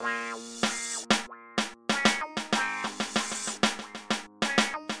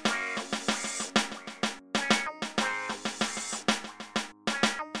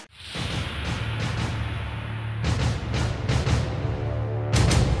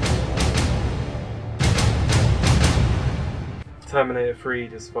Terminator 3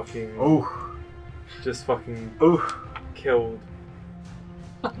 just fucking killed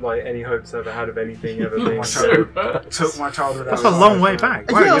like any hopes I ever had of anything ever being Took my childhood. That's a long way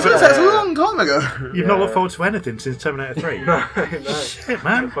back. Yeah, I was going to say, it's a long time ago. You've not looked forward to anything since Terminator 3. No. Shit,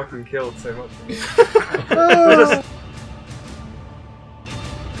 man. It fucking killed so much.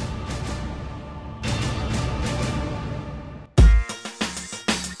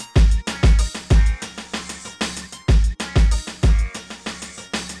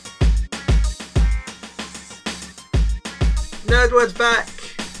 Nerdword's back.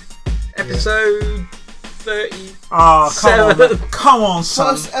 Episode 30. Oh, Seven. come on,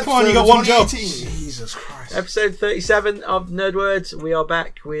 son. First Come on, you got one job. 2018. Jesus Christ. Episode 37 of Nerdwords. We are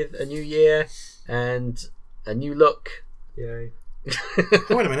back with a new year and a new look. Yay.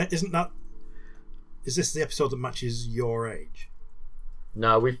 Wait a minute, is this the episode that matches your age?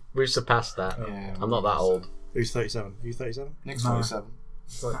 No, we've surpassed that. Yeah, I'm not that old. Who's 37? Are you 37? Nick's No. 47.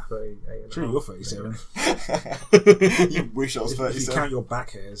 It's like 38 and Sure, a you're half. 37. You wish I was If you 37. count your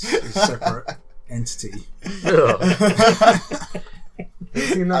back hairs as a separate entity. Ugh. Have you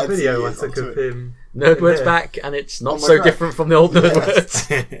seen that I'd video see I it took on of him? Nerdword's Yeah. back, and it's not Oh my so God. different from the old Yes.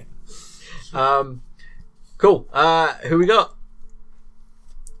 Nerdwords. Cool. Who we got?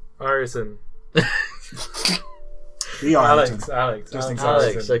 Irison. The Alex. Just in case.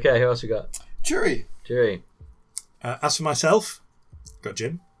 Alex. Okay, who else we got? Jury. Jerry. As for myself, got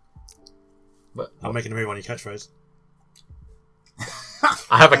Jim. What? I'm making a move on your catchphrase.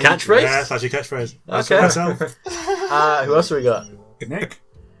 I have a catchphrase. Yes, that's your catchphrase. As Okay. for myself. Who else have we got? Nick.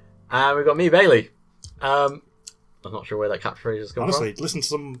 We've got me, Bailey. I'm not sure where that catchphrase has come Honestly, listen to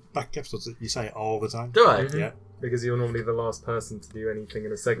some back episodes that you say it all the time. from. Do I? Yeah. Because you're normally the last person to do anything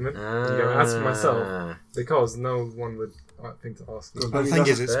in a segment. You go, as for myself, because no one would think to ask you. But the thing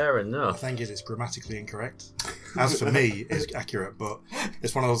is, Fair the enough. thing is, it's grammatically incorrect. As for me, it's accurate, but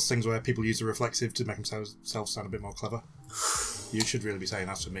it's one of those things where people use the reflexive to make themselves sound a bit more clever. You should really be saying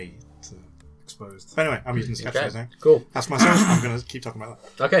 "as for me." Exposed. But anyway, I'm using this catchphrase now. Cool. As for myself, I'm going to keep talking about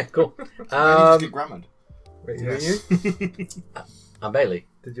Okay, cool. Really just get grammared. Wait, who are Yes. you? that. I'm Bailey.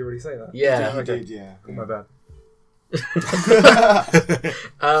 Did you already say that? Yeah. You did, yeah. My bad.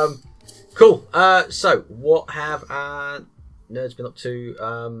 Cool. So, what have our nerds been up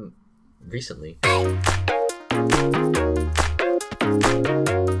to recently?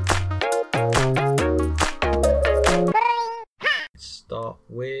 Let's start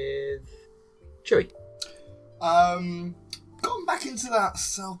with Chewy. Going back into that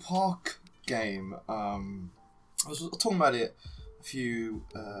South Park game. I was talking about it a few.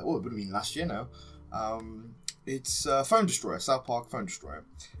 It would have been last year now. It's Phone Destroyer, South Park Phone Destroyer.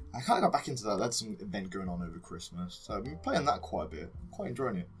 I kind of got back into that. That's some event going on over Christmas, so I've been playing that quite a bit. I'm quite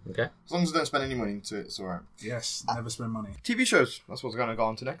enjoying it. Okay. As long as I don't spend any money into it, it's alright. Yes, never spend money. TV shows. That's what we're going to go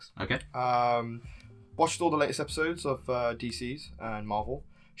on to next. Okay. Watched all the latest episodes of DC's and Marvel.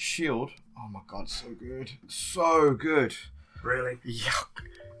 Shield. Oh my god, so good. So good. Really? Yeah.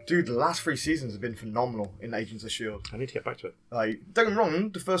 Dude, the last 3 seasons have been phenomenal in Agents of S.H.I.E.L.D. I need to get back to it. Like, don't get me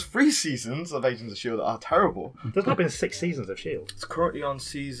wrong, the first 3 seasons of Agents of S.H.I.E.L.D. are terrible. There's not been 6 seasons of S.H.I.E.L.D. It's currently on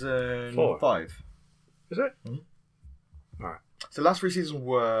season 4. 5. Is it? Mm-hmm. Alright. So the last 3 seasons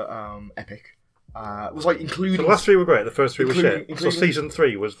were epic. It was like including... So the last 3 were great, the first 3 were shit. So including- season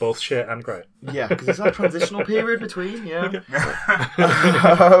 3 was both shit and great. Yeah, because there's that transitional period between, yeah.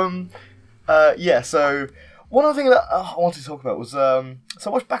 Yeah, so one other thing that I wanted to talk about was, so I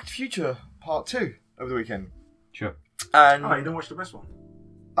watched Back to the Future Part 2 over the weekend. Sure. And, Oh, you didn't watch the best one?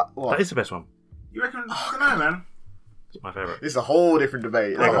 well, That is the best one. You reckon? I don't know, man. It's my favourite. this is a whole different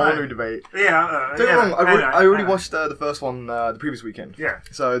debate. It's a Oh, whole right. new debate. Yeah. Don't get me wrong, I anyway, already watched the first one the previous weekend. Yeah.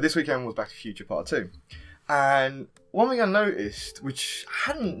 So this weekend was Back to the Future Part 2. And one thing I noticed, which I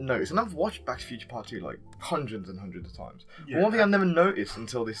hadn't noticed, and I've watched Back to the Future Part 2 like hundreds and hundreds of times, Yeah. but one thing I never noticed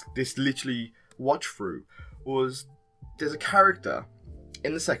until this literally watch through was there's a character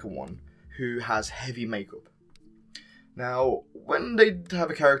in the second one who has heavy makeup. Now, when they have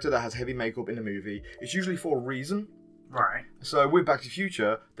a character that has heavy makeup in a movie, it's usually for a reason. Right. So with Back to the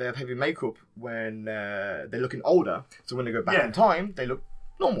Future, they have heavy makeup when they're looking older. So when they go back Yeah. in time, they look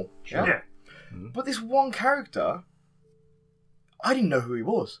normal. Yeah? Yeah. But this one character, I didn't know who he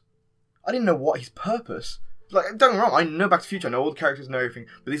was. I didn't know what his purpose. Like, don't get me wrong, I know Back to the Future, I know all the characters and everything,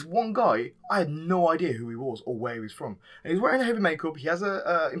 but this one guy, I had no idea who he was or where he was from. And he's wearing heavy makeup. He has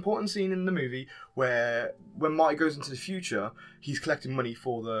a important scene in the movie where when Marty goes into the future, he's collecting money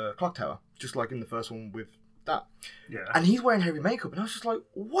for the clock tower, just like in the first one with that. Yeah. And he's wearing heavy makeup, and I was just like,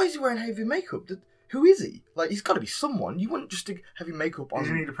 why is he wearing heavy makeup? Who is he? Like, he's got to be someone. You wouldn't just stick heavy makeup on.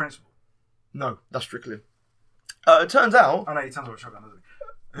 Isn't he the principal? No, that's Strickland. It turns out, Oh no, he turns over a shotgun, doesn't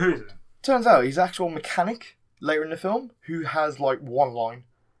he? Who is it? he's an actual mechanic later in the film who has like one line,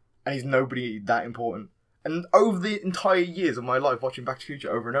 and he's nobody that important. And over the entire years of my life watching Back to the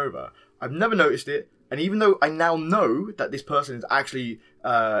Future over and over, I've never noticed it. And even though I now know that this person is actually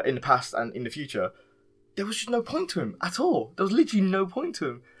in the past and in the future, there was just no point to him at all. There was literally no point to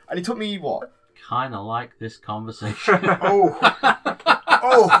him. And it took me, what? Kind of like this conversation. Oh.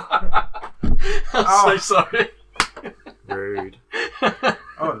 Oh. I'm so sorry. Rude.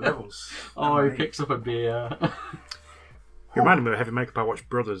 Oh, the levels. Oh, he picks up a beer. You reminded me of Heavy Makeup. I watched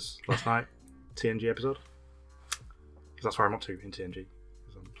Brothers last night, TNG episode. Because that's where I'm up to in TNG.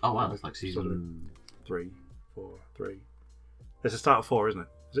 Oh wow, that's like season 3, 4, 3. It's the start of 4, isn't it?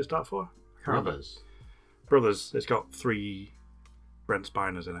 Is it start of 4? Brothers. It's got 3 Brent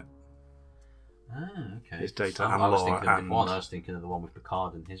Spiners in it. Ah, okay. It's Data I and was Law thinking of and... the one. I was thinking of the one with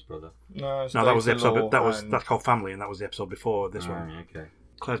Picard and his brother. No, that was the episode. That's called Family, and that was the episode before this one. Okay.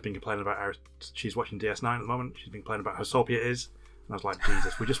 Claire's been complaining about how she's watching DS9 at the moment. She's been complaining about how soapy it is. And I was like,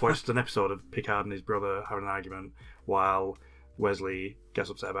 Jesus, we just watched an episode of Picard and his brother having an argument while Wesley gets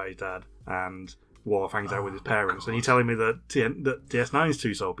upset about his dad and Worf hangs out with his parents. God. And you're telling me that that DS9 is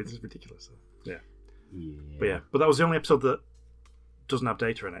too soapy? This is ridiculous. Yeah. But that was the only episode that doesn't have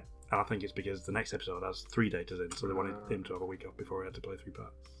Data in it. And I think it's because the next episode has 3 Datas in, so they wanted him to have a week off before he had to play 3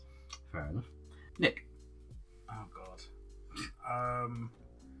 parts. Fair enough. Nick. Oh God.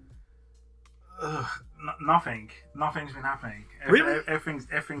 Nothing. Nothing's been happening. Really? Everything's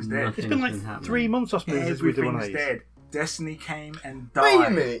dead. It's been like 3 months or something since we did one of these. Everything's dead. Destiny came and died. Wait a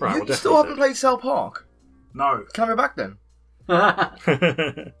minute, Right, you still haven't played Cell Park? No. Can I go back then?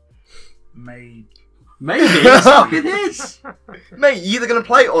 Maybe That's what it is. Mate, you're either going to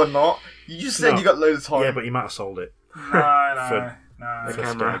play it or not. You just said No. you got loads of time. Yeah, but you might have sold it. No. For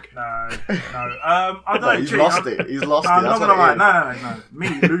camera. Stag. No. I No, don't. he's lost it. He's lost I'm it. not That's gonna what lie.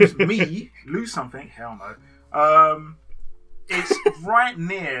 it is. No. Me lose something? Hell no. It's right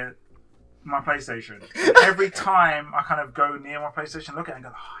near my PlayStation. Every time I kind of go near my PlayStation, look at it and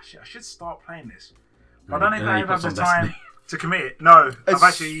go, oh shit, I should start playing this. But I don't know if I ever have the time to commit it. No, It's I've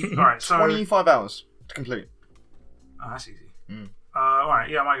actually. Alright, so. 25 hours to complete. Oh, that's easy.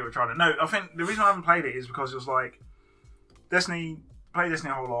 Alright, yeah, I might give it a try then. No, I think the reason I haven't played it is because it was like played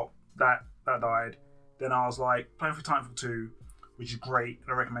Destiny a whole lot, that died. Then I was like playing for Titanfall 2, which is great.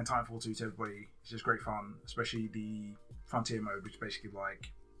 I recommend Titanfall 2 to everybody. It's just great fun, especially the Frontier mode, which is basically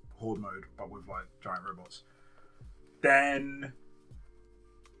like Horde mode, but with like giant robots. Then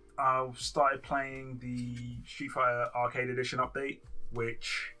I started playing the Street Fighter Arcade Edition update,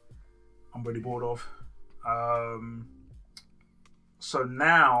 which I'm really bored of. So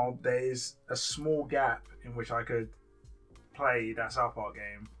now there's a small gap in which I could play that South Park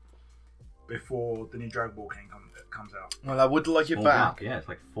game before the new Dragon Ball game comes out. Well, I would like it back. Yeah, it's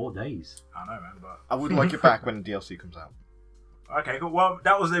like 4 days. I know, man, but I would like it back when the DLC comes out. okay, cool. Well,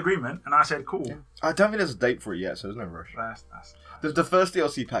 that was the agreement, and I said, cool. Yeah. I don't think there's a date for it yet, so there's no rush. That's The first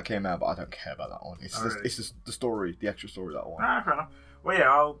DLC pack came out, but I don't care about that one. It's Oh, just, really? it's just the story, the extra story that one. fair enough. Well, yeah,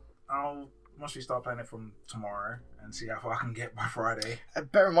 I'll mostly start playing it from tomorrow and see how far I can get by Friday.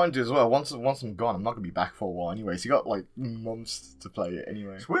 Bear in mind, as well, once I'm gone, I'm not going to be back for a while anyway, so you got like months to play it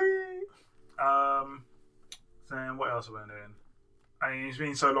anyway. Sweet. Then what else have I been doing? I mean, it's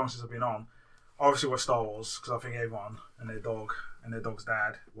been so long since I've been on. Obviously, watched Star Wars because I think everyone and their dog's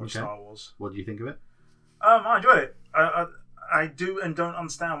dad watched Star Wars. What do you think of it? I enjoyed it. I do and don't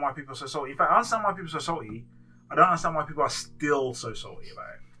understand why people are so salty. In fact, I understand why people are so salty. I don't understand why people are still so salty about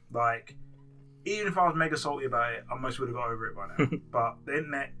it. Like, even if I was mega salty about it, I most would have got over it by now. But the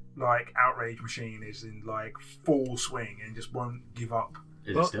internet like outrage machine is in like full swing and just won't give up.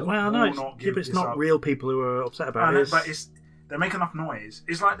 Is it still? Well, no, Will it's, not yeah, give but it's this not up. real people who are upset I about know, it. but they make enough noise.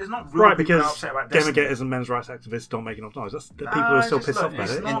 It's like there's not real Right, people that are because upset about Destiny. Gamergaters and men's rights activists don't make enough noise. That's the people No, who are still just pissed look, off about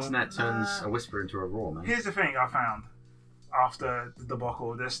it's it. The not- internet turns a whisper into a roar, man. Here's the thing I found after the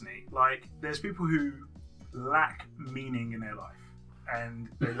debacle of Destiny. Like, there's people who lack meaning in their life. And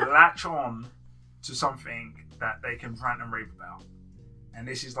they latch on to something that they can rant and rave about. And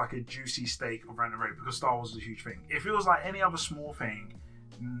this is like a juicy steak of rant and rave because Star Wars is a huge thing. If it was like any other small thing,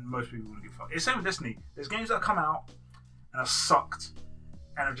 most people wouldn't give a fuck. It's the same with Destiny. There's games that have come out and have sucked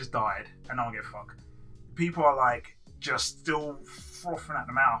and have just died and no one gives a fuck. People are like just still frothing at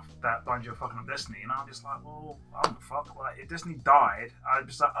the mouth that Bungie are fucking up Destiny, and I'm just like, well, I don't give a fuck. Like, if Destiny died, I'd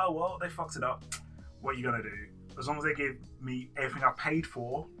just like, oh well, they fucked it up. What are you gonna do? As long as they give me everything I paid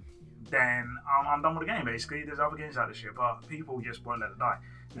for, then I'm done with the game. Basically, there's other games out this year, but people just won't let it die.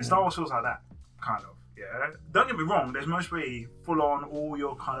 And Star Wars feels like that, kind of. Yeah. Don't get me wrong. There's mostly full on all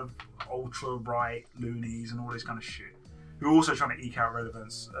your kind of ultra right loonies and all this kind of shit, who are also trying to eke out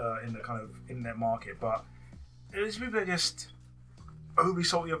relevance in the kind of internet market. But these people are just overly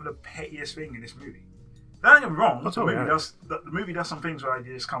salty over the pettiest thing in this movie. Don't get me wrong, the movie does some things where I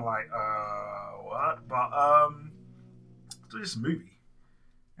just kind of like, what? But it's just a movie.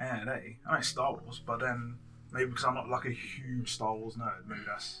 And hey, I mean Star Wars, but then maybe because I'm not like a huge Star Wars nerd, maybe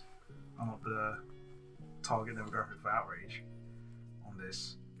I'm not the target demographic for outrage on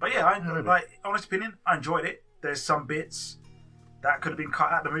this. But yeah, like honest opinion, I enjoyed it. There's some bits that could have been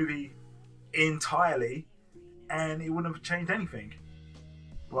cut out of the movie entirely, and it wouldn't have changed anything.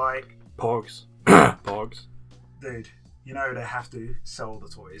 Like Pogs. Pogs. Dude, you know they have to sell the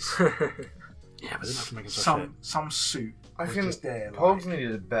toys. Yeah, but they don't have to make them some suit. I was think just there, Pogs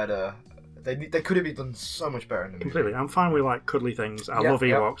needed better. They could have been done so much better in the movie. Completely. I'm fine with like cuddly things. I love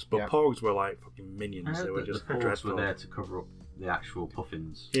Ewoks, but Pogs were like fucking minions. They were just the Pogs dreadful. were there to cover up the actual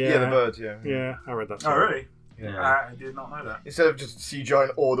puffins. Yeah, the birds. Yeah, I read that. Oh, really? Yeah. I did not know that. Instead of just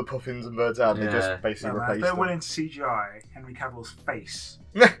CGIing all the puffins and birds out, they just basically replaced If they're them. willing to CGI Henry Cavill's face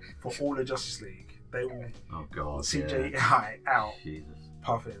for all the Justice League, they will CGI out Jesus.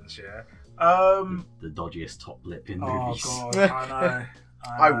 puffins. Yeah. The dodgiest top lip in Oh movies. god, I know.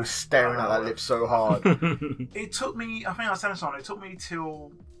 I was staring at that lip so hard. It took me, I think I was telling someone, it took me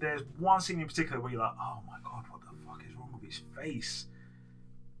till there's one scene in particular where you're like, oh my god, what the fuck is wrong with his face?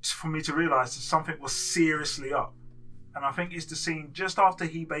 Just for me to realise that something was seriously up. And I think it's the scene just after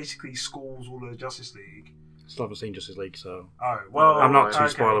he basically schools all of the Justice League. Still haven't seen Justice League, so Oh, well. I'm not too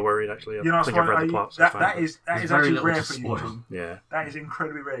spoiler worried actually. I think I've read the plot. So that is actually rare for you. Jim. Yeah. That is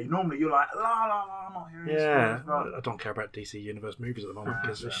incredibly rare. Normally you're like, la la la, I'm not hearing Yeah, this. But... I don't care about DC Universe movies at the moment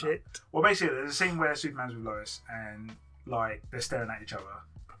because of shit. Well, basically, there's a scene where Superman's with Lois and like they're staring at each other,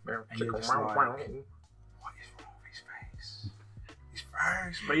 and you're just like, "What is wrong with his face? His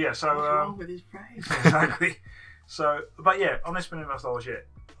face." But yeah, so What's wrong with his face? exactly. So, but yeah, on this spinning about Star Wars shit,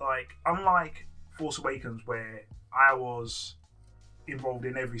 like unlike Force Awakens, where I was involved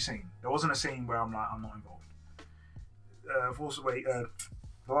in every scene, there wasn't a scene where I'm like, I'm not involved. Force Awakens,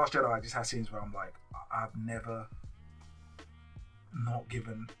 The Last Jedi, I just had scenes where I'm like, I've never not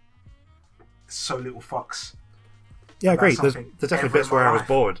given so little fucks. Yeah, I agree. That's There's something definitely ever bits in my where I was life.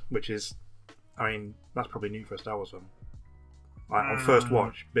 bored, which is, I mean, that's probably new for a Star Wars film. Like on first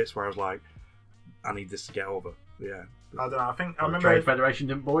watch, bits where I was like, I need this to get over. Yeah. I don't know. I think I The remember. Trade Federation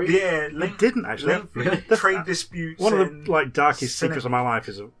didn't bore you? Yeah, It didn't actually. lengthy trade disputes. One of and the like darkest cynic- secrets of my life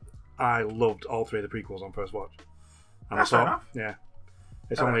is that I loved all three of the prequels on first watch. And That's I fair thought, enough. yeah,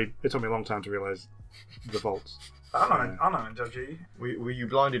 it took me a long time to realise the faults. I don't judge you. Were you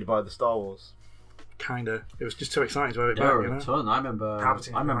blinded by the Star Wars? Kinda. It was just too exciting to have it There back, were you a know. ton. I remember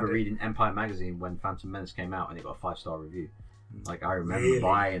blinded. reading Empire magazine when Phantom Menace came out and it got a 5-star review. Like I remember Really?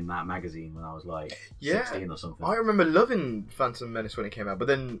 buying that magazine when I was like 16 or something. I remember loving Phantom Menace when it came out, but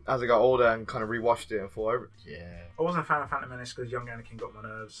then as I got older and kind of rewatched it and thought over it, I wasn't a fan of Phantom Menace because young Anakin got my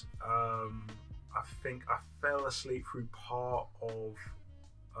nerves. I think I fell asleep through part of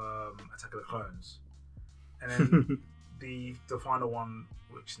Attack of the Clones, and then the final one,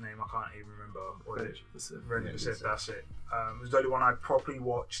 which name I can't even remember. Revenge of the Sith. That's it. It was the only one I properly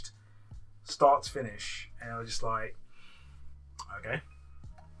watched start to finish, and I was just like, okay,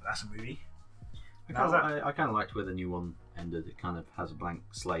 that's a movie. I kind of liked where the new one ended. It kind of has a blank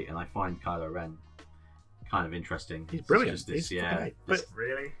slate, and I find Kylo Ren kind of interesting. He's It's brilliant. just this, He's yeah, fucking great. this-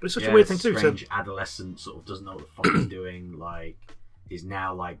 Really? But it's such a weird thing this too. So Strange adolescent sort of doesn't know what the fuck he's doing. Like is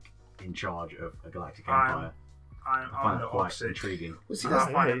now like in charge of a galactic empire. I I'm find the it quite opposite. intriguing. Well, see, I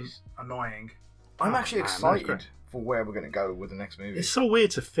that's, find it he's- annoying. I'm Oh, actually man, that's excited great. for where we're going to go with the next movie. it's so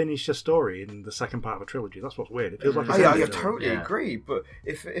weird to finish a story in the second part of a trilogy. That's what's weird. It feels like it's I ended. totally Yeah. agree, but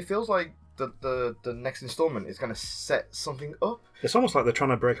it feels like the next installment is going to set something up. It's almost like they're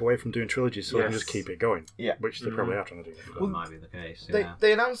trying to break away from doing trilogies so they can Yes. just keep it going. Yeah. Which they probably are trying to do. That might be the case. They Yeah.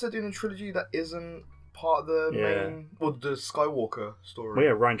 they announced they're doing a trilogy that isn't part of the Yeah. main, or the Skywalker story. Well,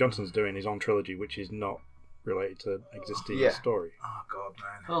 yeah, Ryan Johnson's doing his own trilogy, which is not related to existing Yeah. story. Oh god,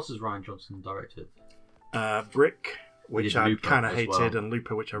 man. What else has Ryan Johnson directed? Brick, which did I Looper kind of as hated, well. and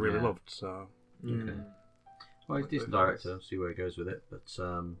Looper, which I really Yeah. loved. So Okay. Well, he's a decent director. See where he goes with it. But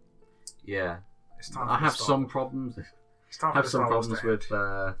yeah, It's time. I for have the Star some Wars. problems. It's time I for have the some Star Wars problems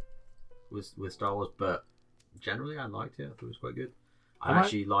to end. with Star Wars, but generally I liked it. I thought it was quite good. I Am I-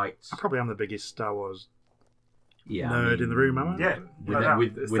 actually liked. I probably am the biggest Star Wars Yeah, nerd I mean, in the room, am I? Yeah. No doubt. It's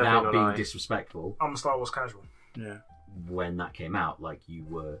definitely without not being I. disrespectful, I'm a Star Wars casual. Yeah. when that came out, like you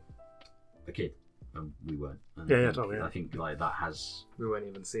were a kid and we weren't. And Yeah, I yeah, think- totally, yeah. I think like that has. We weren't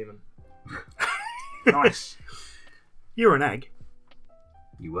even semen. Nice. You're an egg.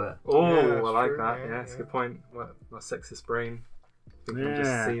 You were. Oh, Yeah, I like true, that. yeah, Yeah, that's a yeah. good point. My sexist brain. I think I'm Yeah.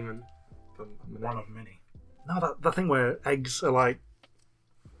 just semen. From an One egg. of many. No, that thing where eggs are like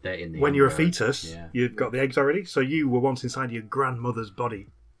They're in the when you're a embryo. fetus, Yeah. you've got the eggs already. So you were once inside your grandmother's body.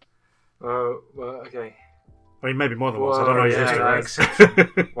 Oh, well, okay. I mean, maybe more than Whoa, once. I don't know your yeah, history.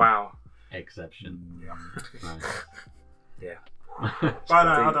 that's- Wow. Exception. Yeah. Yeah. But I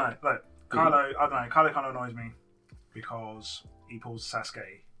don't know. Look, Kylo, I don't know. Kylo kind of annoys me because he pulls Sasuke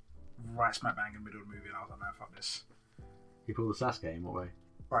right smack bang in the middle of the movie, and I was like, man, fuck this. He pulled the Sasuke in what way?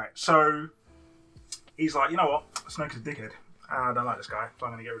 Right, so he's like, you know what? Snoke's a dickhead. I don't like this guy, so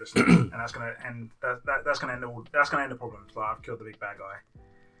I'm gonna get rid of Snoke, and that's gonna end. That's gonna end all. That's gonna end the problems. Like I've killed the big bad guy,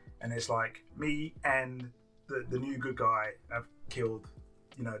 and it's like me and the new good guy have killed,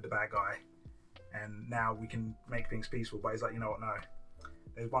 you know, the bad guy, and now we can make things peaceful. But he's like, you know what? No,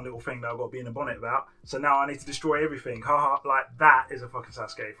 there's one little thing that I've got to be in a bonnet about. So now I need to destroy everything. Haha! Like that is a fucking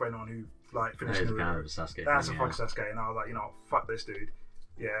Sasuke for anyone who like finished That is the kind of room. a Sasuke That's thing, a fucking Sasuke, and I was like, you know, fuck this dude.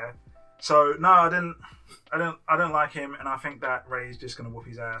 Yeah. So no, I don't like him, and I think that Rey's just gonna whoop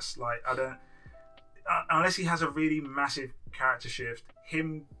his ass. Like I don't, unless he has a really massive character shift.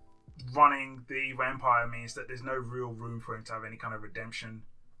 Him running the evil empire means that there's no real room for him to have any kind of redemption.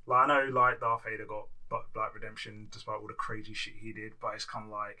 Like I know, like Darth Vader got like redemption despite all the crazy shit he did, but it's kind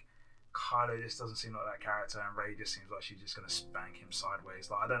of like Kylo just doesn't seem like that character, and Rey just seems like she's just gonna spank him sideways.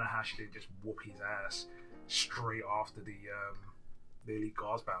 Like I don't know how she didn't just whoop his ass straight after the Elite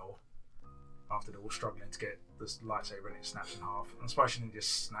Guards battle. After they're all struggling to get this lightsaber and it snaps in half. And suppose she didn't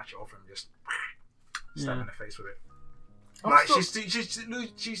just snatch it off him, just stab him in the face with it. Like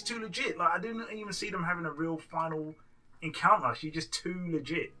she's too legit. Like I didn't even see them having a real final encounter. She's just too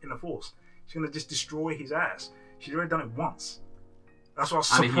legit in the Force. She's gonna just destroy his ass. She's already done it once. That's why I was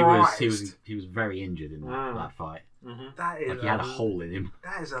surprised. I mean, he was very injured in that fight. That is Like he had a hole in him.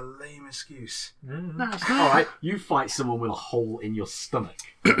 That is a lame excuse. No, it's All not. right, you fight someone with a hole in your stomach.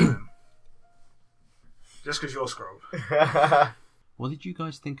 Just because you're Scrub. What did you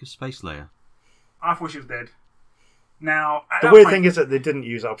guys think of Space Leia? I thought she was dead. Now, at The that weird point, thing is that they didn't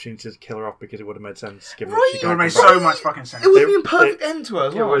use the opportunity to kill her off because it would have made sense. Given Right. that she it would can't have made come back. so much fucking sense. It would have It- been a perfect end to her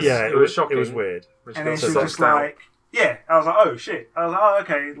as it well. was- Yeah, it was It shocking. was weird. Which And then got she was sucked just down. like, yeah. I was like, oh shit. I was like, oh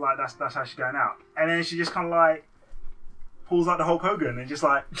okay, like that's how she's going out. And then she just kind of like pulls like the Hulk Hogan and just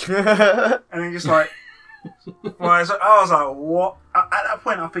like, and then just like, well, so I was like, what? At that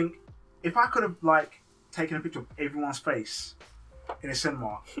point, I think if I could have like taken a picture of everyone's face in a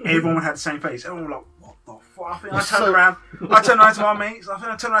cinema, everyone had the same face. Everyone was like, what the fuck? I think I turned around. I turned around to my mates. I think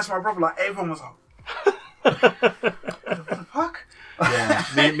I turned around to my brother. Like everyone was like, what the fuck?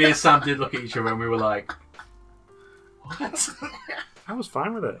 Yeah, me and Sam did look at each other and we were like, what? I was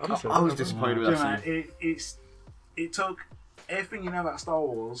fine with it. Honestly. I was disappointed with Yeah, that man, scene. it took everything you know about Star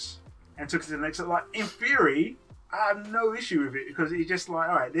Wars and took it to the next. Like in theory, I have no issue with it because it's just like,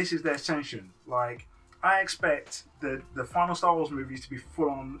 all right, this is their ascension. Like I expect the final Star Wars movies to be full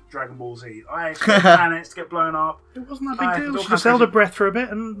on Dragon Ball Z. I expect planets to get blown up. It wasn't that I big deal. don't She just held have her breath for a bit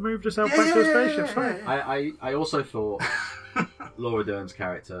and moved herself back to the spaceship. It's fine. I also thought Laura Dern's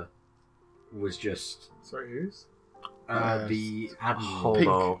character was just Sorry, who's? the admiral.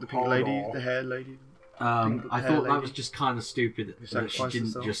 Holdo. The pink lady, the hair lady. I hair thought that lady. was just kind of stupid that she sacrificed didn't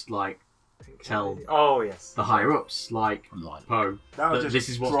herself. just like tell Oh yes. the higher ups like Poe That was that just this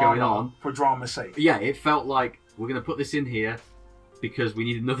is what's drama going on. for drama's sake. Yeah, it felt like we're gonna put this in here because we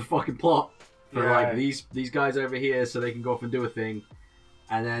need another fucking plot for Yeah. like these guys over here so they can go off and do a thing.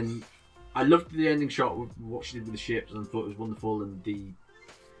 And then I loved the ending shot with what she did with the ships and thought it was wonderful, and the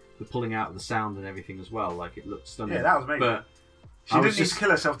pulling out of the sound and everything as well. Like it looked stunning. Yeah, that was amazing. But She I didn't was need just- to kill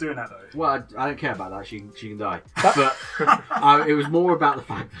herself doing that though. well, I don't care about that. She can die. But it was more about the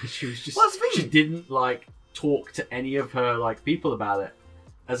fact that she was just Well, that's the thing. she didn't like talk to any of her like people about it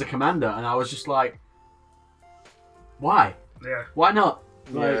as a commander, and I was just like, why? Yeah, Why not?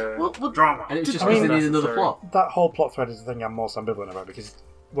 Like, Yeah. What drama. and it was just I because mean, they needed another necessary. plot. That whole plot thread is the thing I'm most ambivalent about because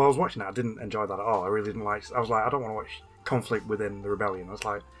while I was watching it, I didn't enjoy that at all. I really didn't like. I was like, I don't want to watch conflict within the rebellion. I was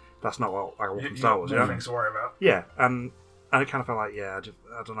like, that's not what I want from Star Wars. More Yeah, things to worry about. yeah, and it kind of felt like, yeah,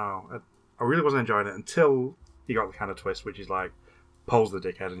 I don't know. I really wasn't enjoying it until you got the kind of twist, which is like, Poe's the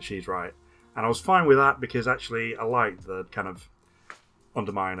dickhead and she's right, and I was fine with that because actually I liked the kind of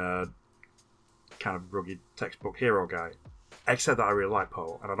underminer, kind of rugged textbook hero guy. Except that I really like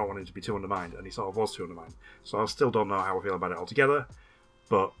Poe, and I don't want him to be too undermined, and he sort of was too undermined. So I still don't know how I feel about it altogether,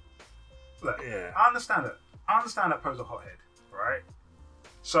 but Look, yeah. I understand it. I understand that Poe's a hothead, right?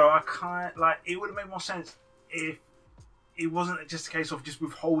 So I it would have made more sense if it wasn't just a case of just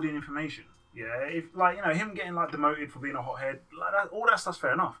withholding information. Yeah, if like him getting like demoted for being a hothead, like that, all that stuff's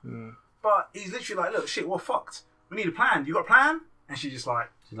fair enough. Mm. But he's literally like, look, shit, we're fucked. We need a plan. You got a plan? And she's just like,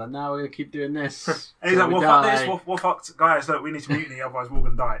 no, we're gonna keep doing this. and he's like, well, fuck this. We're fucked, guys. Look, we need to mutiny, otherwise we're all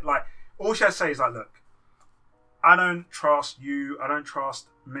gonna die. Like, all she has to say is like, look, I don't trust you. I don't trust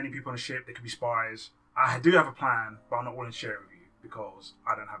many people on the ship. They could be spies. I do have a plan, but I'm not willing to share it with you because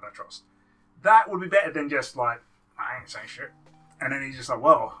I don't have that trust. That would be better than just like, I ain't saying shit. And then he's just like,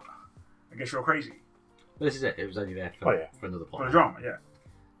 well, I guess you're crazy. But this is it. It was only there for another plot. For the drama,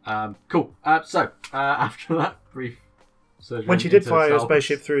 yeah. Cool. So after that brief surgery, when she did into fly her Salvus-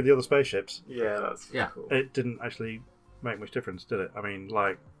 spaceship through the other spaceships, Yeah, that's cool. it didn't actually make much difference, did it? I mean,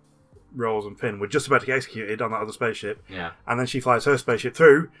 like, Rose and Finn were just about to get executed on that other spaceship, and then she flies her spaceship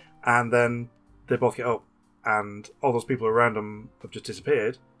through, and then they both get up, and all those people around them have just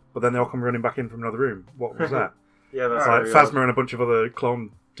disappeared, but then they all come running back in from another room. What was that? Yeah, that's Like very Phasma and a bunch of other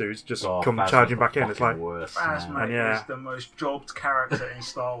clone dudes just come Phasma's charging the back in. It's like, fucking worst, Phasma man. is the most jobbed character in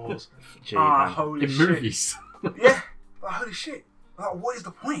Star Wars. gee, man. Holy In shit. movies. Yeah, like, holy shit. Like, what is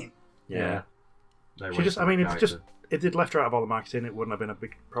the point? Yeah. They She just, I wasted mean, the if character. it did left her out of all the marketing, it wouldn't have been a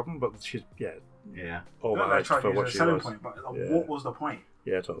big problem, but she's, Yeah. all Not that they tried to for use what a she selling was. point, but like, Yeah. what was the point?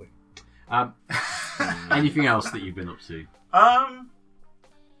 Yeah, totally. Anything else that you've been up to? I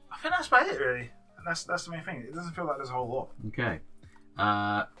think that's about it, really. And that's the main thing. It doesn't feel like there's a whole lot. Okay.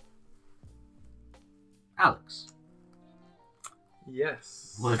 Alex,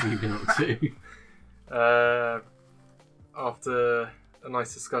 Yes. what have you been up to? After a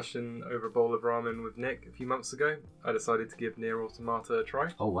nice discussion over a bowl of ramen with Nick a few months ago, I decided to give Nier Automata a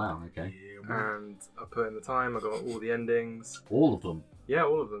try. Oh wow, okay. And I put in the time, I got all the endings. All of them. Yeah,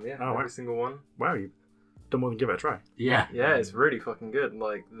 all of them, yeah. Oh, Every wow. single one. Wow, you've done more than give it a try. Yeah. Yeah, it's really fucking good.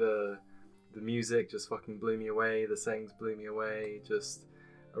 Like, the music just fucking blew me away. The settings blew me away. Just,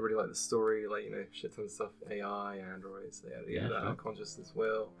 I really like the story. Like, shit tons of stuff. AI, androids, Yeah, sure. consciousness,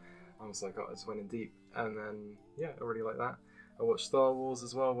 will. I was like, I just went in deep. And then, yeah, I really like that. I watched Star Wars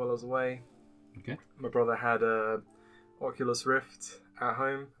as well while I was away. Okay. My brother had a Oculus Rift at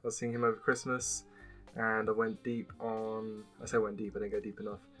home. I was seeing him over Christmas. And I went deep on... I say I went deep, I didn't go deep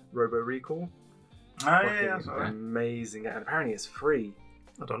enough. Robo Recall. Oh, yeah, Fucking that's all right. amazing. And apparently it's free.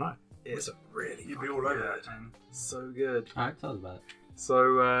 I don't know. It's really You'd be fucking all over good. that, man. So good. Alright, tell us about it.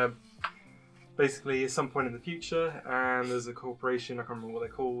 So basically, at some point in the future, and there's a corporation, I can't remember what they're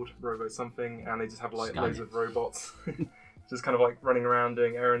called, Robo something, and they just have like Skynet. loads of robots, just kind of like running around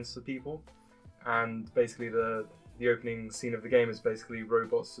doing errands for people. And basically, the opening scene of the game is basically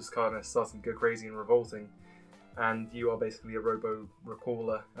robots just kind of starting to go crazy and revolting, and you are basically a robo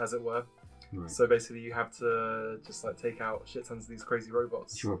recaller, as it were. Right. So basically, you have to just like take out shit tons of these crazy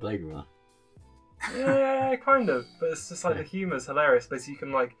robots. You're a Blade Runner. Yeah, kind of, but it's just like the humor's hilarious. Basically, you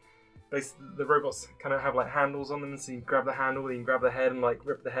can like, the robots kind of have like handles on them, so you can grab the handle, then you can grab the head and like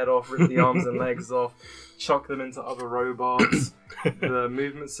rip the head off, rip the arms and legs off, chuck them into other robots. The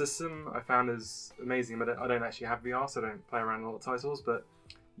movement system I found is amazing. I don't actually have VR, so I don't play around in a lot of titles, but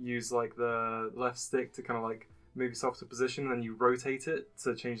use like the left stick to kind of like move yourself to a position, and then you rotate it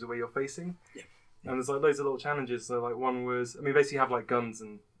to change the way you're facing. Yeah. And there's like loads of little challenges. So like one was, I mean, basically you have like guns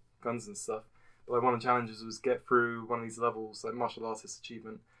and stuff. But like one of the challenges was get through one of these levels, like martial artist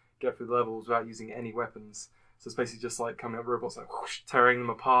achievement, get through the levels without using any weapons. So it's basically just like coming up robots, like whoosh, tearing them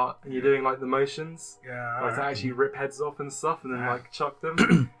apart, and you're doing like the motions, Yeah. like to actually rip heads off and stuff, and then Yeah. like chuck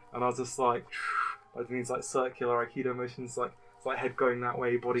them. And I was just like doing these like circular Aikido motions, like it's like head going that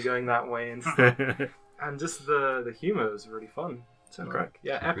way, body going that way, and stuff. And just the humor was really fun. Sounds Like, great.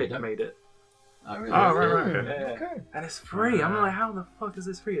 yeah, Pretty Epic dope. made it. Oh, really? Oh, right, okay. Yeah. Okay. And it's free. I'm like, how the fuck is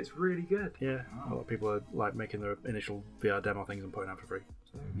this free? It's really good. Yeah, a lot of people are like making their initial VR demo things and putting out for free.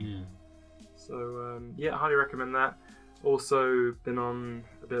 Yeah. So yeah, I highly recommend that. Also been on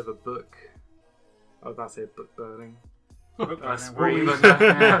a bit of a book. I was about to say book burning. Spree, but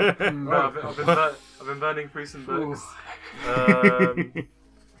no, I've been burning through some books.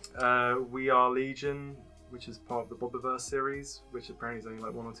 We Are Legion, which is part of the Bobiverse series, which apparently is only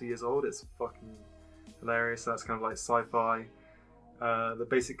like 1 or 2 years old. It's fucking hilarious. That's kind of like sci-fi. The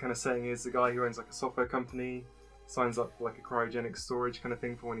basic kind of setting is the guy who owns like a software company signs up for like a cryogenic storage kind of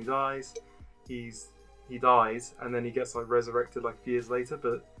thing for when he dies. He dies and then he gets like resurrected like a few years later,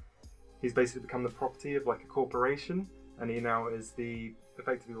 but he's basically become the property of like a corporation, and he now is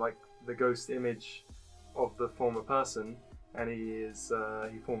effectively like the ghost image of the former person, and he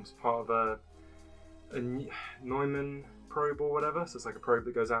forms part of a Neumann probe or whatever. So it's like a probe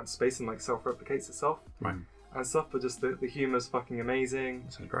that goes out in space and like self-replicates itself. Right. And stuff, but just the humor's fucking amazing.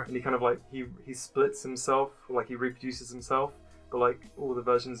 Sounds great. And he kind of like he splits himself, like he reproduces himself, but like all the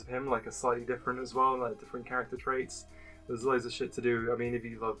versions of him like are slightly different as well, like different character traits. There's loads of shit to do. I mean, if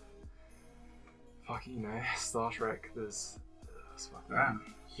you love Star Trek, there's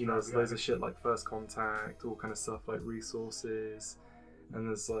there's loads of shit like First Contact, all kind of stuff like resources, and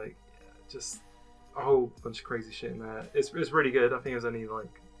there's like just a whole bunch of crazy shit in there. It's really good. I think it was only like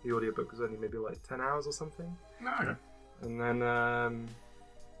the audiobook was only maybe like 10 hours or something. No. And then I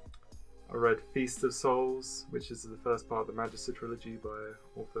read Feast of Souls, which is the first part of the Magister trilogy by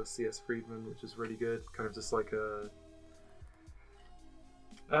author C.S. Friedman, which is really good. Kind of just like a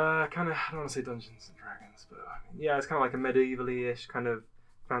I don't want to say Dungeons and Dragons, but I mean, yeah, it's kind of like a medieval-ish kind of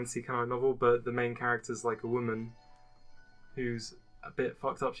fantasy kind of novel, but the main character's like a woman who's a bit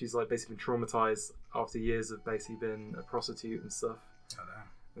fucked up. She's like basically been traumatized after years of basically being a prostitute and stuff.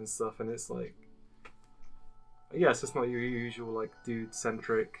 And it's like, yeah, it's just not your usual like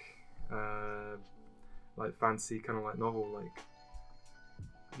dude-centric like fantasy kind of like novel. Like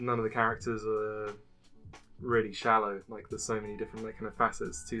none of the characters are really shallow. Like there's so many different like kind of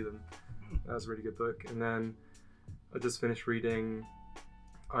facets to them. That was a really good book. And then I just finished reading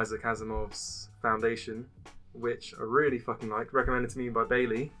Isaac Asimov's Foundation, which I really fucking liked. Recommended to me by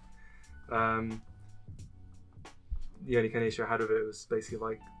Bailey. The only kind of issue I had with it was basically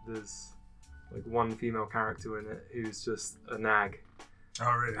like there's like one female character in it who's just a nag.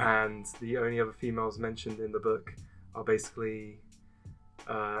 Oh, really? And the only other females mentioned in the book are basically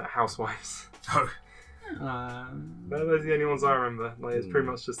housewives. Oh. Those are the only ones I remember. Like it's pretty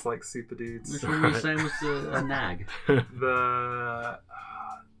much just like super dudes. Which one were you saying was a nag? The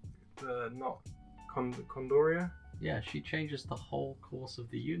not Condoria Yeah, she changes the whole course of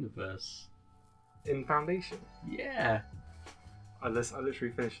the universe. in Foundation. Yeah. I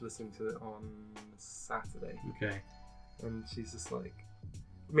literally finished listening to it on Saturday, Okay. and she's just like,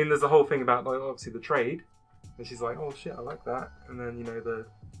 I mean, there's a whole thing about like obviously the trade, and she's like, oh shit, I like that, and then you know the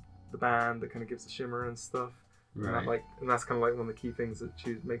band that kind of gives the shimmer and stuff. Right. And that's kind of like one of the key things that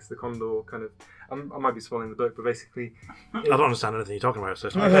makes the Condor kind of. I might be spoiling the book, but basically, I don't understand anything you're talking about. So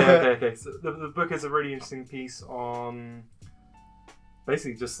it's not okay. So the book is a really interesting piece on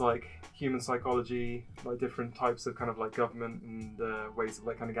basically just like human psychology, like different types of kind of like government and ways of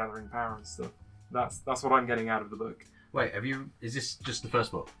like kind of gathering power and stuff. That's what I'm getting out of the book. Wait, is this just the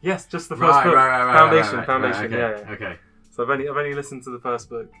first book? Yes, just the first book. Foundation. Right, Yeah. Okay. So I've only listened to the first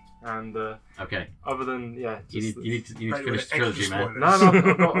book, and Okay. other than You just need to Mate, finish the trilogy, extra man.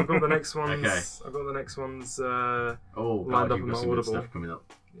 spoilers. no, I've got the next ones. Okay. I've got the next ones. Oh lined god, up you've in got my some good Audible. stuff coming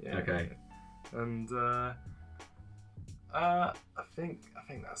up. Yeah. Okay. And I think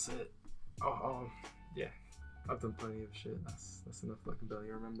that's it. Oh, yeah. I've done plenty of shit. That's enough that I can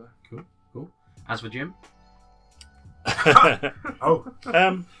barely remember. Cool. As for Jim? Oh,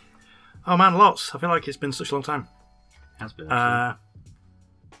 oh man, lots. I feel like it's been such a long time. Has been, actually.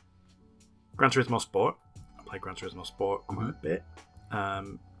 Gran Turismo Sport. I played Gran Turismo Sport quite a bit.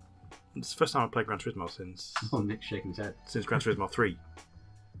 It's the first time I played Gran Turismo since Oh, Nick's shaking his head. Gran Turismo 3.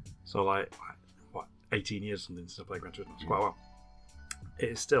 So like, what, 18 years or something since I played Gran Turismo. It's quite a while. It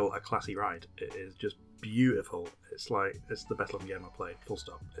is still a classy ride. It is just beautiful. It's the best looking game I've played, full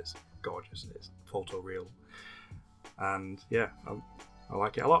stop. It's gorgeous. It's photo real. And yeah, I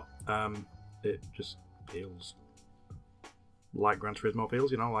like it a lot. It just feels like Gran Turismo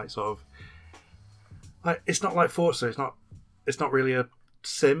feels, you know, like sort of like it's not like Forza. It's not really a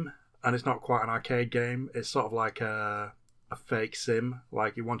sim, and it's not quite an arcade game. It's sort of like a fake sim.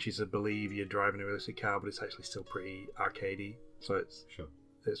 Like it wants you to believe you're driving a realistic car, but it's actually still pretty arcadey. So it's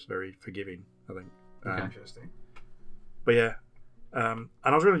very forgiving, I think. Okay. interesting. But yeah, and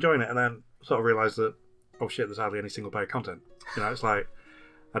I was really enjoying it, and then sort of realised that, oh shit, there's hardly any single player content. You know, it's like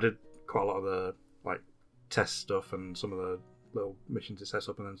I did quite a lot of the like test stuff and some of the little missions it sets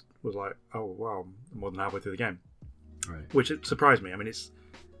up, and then was like, oh wow, I'm more than halfway through the game, Right. which it surprised me. I mean,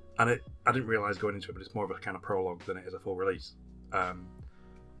 I didn't realise going into it, but it's more of a kind of prologue than it is a full release,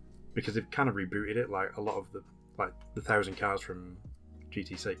 because they've kind of rebooted it. Like a lot of the 1,000 cars from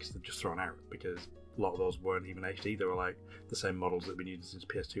GT6 they've just thrown out because a lot of those weren't even HD. They were like the same models that have been used since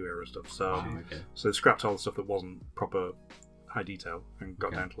PS2 era stuff. So Okay. so they scrapped all the stuff that wasn't proper high detail and got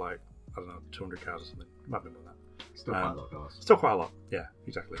Okay. down to like, I don't know, 200 cars or something. Might have been more than that. Still quite a lot of cars. Still quite a lot. Yeah,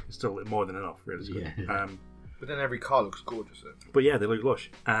 exactly. It's still more than enough, realistically. Yeah. But then every car looks gorgeous. But yeah, they look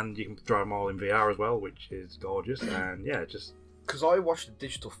lush. And you can drive them all in VR as well, which is gorgeous. And yeah, just... Because I watched a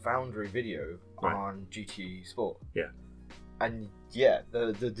Digital Foundry video Right. on GT Sport. Yeah. And yeah,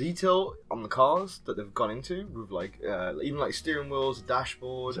 the detail on the cars that they've gone into with like even like steering wheels,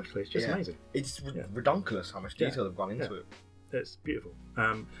 dashboard. Exactly. It's just Yeah. amazing. It's Yeah. redonkulous how much Yeah. detail they've gone into Yeah. it. It's beautiful.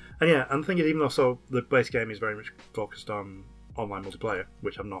 And yeah, and the thing is, even though the base game is very much focused on online multiplayer,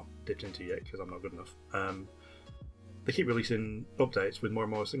 which I'm not dipped into yet because I'm not good enough. They keep releasing updates with more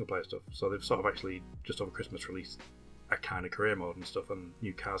and more single player stuff. So they've sort of actually just over Christmas released a kind of career mode and stuff, and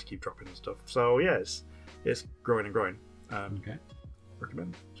new cars keep dropping and stuff. So yeah, it's growing and growing. Okay.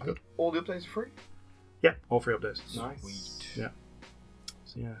 Recommend. It's good. All the updates are free. Yeah, all 3 updates. Nice. Yeah.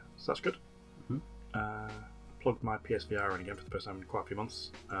 So that's good. Plugged my PSVR in again for the first time in quite a few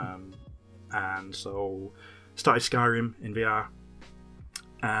months, and so started Skyrim in VR,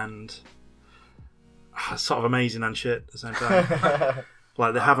 and sort of amazing and shit at the same time.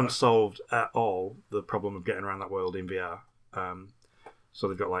 Like, they haven't solved at all the problem of getting around that world in VR. So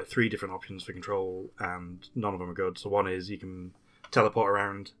they've got like 3 different options for control, and none of them are good. So one is you can teleport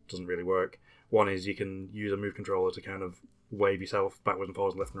around, doesn't really work. One is you can use a move controller to kind of wave yourself backwards and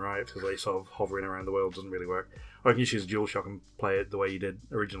forwards, left and right, because like sort of hovering around the world doesn't really work. Or you can just use a DualShock and play it the way you did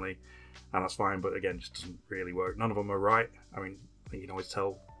originally, and that's fine, but again, just doesn't really work. None of them are right. I mean, I think you can always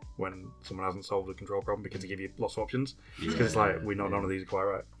tell when someone hasn't solved the control problem because they give you lots of options. Because it's like, we know none of these are quite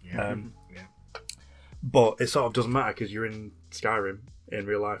right. Yeah. But it sort of doesn't matter because you're in Skyrim in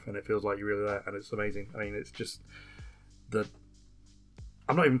real life and it feels like you're really there, and it's amazing. I mean, it's just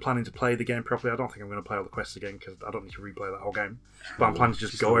I'm not even planning to play the game properly. I don't think I'm going to play all the quests again because I don't need to replay that whole game. But I'm planning to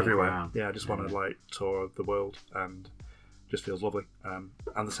just go everywhere. Around. Yeah, I just want to like tour the world, and just feels lovely. And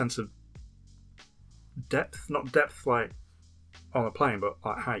the sense of depth, not depth like on a plane, but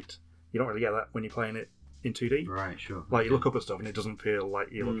like height. You don't really get that when you're playing it in 2D. Right, sure. Like, you look up at stuff and it doesn't feel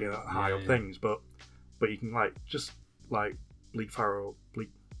like you're looking at high up things, but you can like just like Bleak Falls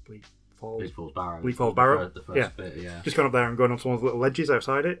Barrow. The first bit, yeah. Just going up there and going on some of the little ledges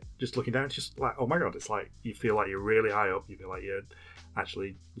outside it, just looking down. It's just like, oh my god! It's like you feel like you're really high up. You feel like you're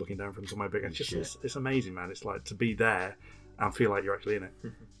actually looking down from somewhere big. And it's amazing, man. It's like to be there and feel like you're actually in it.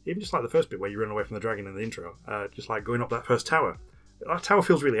 Even just like the first bit where you run away from the dragon in the intro, just like going up that first tower. That tower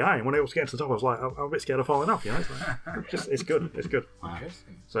feels really high, and when I was getting to the top, I was like, I'm a bit scared of falling off. You know, it's like, it's good. It's good. Wow.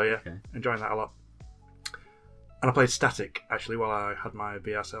 So yeah, enjoying that a lot. And I played Static actually while I had my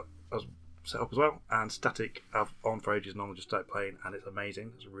VR set up as well. And Static I've on for ages and I just started playing, and it's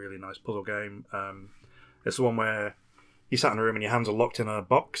amazing. It's a really nice puzzle game. It's the one where you sat in a room and your hands are locked in a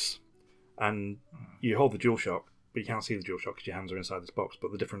box, and you hold the DualShock, but you can't see the DualShock because your hands are inside this box.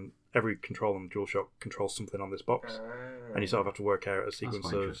 But every control on the DualShock controls something on this box, and you sort of have to work out a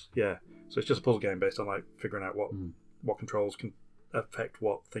sequence of So it's just a puzzle game based on like figuring out what controls can affect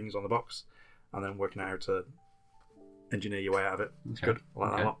what things on the box, and then working out how to engineer your way out of it. It's good. I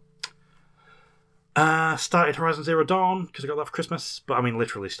like that a lot. Started Horizon Zero Dawn because I got that for Christmas, but I mean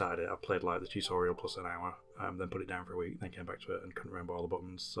literally started it. I played like the tutorial plus an hour, then put it down for a week, then came back to it and couldn't remember all the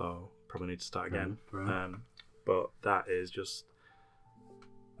buttons, so probably need to start again. But that is just,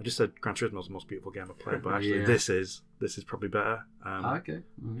 I just said Gran Turismo is the most beautiful game I've played, but actually this is probably better.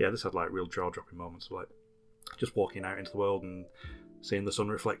 Yeah, this had like real jaw-dropping moments of like just walking out into the world and seeing the sun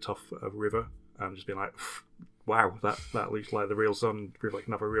reflect off a river and just being like, wow, that looks like the real sun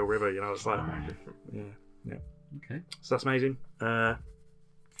reflecting off a real river, you know. It's like, yeah. Okay. So that's amazing. I'm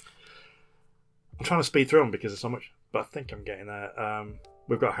trying to speed through them because there's so much, but I think I'm getting there.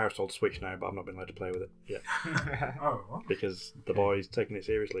 We've got a household Switch now, but I've not been allowed to play with it yet. What? Because the boy's taking it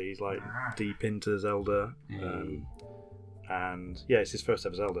seriously. He's like deep into Zelda. And yeah, it's his first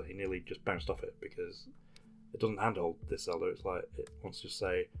ever Zelda. He nearly just bounced off it because it doesn't handhold this Zelda. It's like, it wants to just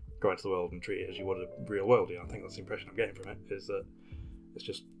say, go into the world and treat it as you would a real world. You know, I think that's the impression I'm getting from it, is that it's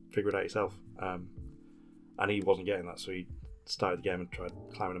just figure it out yourself. And he wasn't getting that, so he started the game and tried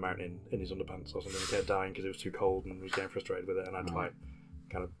climbing a mountain in his underpants or something. He kept dying because it was too cold and was getting frustrated with it, and I had to like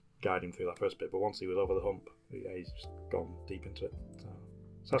kind of guide him through that first bit. But once he was over the hump, he's just gone deep into it.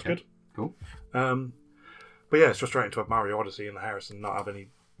 So that's good. Cool. But yeah, it's frustrating to have Mario Odyssey in the house and not have any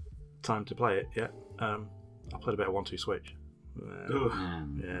time to play it yet. I played a bit of 1-2 Switch.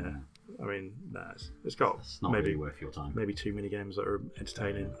 Yeah. I mean, it's got It's not maybe really worth your time. maybe 2 mini games that are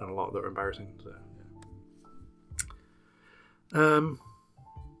entertaining and a lot that are embarrassing. So, yeah.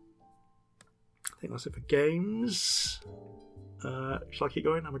 I think that's it for games. Shall I keep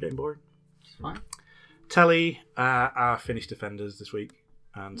going? Am I getting boring? It's fine. Telly, I finished Defenders this week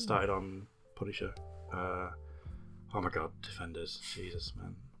and started on Punisher. Oh my god, Defenders. Jesus,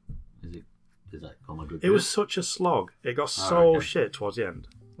 man. Is that on a good It was such a slog. It got shit towards the end.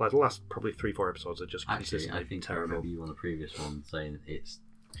 Like the last probably 3-4 episodes are just consistently I think terrible. I remember you on the previous one saying it's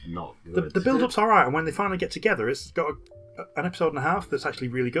not good. The build-up's alright, and when they finally get together, it's got an episode and a half that's actually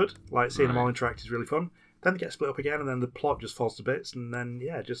really good. Like seeing them all interact is really fun. Then they get split up again, and then the plot just falls to bits, and then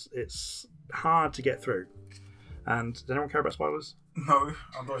it's hard to get through. And does anyone care about spoilers? No,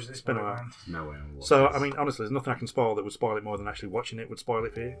 I'll dodge this been bullet, a while. man. No way. I'll watch So, this. I mean, honestly, there's nothing I can spoil that would spoil it more than actually watching it would spoil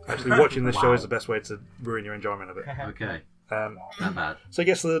it for you. Actually, watching this show Wow. is the best way to ruin your enjoyment of it. Okay, Um, not bad. so it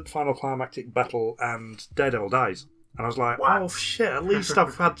gets to the final climactic battle, and Daredevil dies. And I was like, What? oh shit, at least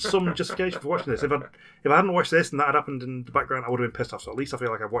I've had some justification for watching this. If I hadn't watched this and that had happened in the background, I would have been pissed off. So at least I feel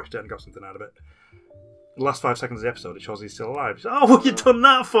like I've watched it and got something out of it. The last 5 seconds of the episode, it shows he's still alive. It's, oh, what you done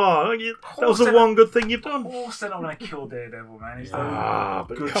that for? That was the one good thing you've Of done. course they're not going to kill Daredevil, man. He's the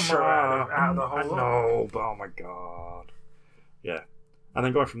But good come shot on. out of the whole I lot. know, but oh my god. Yeah. And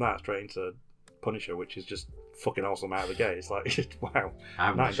then going from that straight into Punisher, which is just fucking awesome out of the gate. It's like, wow. I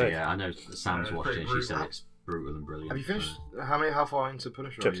haven't Night actually. Dave. Yeah, I know Sam's Yeah, watched it. pretty And she brutal. said it's brutal and brilliant. Have you finished? so- How far into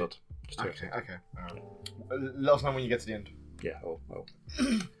Punisher? Two are you? episodes. Just two Okay, episodes. okay. Alright. Let us know when you get to the end. Yeah,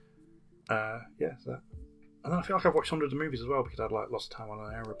 yeah, so that. And then I feel like I've watched hundreds of movies as well because I'd like lots of time on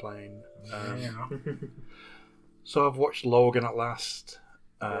an aeroplane. Yeah. So I've watched Logan at last.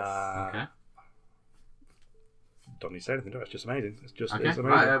 Okay. Don't need to say anything, do I? It's just amazing. It's just Okay. it's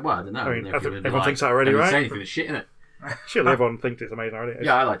amazing. Right, well, I don't know. I mean, If you're everyone like, thinks that already, don't right? Say anything. There's shit in it. Surely everyone thinks it's amazing already. It's,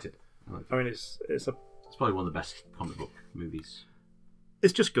 Yeah, I liked it. I mean, it's It's probably one of the best comic book movies.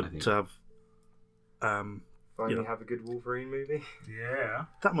 just I good think. to have Finally know. have a good Wolverine movie. Yeah.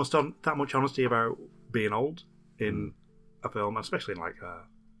 that much honesty about being old in a film, especially in like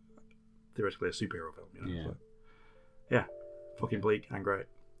theoretically a superhero film. You know? Yeah. So, yeah, fucking bleak and great.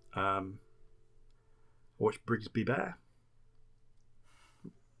 I watched Brigsby Bear.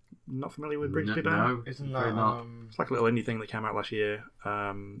 Not familiar with Brigsby Bear? No, Isn't afraid that not. It's like a little indie thing that came out last year.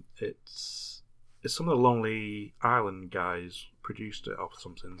 It's some of the Lonely Island guys produced it or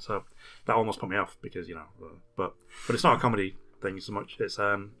something, so that almost put me off because but it's not a comedy thing so much. It's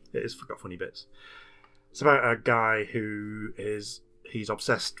got funny bits. It's about a guy he's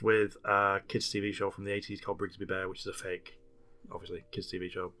obsessed with a kids TV show from the 80s called Brigsby Bear, which is a fake, obviously, kids TV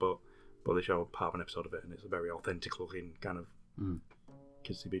show, but they show part of an episode of it, and it's a very authentic looking kind of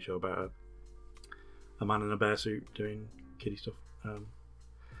kids TV show about a man in a bear suit doing kiddie stuff.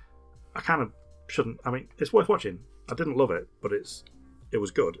 I kind of shouldn't. I mean, it's worth watching. I didn't love it, but it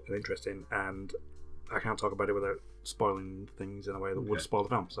was good and interesting, and I can't talk about it without spoiling things in a way that would Okay. spoil the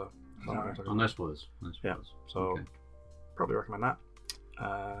film. So, I'm not gonna talk Oh, about no it. spoilers. No Yeah. spoilers. So, Okay. probably recommend that.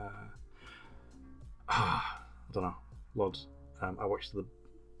 I don't know, loads. I watched the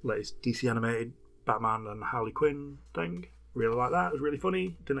latest DC animated Batman and Harley Quinn thing. Really like that. It was really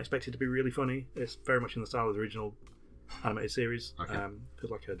funny. Didn't expect it to be really funny. It's very much in the style of the original animated series. Okay.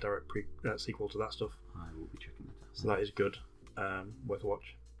 Feels like a direct sequel to that stuff. I will be checking that out. So that is good. Worth a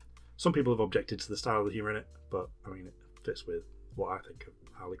watch. Some people have objected to the style of the humour in it, but I mean, it fits with what I think of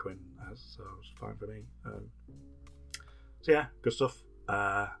Harley Quinn as, so it's fine for me. So yeah, good stuff.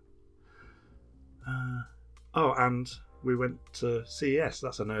 And we went to CES.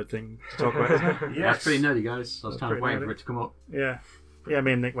 That's a nerd thing to talk about, isn't it? Yeah, Yes. it's pretty nerdy, guys. I was That's kind of pretty waiting nerdy. for it to come up. Yeah.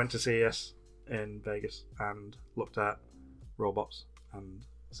 Me and Nick went to CES in Vegas and looked at robots and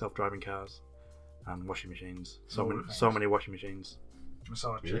self-driving cars and washing machines. So many washing machines,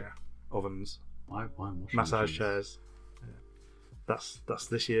 Massage Really? chair. ovens, Why washing massage machines? chairs. Yeah. That's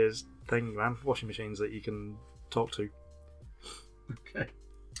this year's thing, man. Washing machines that you can talk to. Okay.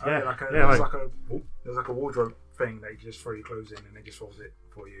 Yeah, There's like a wardrobe thing that you just throw your clothes in and it just folds it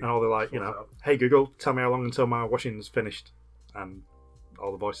for you. And all they're like, Folds it up. hey Google, tell me how long until my washing's finished. And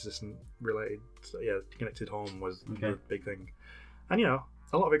all the voice assistant related, so yeah, connected home was Okay. the big thing. And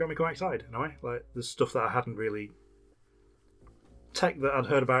a lot of it got me quite excited in a way. Like there's stuff that I hadn't really tech that I'd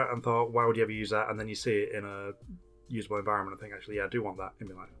heard about and thought, why would you ever use that? And then you see it in a usable environment and think, actually, yeah, I do want that in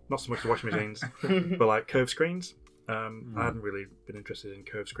my life. Not so much the washing machines, but like curved screens. I hadn't really been interested in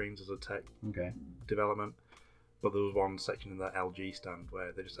curved screens as a tech Okay. development, but there was one section in that LG stand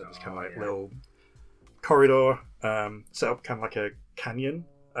where they just had this kind of like yeah. little corridor set up kind of like a canyon,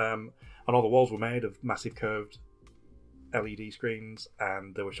 and all the walls were made of massive curved LED screens,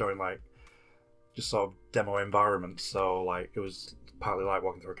 and they were showing like just sort of demo environments. So like it was partly like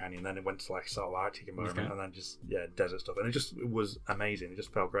walking through a canyon, then it went to like sort of Arctic environment, Okay. and then just desert stuff, and it was amazing. It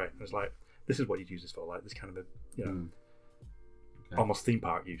just felt great. It was like, this is what you'd use this for, like this kind of a Okay. almost theme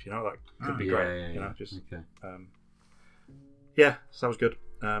park use, that could be Yeah, great. yeah. Just Okay. so that was good.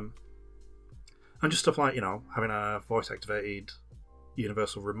 And just stuff like having a voice activated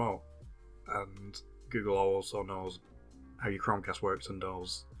universal remote, and Google also knows how your Chromecast works and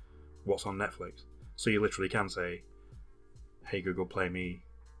knows what's on Netflix, so you literally can say, hey Google, play me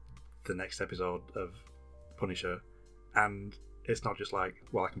the next episode of Punisher, and it's not just like,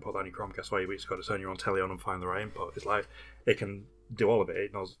 well, I can put that on your Chromecast for you, but it's got to turn your own telly on and find the right input. It's like it can do all of it.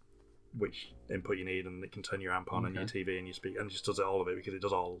 It knows which input you need, and it can turn your amp on and your TV and your speaker, and it just does it all of it because it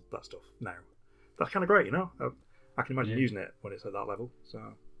does all that stuff now. That's kind of great, you know. I can imagine using it when it's at that level. So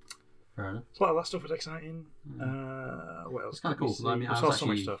Fair enough. a lot of that stuff was exciting. What else? It's kind of cool. I mean, I saw so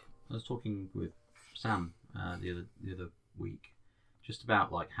much stuff. I was talking with Sam the other week just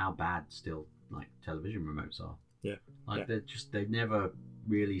about like how bad still like television remotes are. Yeah. Like they've never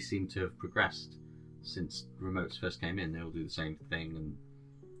really seemed to have progressed since remotes first came in. They all do the same thing, and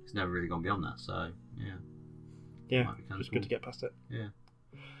it's never really gone beyond that. So yeah, might be kinda it's cool. good to get past it. Yeah.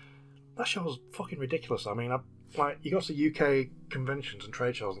 That show's fucking ridiculous. I mean, like you go to UK conventions and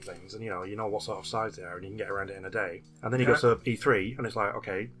trade shows and things, and you know what sort of size they are, and you can get around it in a day. And then you go to E3, and it's like,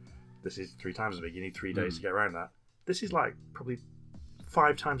 okay, this is 3 times as big. You need 3 days to get around that. This is like probably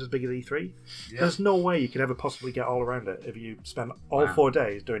 5 times as big as E3. Yeah. There's no way you could ever possibly get all around it. If you spent all 4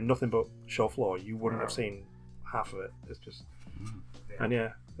 days doing nothing but show floor, you wouldn't have seen half of it. It's just, and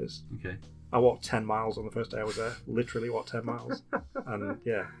it's. Okay. I walked 10 miles on the first day I was there. Literally walked 10 miles. And I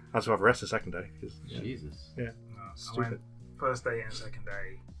had to have a rest the second day. Jesus. Yeah. No, I Stupid. went first day and second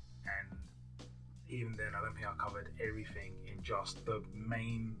day, and even then, I don't think I covered everything in just the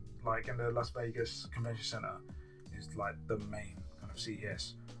main, like in the Las Vegas Convention Center, is like the main kind of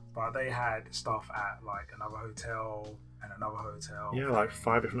CES. But they had stuff at like another hotel and another hotel. Yeah, like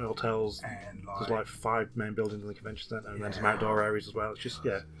 5 different hotels. And There's like 5 main buildings in the convention center, and then some outdoor areas as well. It's just,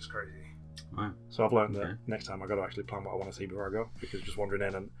 it's crazy. Wow. So I've learned that next time I've got to actually plan what I want to see before I go, because just wandering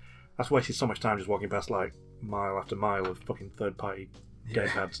in, and that's wasted so much time just walking past like mile after mile of fucking third party game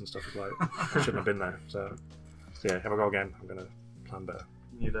pads and stuff. It's like, I shouldn't have been there. So yeah, if I go again, I'm going to plan better.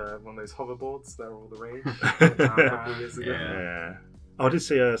 You need one of those hoverboards that are all the rage. A couple of years ago. Yeah. Oh, I did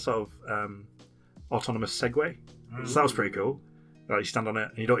see a sort of autonomous Segway. So that was pretty cool. Like you stand on it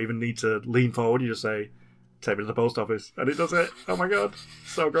and you don't even need to lean forward. You just say, "Take me to the post office," and it does it. Oh my god,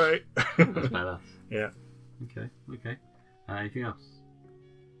 so great. That's better. Yeah. Okay. Anything else?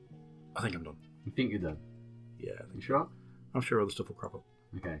 I think I'm done. You think you're done? Yeah, I You think sure? I'm sure other stuff will crop up.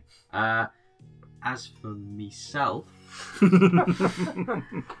 Okay. As for myself,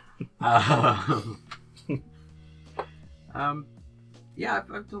 yeah,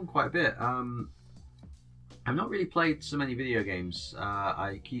 I've done quite a bit. I've not really played so many video games.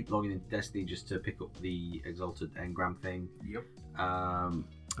 I keep logging into Destiny just to pick up the Exalted Engram thing. Yep. Oh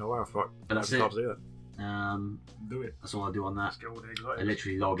wow, I forgot. But that's I forgot it. to do that. Do it. That's all I do on that. Let's get all the exotic. I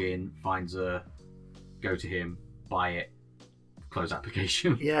literally log in, find Xur, go to him, buy it, close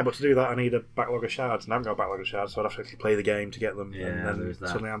application. Yeah, but to do that, I need a backlog of shards, and I haven't got a backlog of shards, so I'd have to actually play the game to get them, Yeah, and then there's that.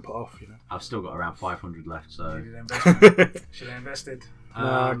 suddenly I'm put off. I've still got around 500 left, so. Needed investment. Should have invested. No,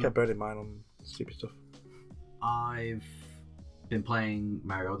 I kept burning mine on stupid stuff. I've been playing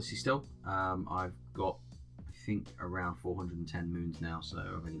Mario Odyssey still. I've got, I think, around 410 moons now, so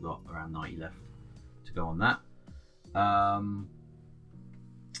I've only got around 90 left to go on that.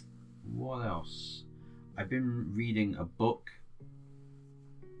 What else? I've been reading a book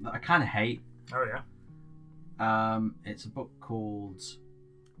that I kind of hate. Oh yeah. It's a book called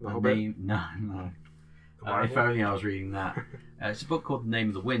The Hobbit? No. The Bible? If only I was reading that. It's a book called The Name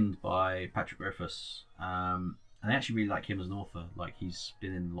of the Wind by Patrick Rothfuss. And I actually really like him as an author. Like he's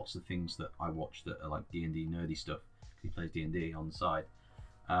been in lots of things that I watch that are like D&D nerdy stuff. He plays D&D on the side.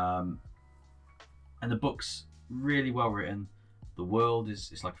 And the book's really well written. The world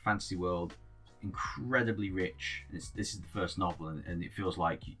it's like a fantasy world, incredibly rich. This is the first novel, and it feels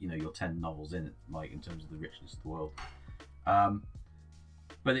like you're 10 novels in it, like in terms of the richness of the world.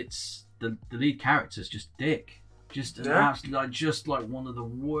 But it's the lead character's just dick, just an absolute, just like one of the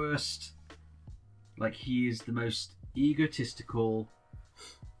worst. Like he is the most egotistical,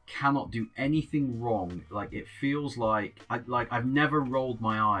 cannot do anything wrong. Like it feels like I've never rolled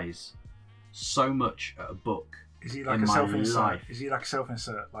my eyes so much at a book. Is he like in a my self-insert? life. Is he like a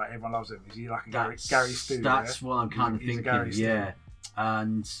self-insert? Like everyone loves him. Is he like a Gary That's Stu? That's what I'm kind of He's a thinking. Gary Stu. Yeah,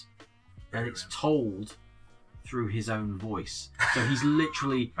 and it's told through his own voice. So he's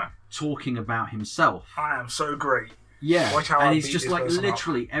literally talking about himself. I am so great. Yeah, Watch how and I he's beat just this like person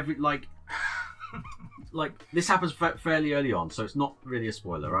literally every like this happens fairly early on, so it's not really a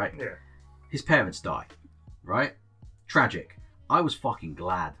spoiler, right? Yeah. His parents die, right? Tragic. I was fucking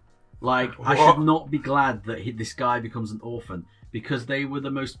glad. Like, I What? should not be glad that this guy becomes an orphan, because they were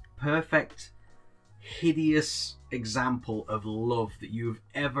the most perfect, hideous example of love that you've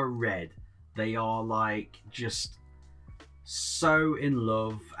ever read. They are like just so in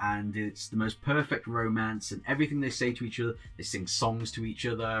love, and it's the most perfect romance, and everything they say to each other, they sing songs to each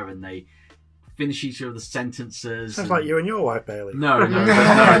other, and they finish each other's sentences. Sounds and- like you and your wife, Bailey. No, it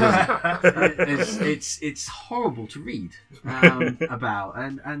doesn't. It's horrible to read about,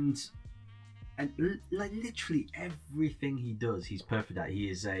 and and like literally everything he does, he's perfect at. He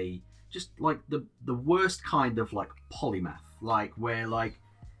is just like the worst kind of like polymath, like where like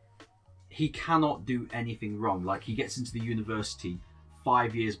he cannot do anything wrong. Like he gets into the university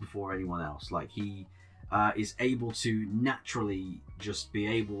 5 years before anyone else. Like he is able to naturally just be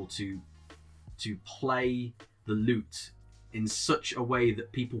able to play the lute in such a way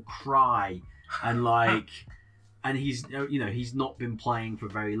that people cry and like. And he's not been playing for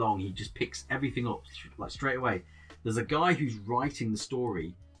very long. He just picks everything up like straight away. There's a guy who's writing the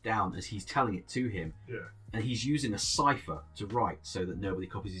story down as he's telling it to him, and he's using a cipher to write so that nobody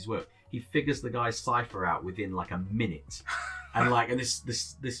copies his work. He figures the guy's cipher out within like a minute, and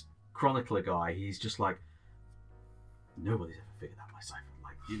this chronicler guy, he's just like, nobody's ever figured out my cipher,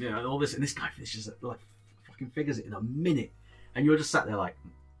 like and all this, and this guy finishes it, like fucking figures it in a minute, and you're just sat there like,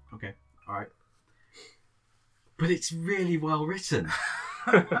 okay, all right. But it's really well written.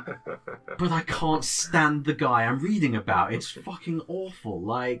 But I can't stand the guy I'm reading about. It's fucking awful.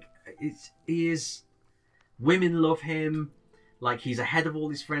 Like, he is... Women love him. Like, he's ahead of all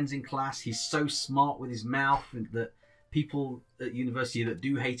his friends in class. He's so smart with his mouth that people at university that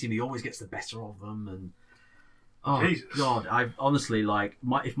do hate him, he always gets the better of them. And oh, Jesus. God, I've honestly, like,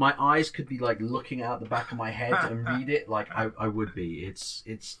 if my eyes could be, like, looking out the back of my head and read it, like, I would be. It's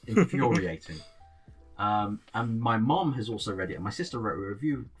infuriating. And my mom has also read it, and my sister wrote a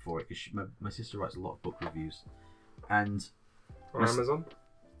review for it because my sister writes a lot of book reviews. And on Amazon?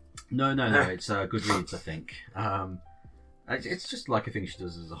 No, it's Goodreads, I think. It's just like a thing she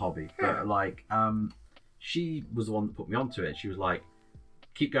does as a hobby. But like, she was the one that put me onto it. She was like,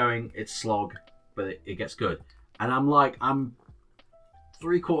 "Keep going, it's slog, but it gets good." And I'm like, I'm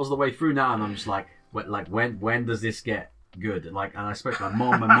 3/4 of the way through now, and I'm just like, when does this get good? Like, and I spoke to my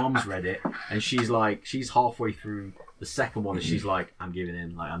mom. My mom's read it, and she's halfway through the second one, and she's like, I'm giving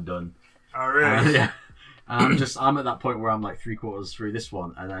in, like I'm done. Oh really? Yeah. I'm at that point where I'm like 3/4 through this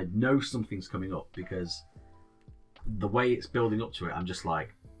one, and I know something's coming up because the way it's building up to it, I'm just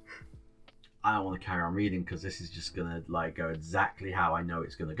like, I don't want to carry on reading because this is just gonna like go exactly how I know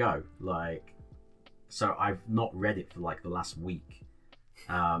it's gonna go. Like, so I've not read it for like the last week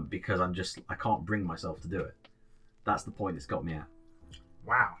because I can't bring myself to do it. That's the point it's got me at.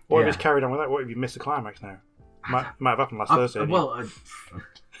 Wow. What if it's carried on with that? What if you missed the climax now? Might have happened last Thursday.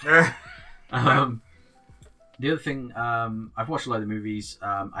 The other thing, I've watched a load of movies.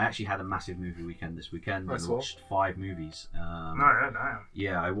 I actually had a massive movie weekend this weekend. I watched 5 movies. No.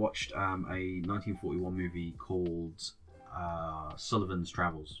 Yeah, I watched a 1941 movie called Sullivan's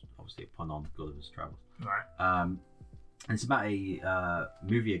Travels. Obviously a pun on Gulliver's Travels. Right. And it's about a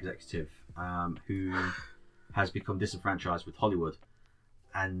movie executive who has become disenfranchised with Hollywood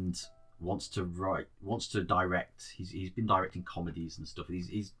and wants to direct. He's been directing comedies and stuff.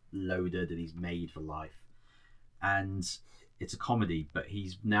 He's loaded and he's made for life. And it's a comedy, but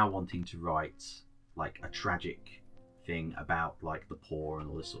he's now wanting to write like a tragic thing about like the poor and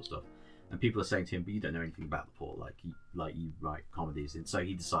all this sort of stuff. And people are saying to him, "But you don't know anything about the poor. Like you write comedies." And so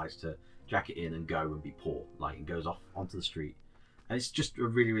he decides to jack it in and go and be poor. Like, and goes off onto the street. And it's just a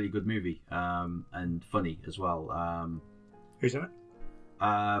really, really good movie, and funny as well. Who's in it?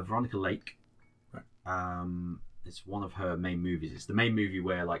 Veronica Lake. Right. It's one of her main movies. It's the main movie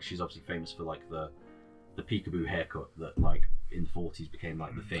where like she's obviously famous for like the peekaboo haircut that like in the 40s became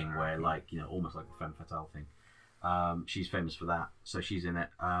like the thing where like, you know, almost like the femme fatale thing. She's famous for that, so she's in it.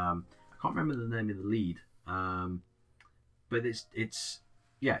 I can't remember the name of the lead, but it's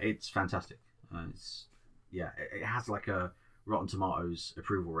fantastic. It has like a Rotten Tomatoes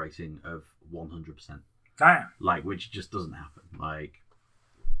approval rating of 100%. Damn. Like, which just doesn't happen. Like,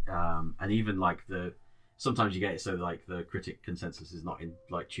 and even like sometimes you get it so like the critic consensus is not in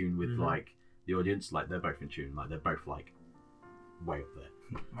like tune with like the audience. Like, they're both in tune. Like, they're both like way up there.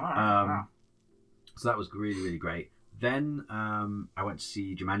 Wow. So that was really, really great. Then I went to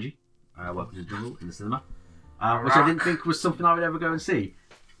see Jumanji, Welcome to the Jungle, in the cinema, which I didn't think was something I would ever go and see,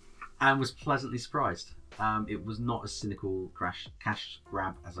 and was pleasantly surprised. It was not as cynical cash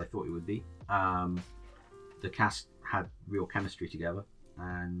grab as I thought it would be. The cast had real chemistry together,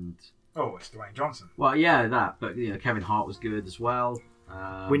 and it's Dwayne Johnson. Well, yeah, that. But you know, Kevin Hart was good as well.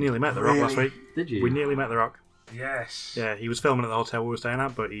 We nearly met The Rock last week. Did you? We nearly met The Rock. Yes. Yeah, he was filming at the hotel we were staying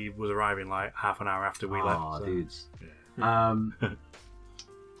at, but he was arriving like half an hour after we left. Oh, so. dudes.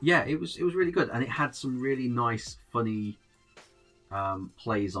 Yeah, it was really good, and it had some really nice, funny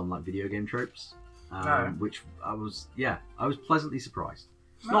plays on like video game tropes, which I was pleasantly surprised.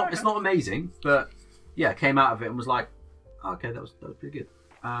 It's not amazing, but yeah, came out of it and was like, okay, that was pretty good.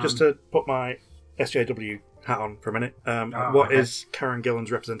 Just to put my SJW hat on for a minute, what is Karen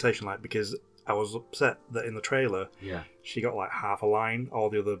Gillan's representation like? Because I was upset that in the trailer Yeah. she got like half a line. All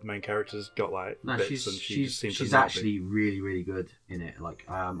the other main characters got like No, bits, and she just seemed to she's not actually really, really good in it. Like,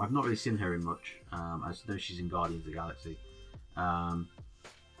 I've not really seen her in much. I just know she's in Guardians of the Galaxy. And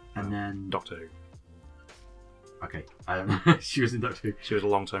then be. Doctor Who. Okay, I don't know. She was in Doctor Who. She was a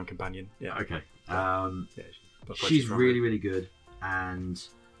long-term companion. Yeah. Okay. Yeah, that's where She's from. really, really good, and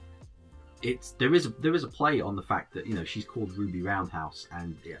there is a play on the fact that she's called Ruby Roundhouse,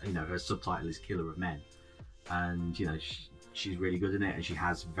 and her subtitle is Killer of Men, and she's really good in it, and she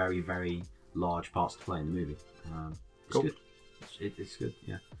has very, very large parts to play in the movie. It's Cool. good. It's good.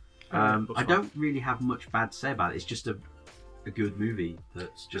 Yeah. looks I fun. don't really have much bad to say about it. It's just a good movie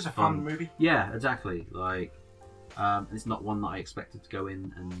that's Just just a fun movie. Yeah, exactly. Like, it's not one that I expected to go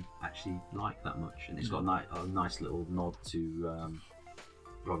in and actually like that much, and it's got a nice little nod to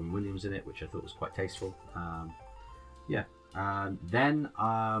Robin Williams in it, which I thought was quite tasteful. Then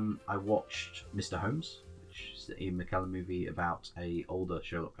I watched Mr. Holmes, which is the Ian McKellen movie about a older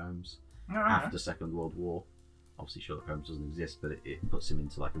Sherlock Holmes after Second World War. Obviously, Sherlock Holmes doesn't exist, but it puts him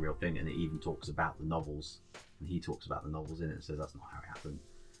into like a real thing, and it even talks about the novels, and he talks about the novels in it and says that's not how it happened.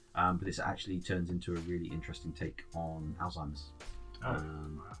 But it actually turns into a really interesting take on Alzheimer's,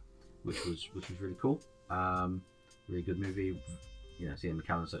 which was really cool. Really good movie. It's Ian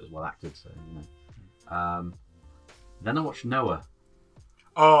McKellen, so it was well acted. So then I watched Noah.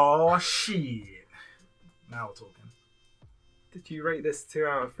 Oh shit! Now we're talking. Did you rate this 2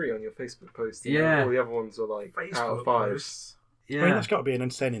 out of 3 on your Facebook post? Yeah. All the other ones were like out of 5. posts. I mean, that's got to be an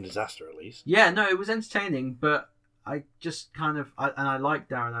entertaining disaster at least. Yeah, no, it was entertaining, but I just kind of I like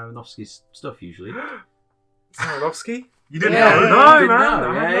Darren Aronofsky's stuff usually. Aronofsky? You didn't Yeah, know? yeah. No, didn't man. know.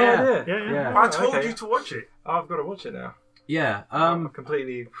 I had Yeah, no idea. Yeah. I told okay. you to watch it. I've got to watch it now. Yeah, I'm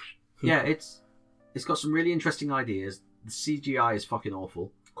completely. yeah, it's got some really interesting ideas. The CGI is fucking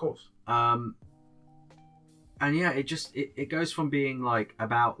awful. Of course. And yeah, it goes from being like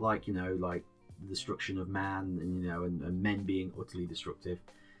about like like the destruction of man and and men being utterly destructive,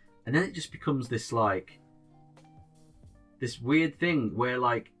 and then it just becomes this like this weird thing where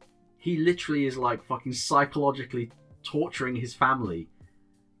like he literally is like fucking psychologically torturing his family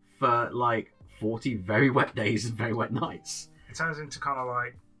for like 40 very wet days and very wet nights. It turns into kind of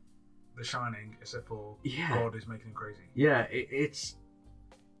like The Shining, except for Yeah. God is making him crazy. Yeah, it's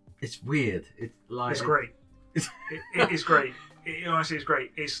weird. It's like It's great. It is great. It honestly is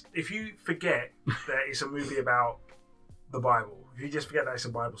great. It's if you forget that it's a movie about the Bible, if you just forget that it's a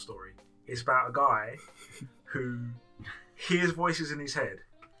Bible story, it's about a guy who hears voices in his head,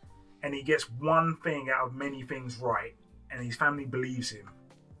 and he gets one thing out of many things right, and his family believes him,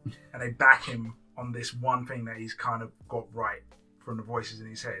 and they back him on this one thing that he's kind of got right from the voices in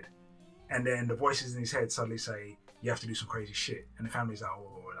his head, and then the voices in his head suddenly say, you have to do some crazy shit, and the family's like, oh,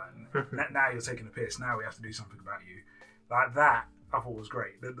 now you're taking the piss, now we have to do something about you. Like that, I thought was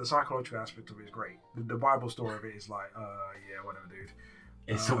great. The psychological aspect of it is great. The Bible story of it is like, yeah, whatever, dude.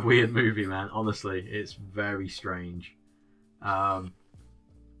 It's a weird movie, man. Honestly, it's very strange. And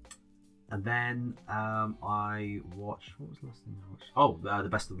then I watched. What was the last thing I watched? Oh, the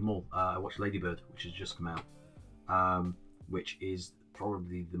best of them all. I watched Lady Bird, which has just come out, which is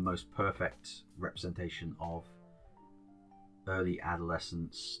probably the most perfect representation of early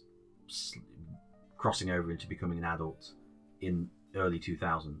adolescence crossing over into becoming an adult in early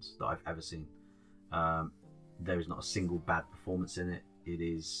 2000s that I've ever seen. There is not a single bad performance in it.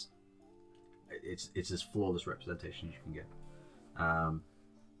 It's as flawless representation as you can get.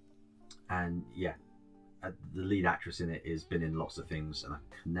 And yeah, the lead actress in it has been in lots of things, and I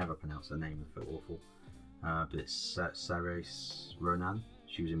can never pronounce her name. I feel awful. But it's Saoirse Ronan.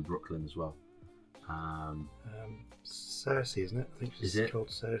 She was in Brooklyn as well. Cersei, isn't it? I think she's called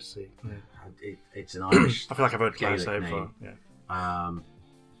Cersei. Yeah. It's an Irish. I feel like I've heard Claire Gaelic say it name. before. Yeah.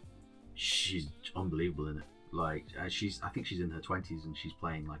 She's unbelievable in it. Like I think she's in her 20s, and she's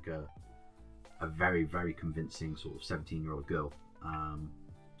playing like a very, very convincing sort of 17-year-old girl.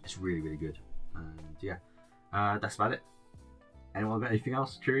 It's really, really good. And yeah, that's about it. Anyone got anything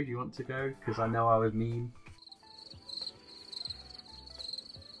else? True, do you want to go? Because I know I was mean.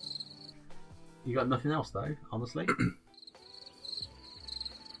 You got nothing else though, honestly.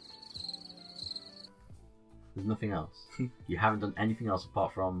 There's nothing else. You haven't done anything else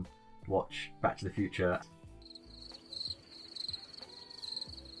apart from watch Back to the Future.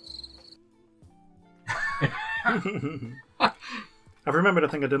 I've remembered a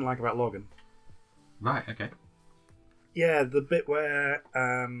thing I didn't like about Logan. Right, okay. Yeah, the bit where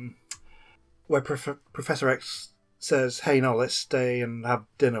Professor X says, "Hey, no, let's stay and have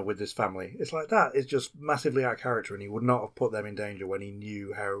dinner with this family." It's like that is just massively out of character, and he would not have put them in danger when he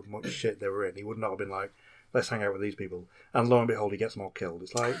knew how much shit they were in. He would not have been like, "Let's hang out with these people," and lo and behold, he gets them all killed.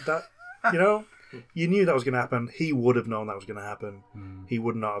 It's like that, you know. You knew that was going to happen. He would have known that was going to happen. He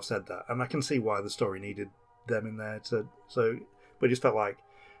would not have said that, and I can see why the story needed them in there but it just felt like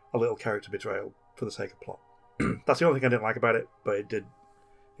a little character betrayal for the sake of plot. That's the only thing I didn't like about it, but it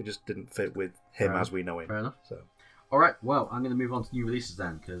just didn't fit with him as we know him. Fair enough. So. All right, well, I'm going to move on to new releases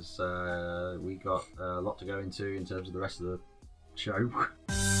then, because we got a lot to go into in terms of the rest of the show.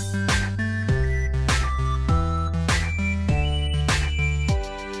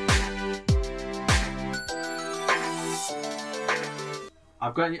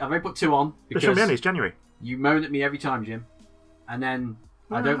 I've only put 2 on It because shouldn't be any, it's January. you moan at me every time, Jim, and then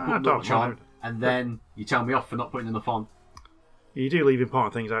I don't put much on, and then you tell me off for not putting enough on. You do leave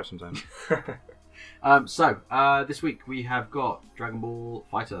important things out sometimes. This week we have got Dragon Ball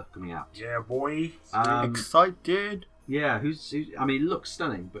Fighter coming out. Yeah, boy. Excited. Yeah, who's? I mean, it looks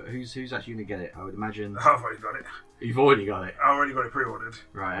stunning, but who's actually going to get it? I would imagine. I've already got it. You've already got it. I already got it pre-ordered.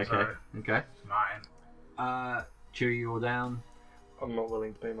 Right. Okay. Okay. It's mine. Chewy, you're down. I'm not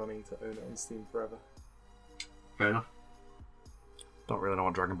willing to pay money to own it on Steam forever. Fair enough. Don't really know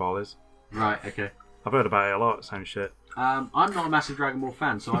what Dragon Ball is. Right. Okay. I've heard about it a lot. It sounds shit. I'm not a massive Dragon Ball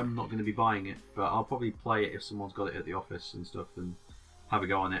fan, so I'm not going to be buying it. But I'll probably play it if someone's got it at the office and stuff, and have a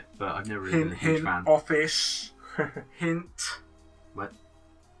go on it. But I've never really been a huge fan. Office. Hint. What?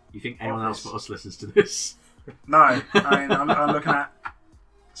 You think anyone else but us listens to this? No, I mean, I'm looking at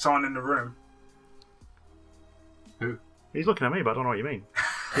someone in the room. Who? He's looking at me, but I don't know what you mean.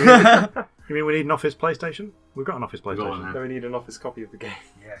 You mean we need an office PlayStation? We've got an office We've got one PlayStation. now. Then we need an office copy of the game.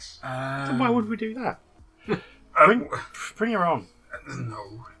 Yes. So why would we do that? Um, Bring your own.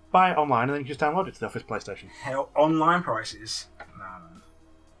 no. Buy it online and then you just download it to the office PlayStation. Hell, online prices. No.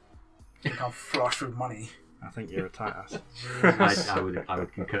 I think I'm flush with money. I think you're a tight ass. I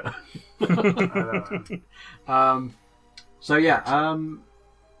would concur. I don't know. So yeah,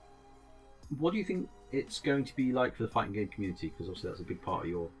 what do you think it's going to be like for the fighting game community? Because obviously that's a big part of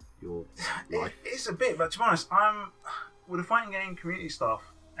your life. It's a bit, but to be honest, with the fighting game community stuff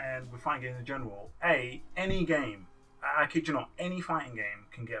and with fighting games in general. Any game, I kid you not, any fighting game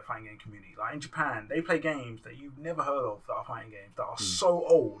can get a fighting game community. Like in Japan, they play games that you've never heard of that are fighting games that are so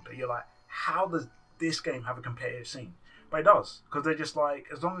old that you're like, how does this game have a competitive scene? But it does, because they're just like,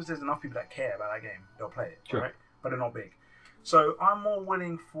 as long as there's enough people that care about that game, they'll play it, Sure. right? But they're not big. So I'm more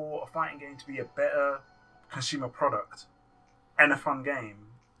willing for a fighting game to be a better consumer product and a fun game,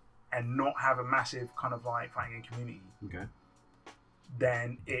 and not have a massive kind of like fighting game community, Okay.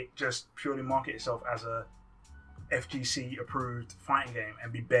 than it just purely market itself as a FGC approved fighting game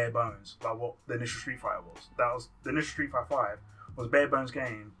and be bare bones, like what the initial Street Fighter was. That was the initial Street Fighter 5 was a bare bones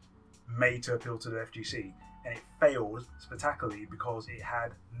game made to appeal to the FGC, and it failed spectacularly because it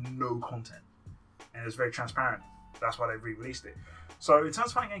had no content and it was very transparent. That's why they re-released it. So in terms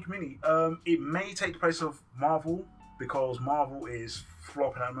of fighting game community, it may take the place of Marvel, because Marvel is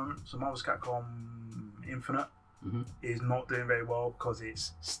flopping at the moment. So Marvel's Capcom Infinite is not doing very well because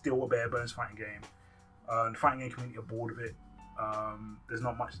it's still a bare bones fighting game. The fighting game community are bored of it. There's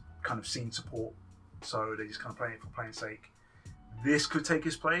not much kind of scene support, so they just kind of play it for playing sake. This could take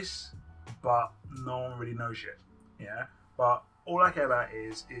its place, but no one really knows yet. Yeah, but all I care about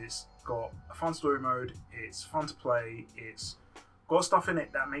is it's got a fun story mode. It's fun to play. It's got stuff in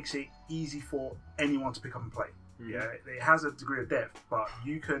it that makes it easy for anyone to pick up and play. Yeah, it has a degree of depth, but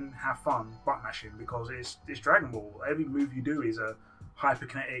you can have fun butt mashing because it's Dragon Ball. Every move you do is a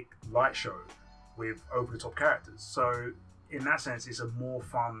hyperkinetic light show with over-the-top characters. So in that sense, it's a more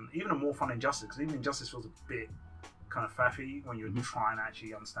fun Injustice, because even Injustice feels a bit kind of faffy when you're trying to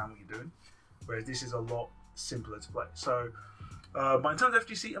actually understand what you're doing, whereas this is a lot simpler to play. So, but in terms of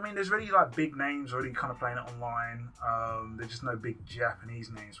FGC, I mean, there's already like big names already kind of playing it online. There's just no big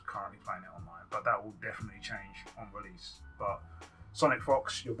Japanese names currently playing it online, but that will definitely change on release. But Sonic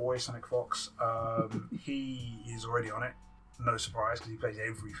Fox, your boy Sonic Fox, he is already on it. No surprise, because he plays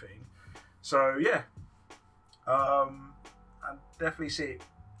everything. So yeah, I definitely see it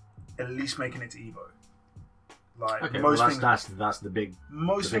at least making it to Evo. Like Okay. most Well, things, that's the big.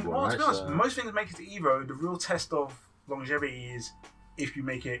 most the big things. one, Well, to be right? honest, most things make it to Evo. The real test of longevity is if you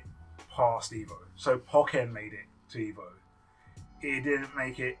make it past Evo. So Pokken made it to Evo. It didn't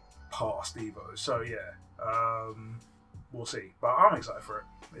make it past Evo. So yeah, we'll see. But I'm excited for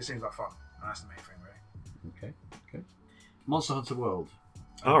it. It seems like fun. And that's the main thing, really. Okay. Monster Hunter World.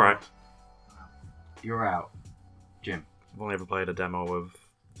 All right. You're out, Jim. I've only ever played a demo of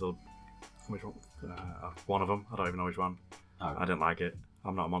the which one? One of them. I don't even know which one. Oh. I didn't like it.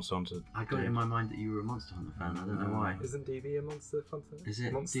 I'm not a Monster Hunter. I got it in my mind that you were a Monster Hunter fan. I don't know why. Isn't DB a Monster Hunter? Is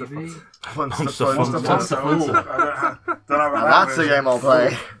it Monster DB? Hunter. Monster Monster Hunter. Monster Ooh, Hunter. I don't know about That's that a game I'll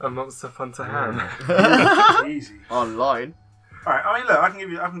play. A Monster Hunter hand. Easy. Online. All right. I mean, look, I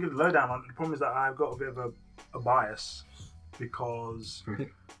can give the lowdown on it. The problem is that I've got a bit of a bias because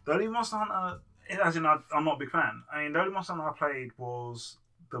the only Monster Hunter, as in I'm not a big fan. I mean, the only Monster Hunter I played was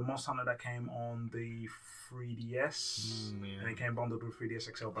the Monster Hunter that came on the 3DS, and it came bundled with 3DS XL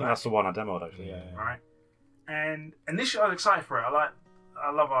I think Black. that's the one I demoed actually. Yeah. Right. And initially I was excited for it.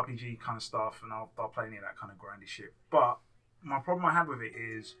 I love RPG kind of stuff, and I'll play any of that kind of grindy shit. But my problem I had with it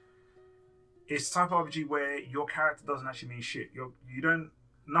is it's the type of RPG where your character doesn't actually mean shit.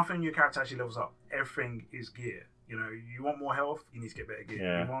 Nothing in your character actually levels up. Everything is gear. You know, you want more health, you need to get better gear.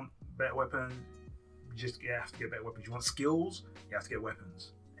 Yeah. You want better weapons, you have to get better weapons. You want skills, you have to get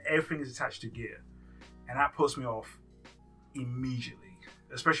weapons. Everything is attached to gear. And that puts me off immediately.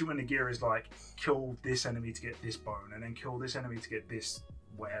 Especially when the gear is like, kill this enemy to get this bone, and then kill this enemy to get this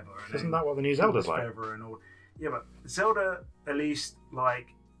whatever. And Isn't then that what the new kill Zelda's this like? feather and all. Yeah, but Zelda, at least, like,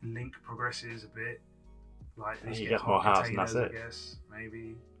 Link progresses a bit. Like, at least He get gets more heart hearts and that's containers, it. I guess,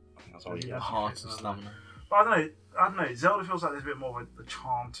 maybe. I think that's all you Yeah. get. Hearts and stamina. But I don't know. Zelda feels like there's a bit more of a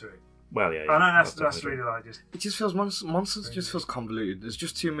charm to it. Well, yeah. I know that's definitely really like just. It just feels monsters just feels convoluted. There's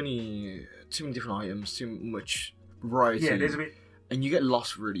just too many different items, too much variety, Yeah, there's a bit and you get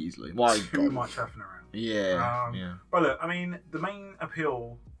lost really easily. Why? too much faffing around. Yeah, Um, yeah. But look, I mean, the main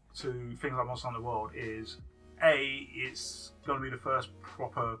appeal to things like Monster Hunter World is it's going to be the first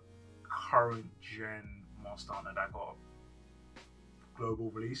proper current gen Monster Hunter that got a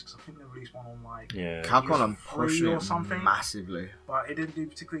global release, because I think they released one on like Yeah. Capcom are free pushing or it something. massively. but it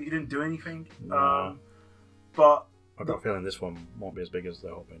didn't do anything. No. But I've got a feeling this one won't be as big as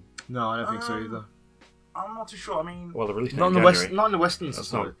they're hoping. No, I don't think so Um, either. I'm not too sure. I mean, Well, the release Not in date the in west, January. not in the Western That's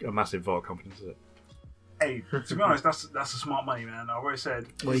side. not a massive vote of confidence, is it? hey, to be honest, that's a smart money, man. I always said.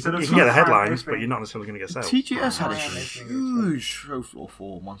 Well, you instead can of get the trying to headlines, but everything- you're not necessarily going to get sales. TGS had a Oh, yeah, they think it's huge show floor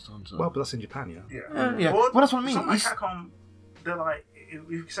for Monster Hunter. Well, but that's in Japan, yeah. Yeah, Yeah. Well, that's what I mean. Something like It's- Capcom, they're like, if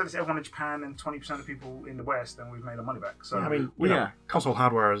you said it's everyone in Japan and 20% of people in the West, then we've made our money back. So I mean, Well, you know, yeah. console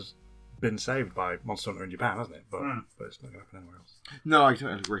hardware has been saved by Monster Hunter in Japan, hasn't it? But Mm. but it's not going to happen anywhere else. No, I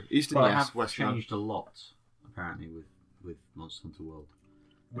totally agree. Eastern, But they yes. have Western, no. changed a lot, apparently, with Monster Hunter World.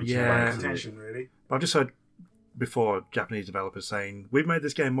 which Yeah. is like contention, really. But I've just heard before Japanese developers saying we've made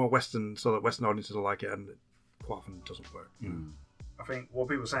this game more Western so that Western audiences will like it, and it quite often doesn't work. You know? I think what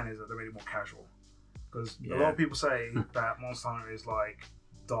people are saying is that they made it more casual. Because a Yeah. lot of people say that Monster Hunter is like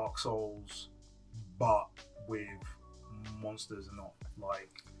Dark Souls, but with monsters and not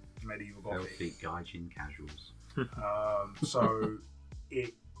like medieval gothic. Filthy gaijin casuals. So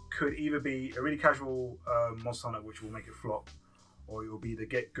it could either be a really casual Monster Hunter, which will make it flop, or it will be the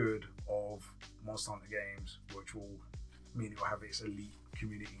get good of Monster Hunter games, which will mean it will have its elite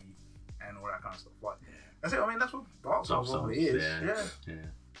community and all that kind of stuff. Like, that's it. I mean, that's what Dark Dark Souls Souls, really is. yeah. Yeah.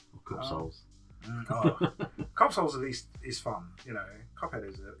 Or Cup Um, Souls. Oh, Cup Souls at least is fun. You know, Cuphead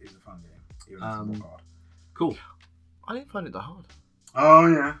is a fun game. Even if it's more hard. Cool. I didn't find it that hard. Oh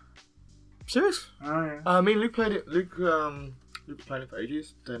yeah. Serious? Oh yeah. Me and Luke played it. Luke was playing it for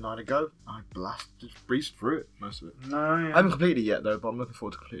ages. Day and night ago. I just breezed through it, most of it. No, yeah. I haven't completed it yet, though, but I'm looking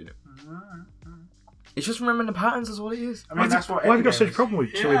forward to completing it. It's just remembering the patterns, is all it is. I mean, that's what. Why have you got any such a game problem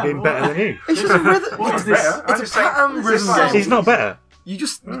with Yeah, Chewie being well, better than you? It's just a rhythm. What it's is better? I'm it's just a saying- pattern it's rhythm just like- game. He's not better. You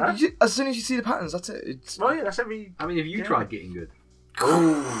just, as soon as you see the patterns, that's it. It's Well, yeah, that's every. I mean, have you Yeah. tried getting good?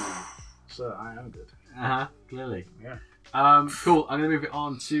 So I am good. Clearly. Yeah. Cool. I'm going to move it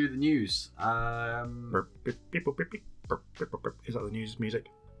on to the news. Is that the news music?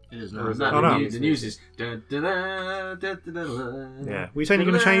 it is No, no. no, Oh, no. The news is. Dun, dun, dun, dun, dun, dun, Yeah. Were you saying you're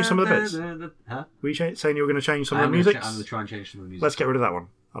going to change some of the bits? Huh? Were you saying you were going to change some of I'm the going music? to try and change some of the music. Let's get rid of that one.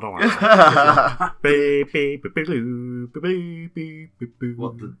 I don't like that. Beep, beep, beep, beep, beep, beep, beep, beep, beep.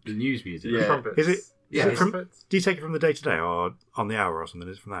 What, the news music? Yeah. Trumpets. Is it? Yeah, Is it it's- from? Do you take it from the day to day or on the hour or something?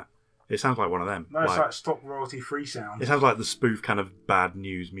 Is it from that? It sounds like one of them. No, it's like stock royalty free sound. It sounds like the spoof kind of bad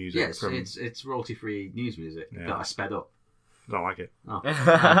news music. Yes, from, it's royalty-free news music Yeah. that I sped up. I don't like it.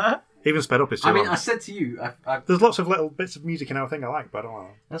 Oh. Even sped up is too I mean, long. I said to you, There's lots of little bits of music in our thing I like, but I don't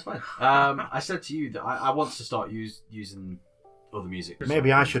like that's fine. I said to you that I want to start using other music.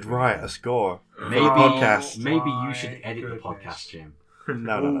 Maybe I should write a score Maybe for a podcast. Maybe you My should edit the goodness. podcast, Jim.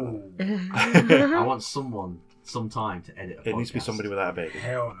 No. Ooh, I want some time to edit a podcast. It needs to be somebody without a baby.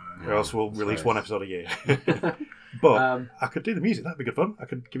 hell no. Or else we'll release Sorry. one episode a year. But Um, I could do the music, that'd be good fun. I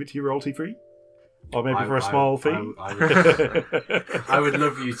could give it to you royalty free. Or maybe for a small fee. I would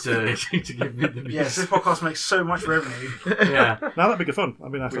love you to give me the music. Yes, this podcast makes so much revenue. Yeah. No, that'd be good fun.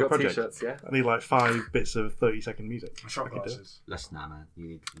 That'd be a nice We little got project. t-shirts, yeah. I need like 5 bits of 30-second music. Shot I could do it. glasses. Less now, man. You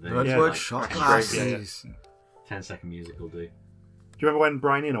need Nerdword like, shot great. glasses. 10-second music will do. Do you remember when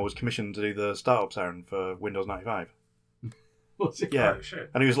Brian Eno was commissioned to do the startup siren for Windows 95? What's it? Yeah. Oh, shit.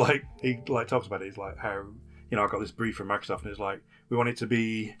 And he was like, he like talks about it. He's like, how, you know, I got this brief from Microsoft, and it's like, we want it to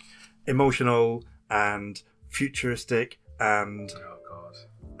be emotional and futuristic and Oh,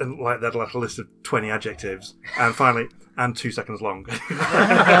 God. like they had like a list of 20 adjectives, and finally, and 2 seconds long. And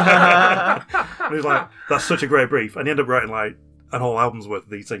he was like, that's such a great brief, and he ended up writing like an whole album's worth of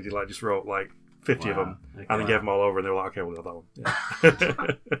these things. He like just wrote like 50 of them, Okay. and then gave them all over, and they were like, okay, we'll have that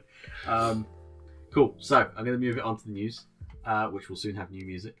one. Yeah. Cool. So I'm going to move it on to the news, which will soon have new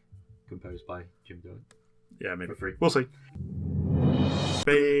music composed by Jim Dolan. Yeah, maybe For free. we'll see.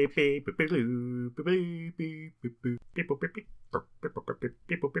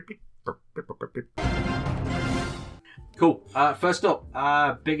 Cool. First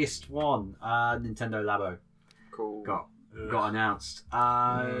up, biggest one, Nintendo Labo Cool. got announced.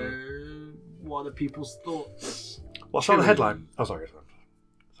 What are people's thoughts? What's on the headline? Oh, sorry.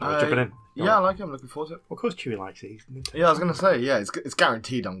 Jumping in. Yeah, I like it. I'm looking forward to it. Of course, Chewie likes it. Yeah, I was gonna say, yeah, it's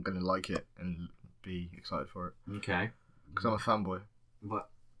guaranteed I'm gonna like it and be excited for it Okay. because I'm a fanboy. But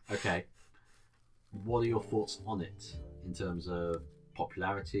okay. What are your thoughts on it in terms of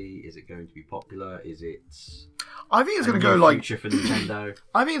popularity? Is it going to be popular? Is it? I think it's a gonna go new like future for Nintendo.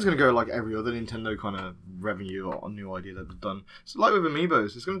 I think it's gonna go like every other Nintendo kind of revenue or new idea that they've done. So like with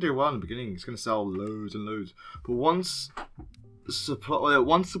Amiibos, it's gonna do well in the beginning. It's gonna sell loads and loads, but once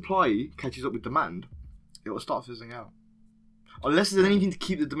supply catches up with demand, it will start fizzling out. Unless there's anything to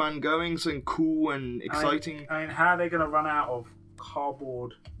keep the demand going, something cool and exciting. I mean, how are they going to run out of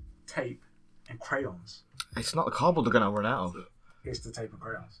cardboard, tape, and crayons? It's not the cardboard they're gonna run out of. It's the tape and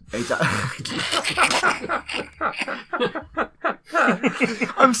crayons.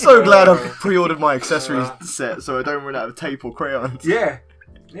 I'm so glad I've pre-ordered my accessories set so I don't run out of tape or crayons. Yeah,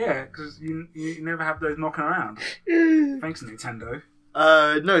 because you never have those knocking around. Thanks, Nintendo.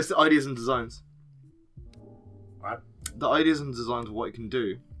 No, it's the ideas and designs. What? The ideas and designs of what it can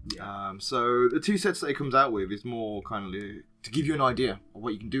do. Yeah. So the 2 sets that it comes out with is more kind of to give you an idea of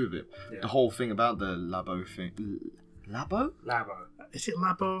what you can do with it. Yeah. The whole thing about the Labo thing. Labo? Labo. Is it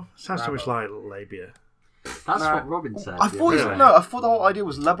Labo? Sounds so much like labia. That's No. what Robin said. I thought Yeah. I thought the whole idea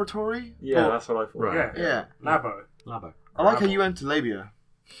was laboratory. Yeah, but- that's what I thought. Right. Yeah. yeah. Labo. Labo. I like how Labo. you went to labia.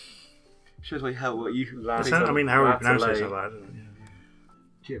 Shows what you. I mean, how we pronounce it Lay. is like that. Yeah.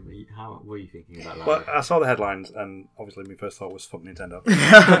 Jim, how were you thinking about Labo? Well, I saw the headlines, and obviously my first thought was fuck Nintendo.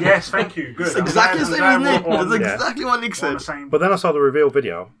 Yes, thank you. Good. It's exactly the same as Nick. We're on That's Yeah. exactly what Nick the said. same. But then I saw the reveal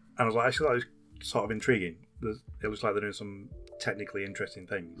video, and I was like, actually, that was sort of intriguing. It looks like they're doing some technically interesting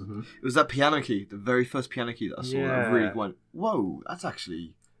things. Mhm. It was that piano key, the very first piano key that I saw. That I Yeah. really went, whoa, that's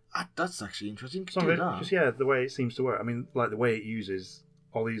actually interesting. Some of it, just the way it seems to work. I mean, like the way it uses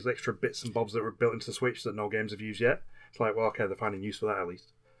all these extra bits and bobs that were built into the Switch that no games have used yet. It's like, well, okay, they're finding use for that at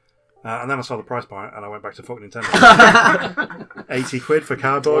least. And then I saw the price point, and I went back to fuck Nintendo. 80 quid for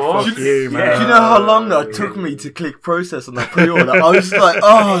cardboard? What? Fuck you, man. Do you know how long that took me to click process on that pre-order? I was just like,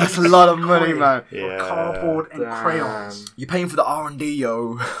 oh, that's a lot of money, man. Yeah. Cardboard and Damn. crayons. You're paying for the R&D,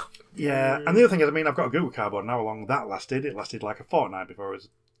 yo. Yeah, and the other thing is, I mean, I've got a Google Cardboard, and how long that lasted? It lasted like a fortnight before it was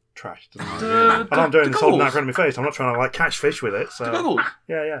trashed. And I'm doing the this holding goggles. that in my face. I'm not trying to like catch fish with it. So The goggles.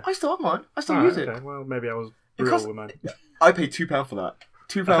 yeah. I still have mine. I still Alright, use it. okay. Well, maybe I was It brutal cost- with mine. I paid £2 for that.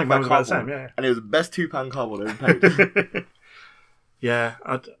 £2 I for think mine that was about the cardboard. same. Yeah. And it was the best £2 cardboard I ever paid. Yeah,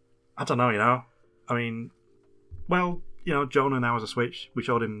 I don't know, you know. I mean, well, you know, Jonah now has a Switch. We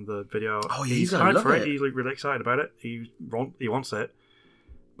showed him the video. Oh, yeah, he's gonna hyped love for it. He's like, really excited about it. He wants it.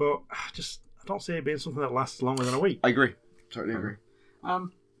 But I don't see it being something that lasts longer than a week. I agree. Totally agree.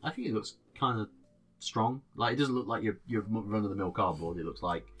 I think it looks kind of strong. Like, it doesn't look like your run-of-the-mill cardboard. It looks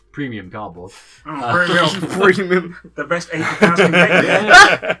like premium cardboard. Premium. The best £80 can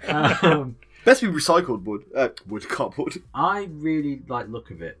get. Best be recycled wood cardboard. I really like the look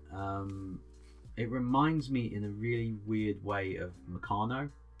of it. It reminds me in a really weird way of Meccano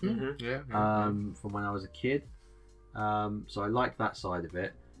Yeah. from when I was a kid. So I like that side of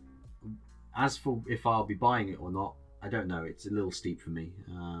it. As for if I'll be buying it or not, I don't know. It's a little steep for me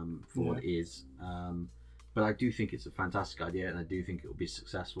for what it is. But I do think it's a fantastic idea, and I do think it will be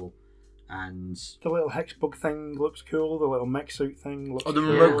successful. And The little hexbug thing looks cool. The little mech suit thing looks Oh, the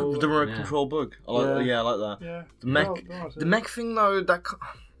cool. remote Yeah. control bug. I like Yeah. I like that. Yeah. The mech, Oh, the mech thing though,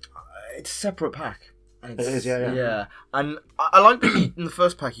 it's a separate pack. And It is, yeah. Yeah, and I like that in the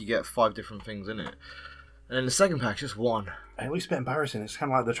first pack you get 5 different things in it, and in the second pack just one. At least a bit embarrassing. It's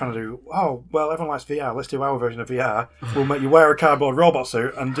kind of like they're trying to do, oh, well, everyone likes VR. Let's do our version of VR. We'll make you wear a cardboard robot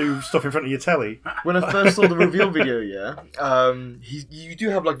suit and do stuff in front of your telly. When I first saw the reveal video, you do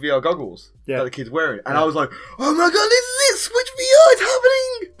have like VR goggles that the kid's wearing, and I was like, oh my god, this is it! Switch VR, it's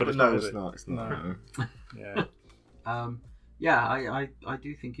happening! But it's no, not, it's is it? not. It's not. Yeah. I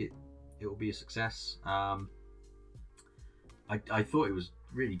do think it will be a success. I thought it was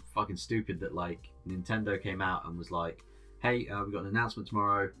really fucking stupid that like Nintendo came out and was like, hey, we've got an announcement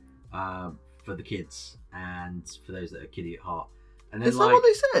tomorrow for the kids and for those that are kiddie at heart. And then Is that what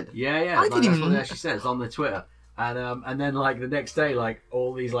they said? Yeah. I Like, didn't that's even- what they actually said. It's on their Twitter. And then like the next day, like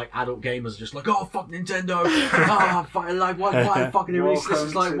all these like adult gamers are just like, oh fuck Nintendo, like why fucking release this?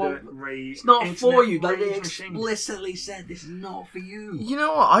 It's like, well, it's not for you. Like they explicitly said, this is not for you. You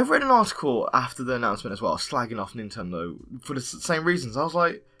know what? I've read an article after the announcement as well, slagging off Nintendo for the same reasons. I was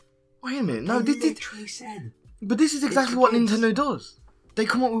like, wait a minute, no, They this literally said. but this is exactly for what kids. Nintendo does. They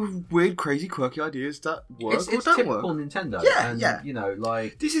come up with weird, crazy, quirky ideas that work It's or don't typical work. Nintendo. Yeah, and, yeah. You know,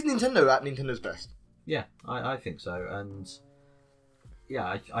 like This is Nintendo at Nintendo's best. yeah, I think so, and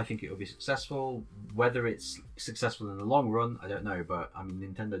yeah, I think it will be successful. Whether it's successful in the long run, I don't know, but I mean,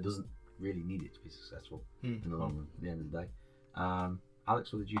 Nintendo doesn't really need it to be successful in the long run. At the end of the day,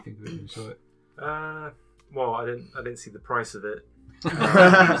 Alex, what did you think of it when you saw it? Well, I didn't see the price of it, so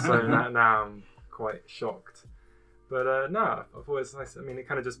now I'm quite shocked. But no, I thought it's nice. I mean, it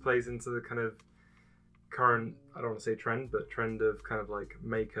kind of just plays into the kind of current, I don't want to say trend, but trend of kind of like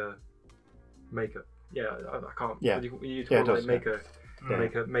maker. Yeah, I can't. Yeah. You call Yeah, it it does, like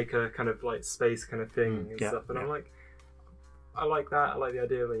yeah. maker kind of like space kind of thing and yeah, stuff. And yeah. I'm like, I like that. I like the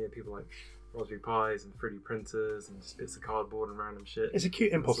idea of people like Raspberry Pis and 3D printers and just bits of cardboard and random shit. It's a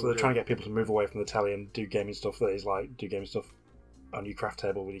cute impulse It's that all they're trying to good. get people to move away from the telly and do gaming stuff that is like, do gaming stuff on your craft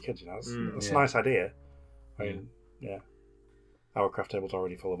table with your kids, you know? It's a nice idea. I mean, yeah. Our craft table's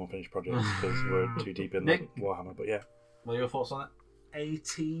already full of unfinished projects because we're too deep in Nick? Warhammer, but yeah. What are your thoughts on it?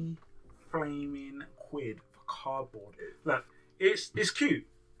 80 flaming quid for cardboard. Look, it's cute.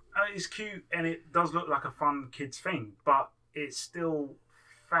 It's cute and it does look like a fun kids thing, but it's still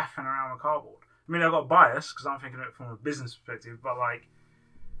faffing around with cardboard. I mean, I've got bias because I'm thinking of it from a business perspective, but like,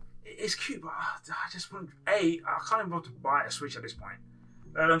 it's cute, but I just wouldn't. I can't even bother to buy a Switch at this point.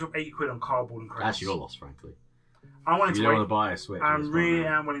 I don't drop 80 quid on cardboard and crayons. That's your loss, frankly. I'm willing If to you don't want wait. to buy a Switch, I at this point, really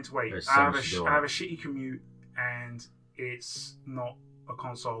man, am willing to wait. There's I so have much to do I on have a it. shitty commute, and it's not a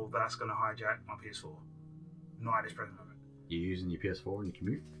console that's going to hijack my PS4. Not at this present moment. You're using your PS4 and your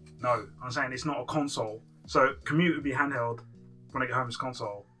commute. No, I'm saying it's not a console. So commute would be handheld. When I get home, it's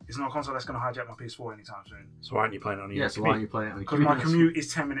console. It's not a console that's going to hijack my PS4 anytime soon. So why aren't you playing it on your Yeah, so why aren't you playing it on your Because commute? my commute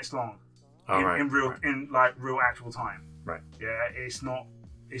is 10 minutes long. In real actual time. Right. Yeah, it's not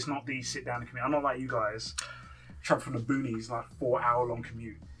the sit down and commute. I'm not like you guys. Travel from the boonies, like 4-hour-long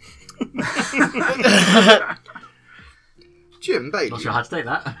commute. Jim, baby, Not sure how to take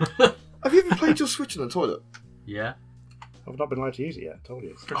that. have you ever played your Switch in the toilet? Yeah. I've not been allowed to use it yet, I told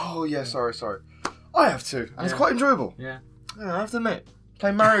you. Oh yeah, sorry. I have to, and it's quite enjoyable. Yeah. Yeah, I have to admit,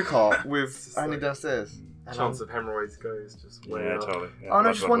 play Mario Kart with Just Andy like- downstairs. And Chance of hemorrhoids goes just way Yeah, up. totally. Yeah, oh no,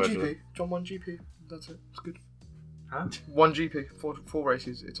 that's just what one I've heard. GP. John, one GP. That's it. It's good. Huh? One GP, four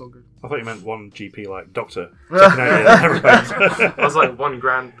races. It's all good. I thought you meant one GP like doctor. I was like 1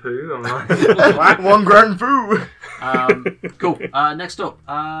 grand poo. I'm like, One grand poo. Cool. Next up,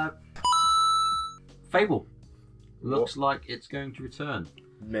 Fable. Looks like it's going to return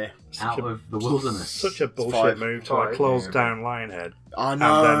Meh. out of the wilderness. Such a bullshit Five. move to like Five, close yeah. down Lionhead, I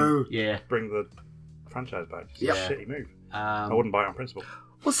know. Yeah. bring the franchise back. It's Yep. a shitty move. I wouldn't buy it on principle.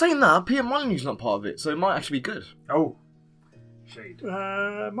 Well, saying that, Peter Molyneux's not part of it, so it might actually be good. Oh. Shade.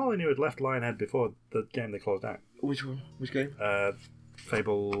 Molyneux had left Lionhead before the game they closed down. Which one? Which game?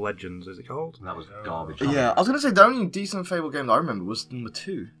 Fable Legends, is it called? That was garbage. Yeah, I was gonna say the only decent Fable game that I remember was number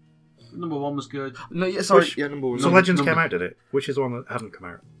 2. Number 1 was good. No, yeah, sorry, Which- yeah, number 1. So Number- Legends number- came out, did it? Which is the one that hadn't come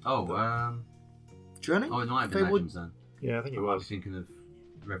out? Journey? It might have been Fable- Legends then. Yeah, I think I it might be was. thinking of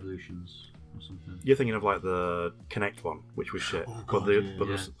Revolutions or something. You're thinking of like the Connect one, which was shit. Oh, but God, the yeah. but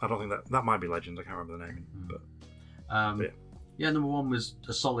there's- I don't think that might be Legends. I can't remember the naming. But yeah. Yeah, number 1 was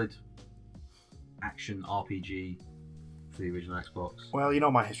a solid action RPG for the original Xbox. well, you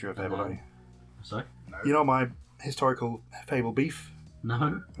know my history of Fable, No. don't you? Sorry? You know my historical Fable beef. No?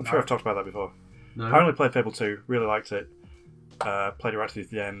 I'm sure I've talked about that before. No? I only played Fable 2, really liked it, played it right to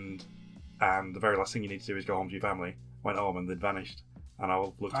the end, and the very last thing you need to do is go home to your family. Went home and they'd vanished. and I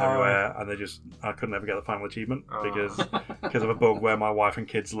looked Oh. everywhere, and I couldn't ever get the final achievement Oh. because of a bug where my wife and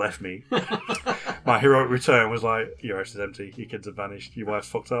kids left me. My heroic return was like, your house is empty, your kids have vanished, your wife's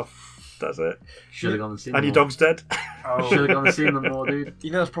fucked off. That's it. Should have gone and seen And them your dog's dead. Oh, Should have gone and seen them more, dude. You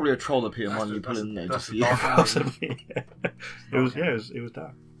know, there's probably a troll up here, That's man. the- You put that's it in there the- just for that's you. the Possibly. It was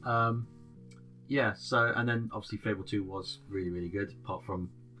dark. Yeah. So, and then obviously Fable 2 was really, really good, apart from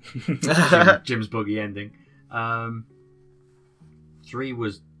Jim's buggy ending. 3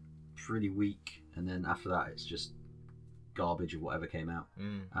 was pretty weak, and then after that, it's just garbage of whatever came out,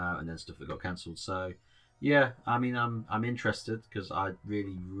 and then stuff that got cancelled. So, yeah, I mean, I'm interested because I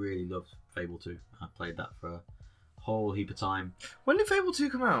really, really loved Fable 2. I played that for a whole heap of time. When did Fable 2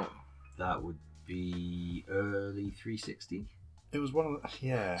 come out? That would be early 360. It was one of the,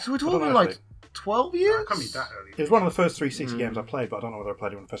 yeah. So we're I don't talking know, like actually. 12 it years? can't be that early. It was one of the first 360 games I played, but I don't know whether I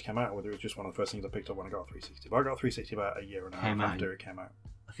played it when it first came out or whether it was just one of the first things I picked up when I got a 360. But I got a 360 about a year and a half Came out after in- it came out.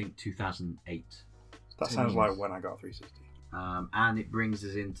 I think 2008. That sounds like when I got a 360. And it brings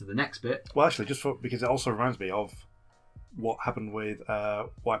us into the next bit. Well, actually, because it also reminds me of what happened with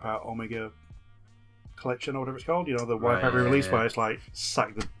Wipeout Omega Collection or whatever it's called. You know, the Right, Wipeout yeah, release yeah. where it's like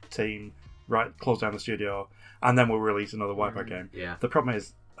sack the team, right, close down the studio, and then we'll release another Wipeout game. Yeah. The problem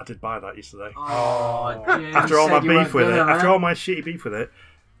is, I did buy that yesterday. Oh. Jim After all my said you beef weren't with it, gonna, after man. all my shitty beef with it,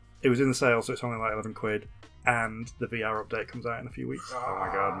 it was in the sale, so it's only like 11 quid. And the VR update comes out in a few weeks. Oh my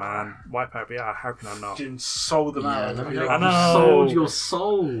god, man. Wipeout VR, how can I not? Jim sold them Yeah, out. let me Like, I You know. sold your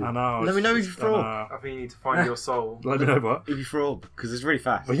soul. I know. Let me know if it's- you fraud. I know. I think you need to find your soul. Let me know what. If you throw up, because it's really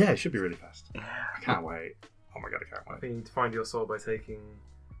fast. Well, yeah, it should be really fast. I can't wait. Oh my god, I can't I wait. think you need to find your soul by taking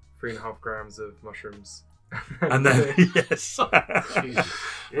 3.5 grams of mushrooms. And then, yes. Jesus.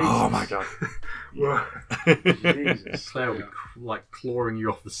 Oh my god. Well, Jesus. Claire will be like clawing you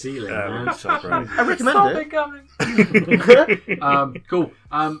off the ceiling, Yeah, man. it's so great. I recommend it. coming. Cool.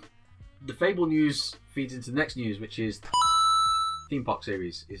 The Fable news feeds into the next news, which is theme park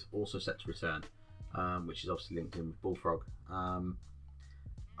series is also set to return, which is obviously linked in with Bullfrog.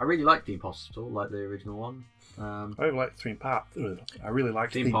 I really like Theme Hospital, like the original one. I really like Theme Park. I really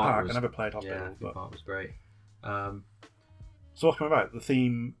liked Theme Park. I never played Hospital. Yeah, Theme But... Park was great. So what's coming about? The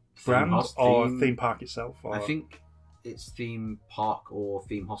theme brand or theme park itself? Or... I think it's Theme Park or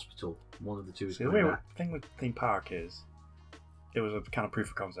Theme Hospital. One of the two is See, the coming way back. thing with Theme Park is it was a kind of proof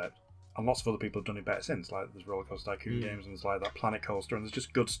of concept. And lots of other people have done it better since. Like there's Roller Coaster Tycoon games and there's like that Planet Coaster and there's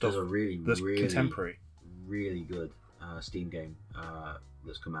just good stuff There's a really, that's really, contemporary. really good Steam game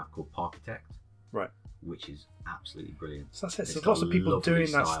that's come out called Parkitect. Right. Which is absolutely brilliant. So that's it. It's There's got lots of people lovely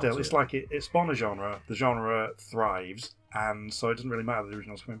doing that style still. to It's it. like it spawned a genre. The genre thrives, and so it doesn't really matter that the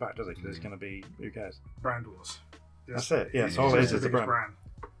original's coming back, does it? Because it's going to be, who cares? Brand wars. That's it. Yeah, It's so all it just is the the biggest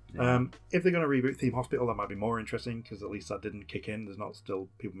brand. If they're going to reboot Theme Hospital, that might be more interesting because at least that didn't kick in. There's not still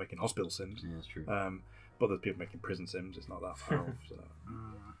people making hospital sims, Yeah, that's true. but there's people making prison sims. It's not that far off. So I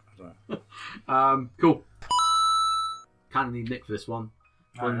don't know. Cool. Kind of need Nick for this one.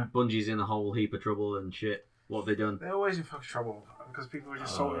 Oh, yeah. Bungie's in a whole heap of trouble and shit. What have they done? They're always in fucking trouble because people are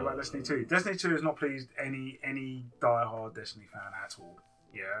just salty about Destiny 2. Destiny 2 has not pleased any die-hard Destiny fan at all.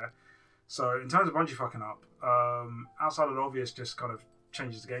 Yeah. So in terms of Bungie fucking up, outside of the obvious, just kind of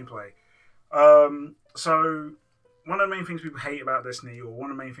changes the gameplay. So one of the main things people hate about Destiny, or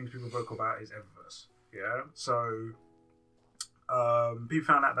one of the main things people vocal about, is Eververse. Yeah. So people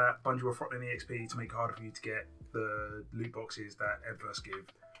found out that Bungie were throttling EXP to make it harder for you to get the loot boxes that Eververse give.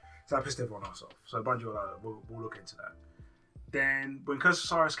 So that pissed everyone else off. So Bungie were like, we'll look into that. Then when Curse of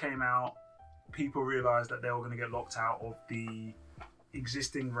Osiris came out, people realised that they were going to get locked out of the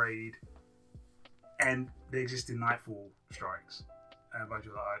existing raid and the existing Nightfall strikes. And Bungie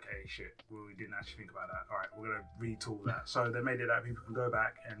were like, okay, shit, well, we didn't actually think about that. All right, we're going to retool that. So they made it that people can go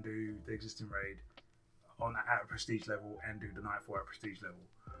back and do the existing raid at a prestige level and do the Nightfall at prestige level.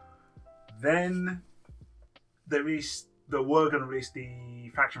 Then they were going to release the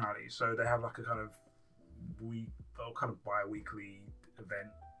faction rallies, so they have like a kind of bi-weekly event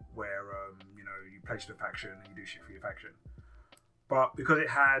where you pledge to a faction and you do shit for your faction. But because it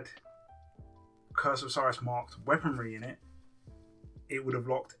had Curse of Osiris marked weaponry in it, it would have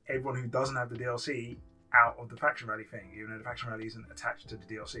locked everyone who doesn't have the DLC out of the faction rally thing, even though the faction rally isn't attached to the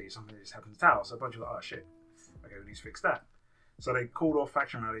DLC. Something that just happens to Tower. So a bunch of like, oh shit, okay, we need to fix that. So they called off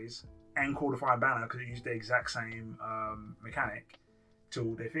faction rallies and called a Fire Banner because it used the exact same mechanic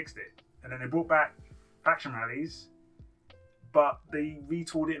till they fixed it. And then they brought back faction rallies, but they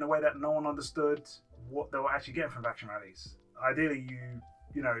retooled it in a way that no one understood what they were actually getting from faction rallies. Ideally, you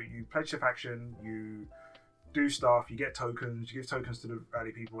pledge to faction, you do stuff, you get tokens, you give tokens to the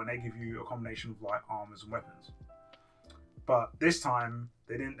rally people, and they give you a combination of like armors and weapons. But this time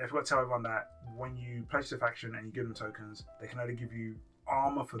they forgot to tell everyone that when you pledge the faction and you give them tokens, they can only give you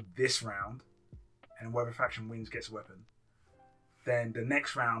armor for this round, and whatever faction wins gets a weapon. Then the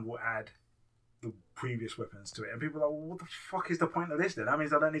next round will add the previous weapons to it, and people are like, well, what the fuck is the point of this then? That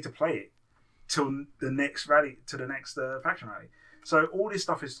means I don't need to play it till the next rally, to the next faction rally. So all this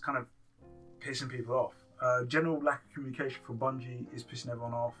stuff is kind of pissing people off. General lack of communication from Bungie is pissing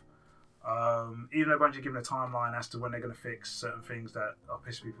everyone off. Even though Bungie are given a timeline as to when they're going to fix certain things that are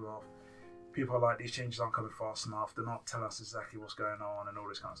pissing people off, people are like, these changes aren't coming fast enough, they're not telling us exactly what's going on and all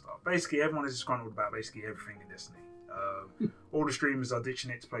this kind of stuff. Basically, everyone is disgruntled about basically everything in Destiny. All the streamers are ditching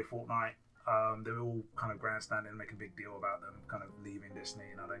it to play Fortnite. They're all kind of grandstanding and making a big deal about them kind of leaving Destiny,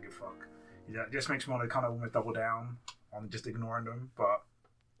 and I don't give a fuck. It just makes me want to kind of almost double down on just ignoring them, but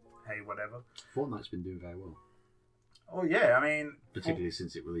hey, whatever. Fortnite's been doing very well. Oh yeah, I mean, Particularly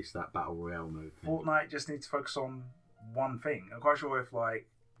since it released that Battle Royale mode thing. Fortnite just needs to focus on one thing. I'm quite sure if like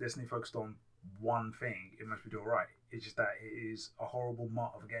Destiny focused on one thing, it must be doing right. It's just that it is a horrible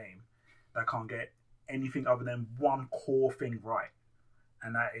mutt of a game that can't get anything other than one core thing right,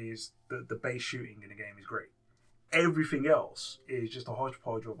 and that is the base shooting in the game is great. Everything else is just a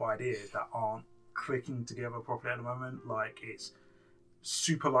hodgepodge of ideas that aren't clicking together properly at the moment. Like, it's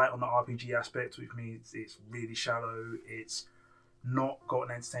super light on the RPG aspect, which means it's really shallow. It's not got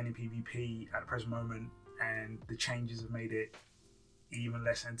an entertaining PvP at the present moment, and the changes have made it even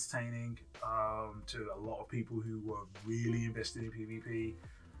less entertaining to a lot of people who were really invested in PvP.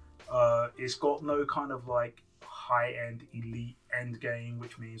 It's got no kind of like high-end elite end game,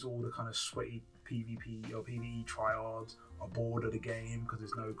 which means all the kind of sweaty PvP or PvE tryhards are bored of the game because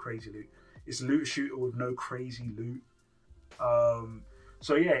there's no crazy loot. It's a loot shooter with no crazy loot.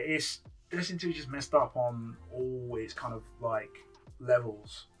 So yeah, it's Destiny 2 just messed up on all its kind of like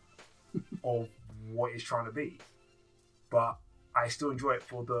levels of what it's trying to be. But I still enjoy it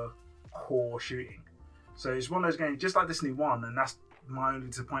for the core shooting. So it's one of those games, just like Destiny 1, and that's my only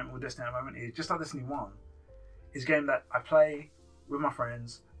disappointment with Destiny at the moment, is just like Destiny 1. It's a game that I play with my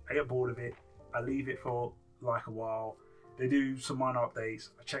friends, I get bored of it, I leave it for like a while, they do some minor updates,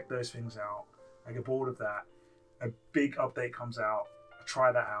 I check those things out, I get bored of that, a big update comes out, I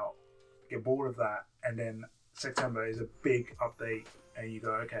try that out, get bored of that, and then September is a big update, and you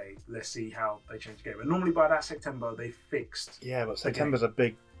go, okay, let's see how they change the game. And normally by that September, they fixed. Yeah, but September's a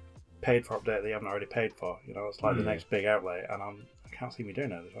big paid for update that you haven't already paid for. You know, it's like the next big outlay, and I can't see me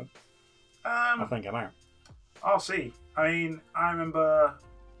doing it this one. I think I'm out. I'll see. I mean, I remember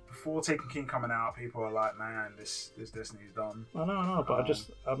before Taken King coming out, people were like, man, this Destiny's done. I know, but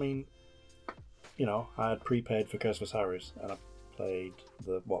I mean, you know, I had prepaid for Curse of Osiris, and I played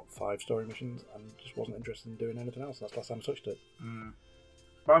the 5 story missions, and just wasn't interested in doing anything else. That's the last time I touched it.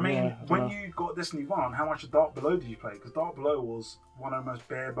 But I mean, Yeah, I when dunno. you got Destiny 1, how much of Dark Below did you play? Because Dark Below was one of the most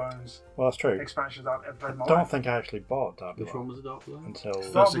bare bones Well, that's true. expansions I've ever played in my I don't life. think I actually bought Dark Which Below one was the Dark Below? until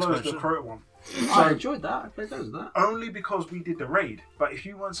Dark first Below is the expansion. Crota one. I enjoyed that. I played those of that. Only because we did the raid. But if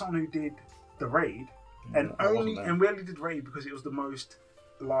you weren't someone who did the raid, and I wasn't there. we only did raid because it was the most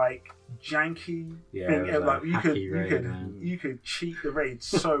like janky Yeah, thing it was ever. a Like hacky raid, man. you could cheat the raid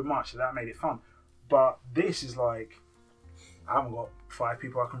so much that made it fun. But this is like, I haven't got 5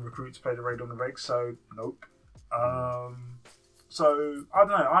 people I can recruit to play the raid on the reg, so nope. So I don't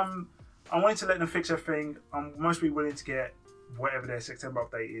know. I'm willing to let them fix everything. I'm mostly willing to get whatever their September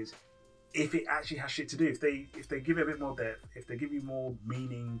update is, if it actually has shit to do. If they give it a bit more depth, if they give you more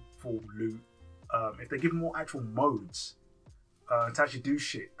meaningful loot, if they give more actual modes to actually do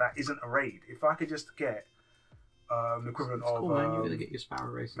shit that isn't a raid. If I could just get the equivalent It's of cool, man. You're going to get your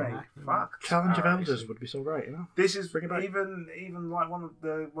Sparrow Racing thing. back. man. Fuck. Challenge of Sparrow Elders Racing. would be so great, you know. This is Bring it back. even like one of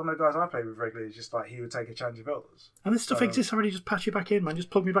the guys I play with regularly is just like, he would take a Challenge of Elders. And this stuff exists already. Just patch you back in, man. Just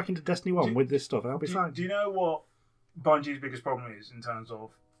plug me back into Destiny 1 with this stuff, and I'll be fine. Do you know what Bungie's biggest problem is in terms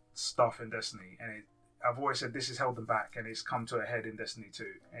of stuff in Destiny? And I've always said this has held them back, and it's come to a head in Destiny 2.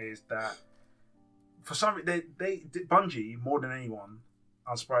 Is that for some reason Bungie, more than anyone,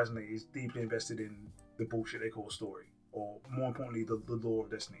 unsurprisingly, is deeply invested in the bullshit they call story, or more importantly, the lore of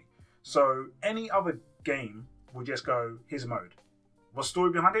Destiny. So any other game would just go, here's a mode. What's the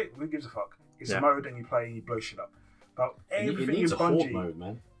story behind it? Who gives a fuck? It's a mode, and you play and you blow shit up. But It everything needs in a horde Bungie, mode,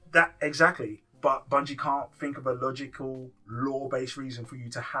 man. that exactly. But Bungie can't think of a logical, lore-based reason for you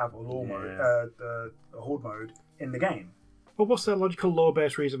to have a lore mode, a horde mode in the game. Well, what's the logical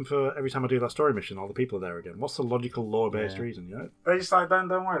lore-based reason for every time I do that story mission, all the people are there again? What's the logical lore-based reason? You know? They're just like, don't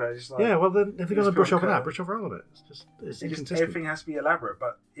worry. They're just like, Yeah, well then, if they're going to Just brush feel over like that, brush over all of it. It's just inconsistent. everything has to be elaborate.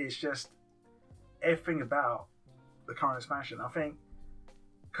 But it's just everything about the current expansion. I think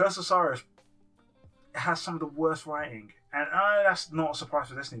Curse of Osiris has some of the worst writing And that's not a surprise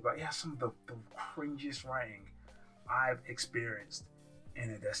for Destiny, but yeah, some of the cringiest writing I've experienced in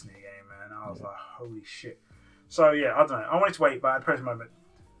a Destiny game, man. I was like, holy shit. So yeah, I don't know. I wanted to wait, but at the present moment,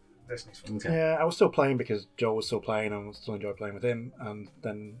 Destiny's fun. Okay. Yeah, I was still playing because Joel was still playing and I still enjoyed playing with him. And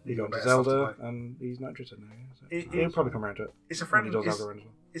then he You got got into better stuff to Zelda play. and he's not interested now. So It- he'll probably come around to it. It's a when friend. he does It's, Zelda as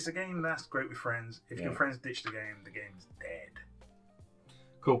well. it's a game that's great with friends. If your Yeah. friends ditch the game's dead.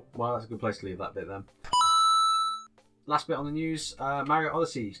 Cool. Well, that's a good place to leave that bit then. Last bit on the news: Mario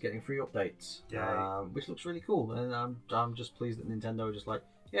Odyssey is getting a free update, Yay. which looks really cool. And I'm just pleased that Nintendo are just like,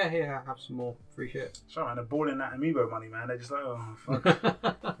 yeah, here, have some more free shit. So man, they're balling that amiibo money, man. They're just like, oh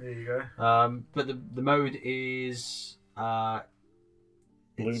fuck. There you go. But the mode is Balloon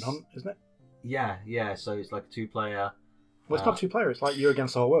it's- Hunt, isn't it? Yeah. So it's like a 2-player. Well, it's not 2-player. It's like you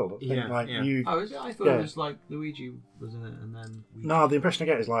against the whole world. I think, Yeah, like yeah. you. Oh, is it? I thought Yeah. it was like Luigi was in it, and then No, the impression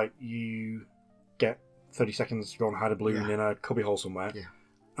I get is like you get 30 seconds to go and hide a balloon in a cubbyhole somewhere, Yeah.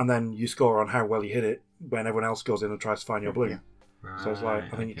 and then you score on how well you hit it when everyone else goes in and tries to find your balloon. Yeah. Right, So it's like I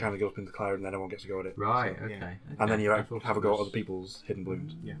think okay. it kind of goes up in the cloud and then everyone gets to go at it. Right. So- Okay. yeah. And then you I thought have a it go at was- other people's hidden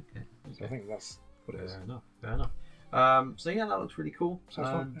balloons. Yeah. Okay. So I think that's what it is. Fair enough. So yeah, that looks really cool. Sounds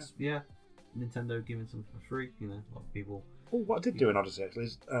fun, And yeah, Nintendo giving some for free. You know, a lot of people. Oh, what I did do in Odyssey actually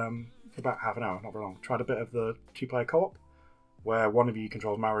is for about half an hour, not very long, tried a bit of the 2-player co-op where one of you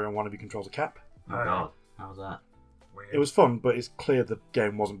controls Mario and one of you controls a cap. Oh Right. God, how's that? Weird. It was fun, but it's clear the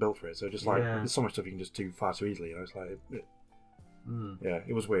game wasn't built for it. So just like Yeah. there's so much stuff you can just do far too easily. You know, it's like Mm. yeah,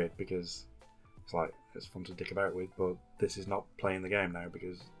 it was weird because it's like it's fun to dick about with, but this is not playing the game now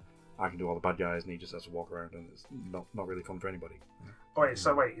because I can do all the bad guys and he just has to walk around and it's not really fun for anybody. Wait,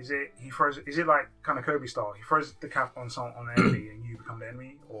 so wait, is it like kind of Kirby style? He throws the cap on an enemy and you become the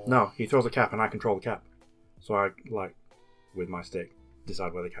enemy, or No, he throws a cap and I control the cap, so I like with my stick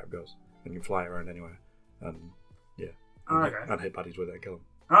decide where the cap goes and you can fly it around anywhere and yeah, Oh, and, okay. and hit baddies with it and kill them.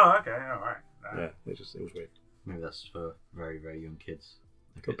 Oh, okay, all right. Yeah, it was weird. Maybe that's for very very young kids.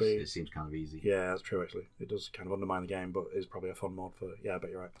 Like, Could be. It seems kind of easy. Yeah, that's true actually. It does kind of undermine the game, but it's probably a fun mod for. Yeah, I bet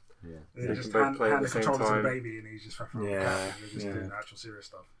you're right. Yeah. They You just can both hand, play at hand the the same controller to the time. baby and he's just fucking Yeah, They're just yeah. doing actual serious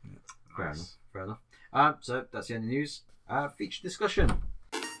stuff. Fair Nice. enough. Fair enough. So that's the end of the news. Feature discussion.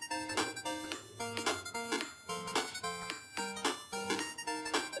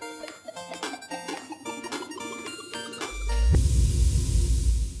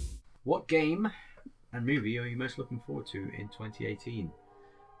 What game and movie are you most looking forward to in 2018?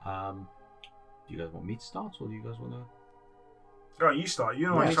 Do you guys want me to start, or do you guys want to? Go on, you start. You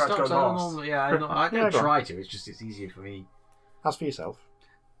know Yeah, I try to go I don't last. normally, yeah, I don't Yeah, go on. try to. It's easier for me. As for yourself,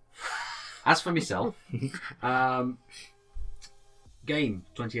 As for myself, game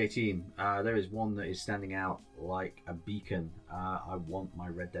 2018. There is one that is standing out like a beacon. I want my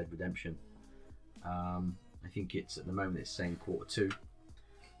Red Dead Redemption. I think it's at the moment it's saying Q2,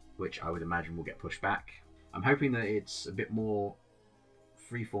 which I would imagine will get pushed back. I'm hoping that it's a bit more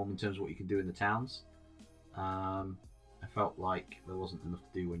freeform in terms of what you can do in the towns. I felt like there wasn't enough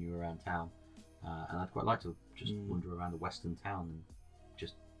to do when you were around town, and I'd quite like to just wander around the western town and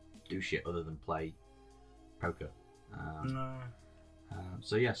just do shit other than play poker. No.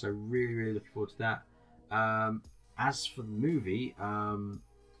 So really, really looking forward to that. As for the movie,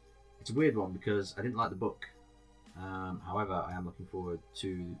 it's a weird one because I didn't like the book. However, I am looking forward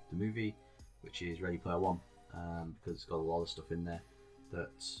to the movie, which is Ready Player One, because it's got a lot of stuff in there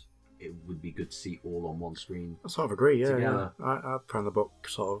that it would be good to see all on one screen. I sort of agree. Yeah, Together. yeah. I found the book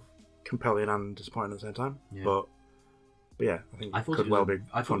sort of compelling and disappointing at the same time. Yeah. But yeah, I think I it thought could it was well a, be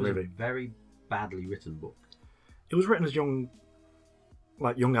I a thought fun it was movie. a very badly written book. It was written as young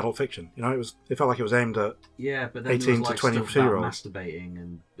adult fiction. You know, it felt like it was aimed at. Yeah, but then 18 there was to like stuff 22-year-olds. about masturbating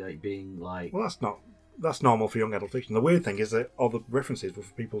and like, being like. Well, that's normal for young adult fiction. The weird thing is that all the references were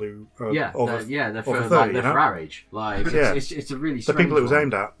for people who are over, they're for over 30, like, you they're know? for our age. Like, Yeah. it's a really The strange people it was one.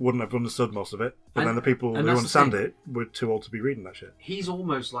 aimed at wouldn't have understood most of it, but And- then the people and who that's the understand thing. it were too old to be reading that shit. He's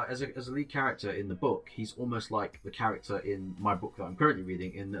almost like as a lead character in the book. He's almost like the character in my book that I'm currently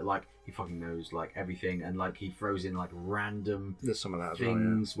reading. In that, like, he fucking knows like everything, and like he throws in like random There's some of that as well. Yeah.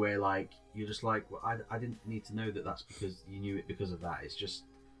 things where like you're just like, well, I didn't need to know that that's because you knew it because of that. It's just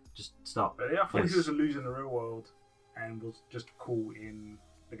stop. But yeah, I thought Yes. he was a loser in the real world and was just cool in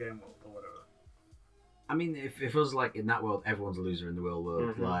the game world or whatever. I mean, if it was like in that world, everyone's a loser in the real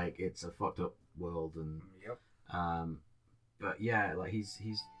world. Mhm. Like it's a fucked up world, and Yep. but yeah, like he's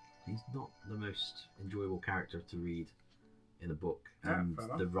not the most enjoyable character to read in the book, Yeah, and fair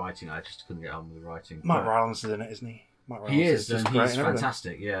enough. the writing, I just couldn't get on with the writing. Mark But Rylance is in it, isn't he? Mark he Rylance is, just and great he's in everything.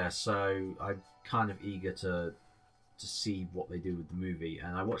 fantastic. Yeah, so I'm kind of eager to see what they do with the movie.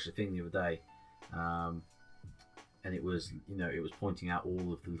 And I watched the thing the other day, and it was it was pointing out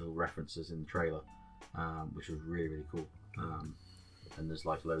all of the little references in the trailer, which was really really cool. And there's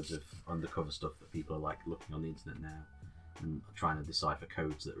like loads of undercover stuff that people are like looking on the internet now and trying to decipher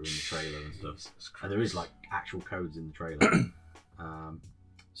codes that are in the trailer and stuff. And there is like actual codes in the trailer.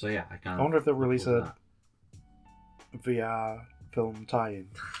 So yeah, I wonder if they'll look release forward a VR film tie-in.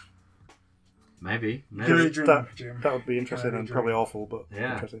 Maybe. Give it a dream, Jim. That would be interesting and probably awful, but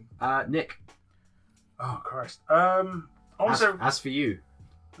Yeah. interesting. Nick, Oh Christ. I want to say. as for you,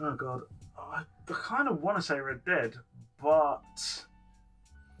 Oh God. I kind of want to say Red Dead, but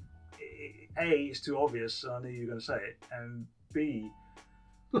A, it's too obvious, so I knew you were going to say it, and B,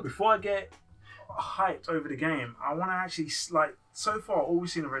 before I get hyped over the game, I want to actually like. So far, all we've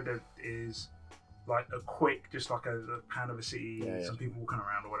seen of Red Dead is like a quick, just like a kind of a city, some people walking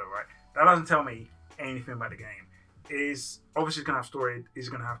around or whatever, right? That doesn't tell me anything about the game. Is obviously it's gonna have story. Is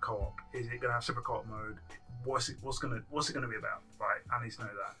it gonna have co-op? Is it gonna have super co-op mode? What's it gonna be about? Right, I need to know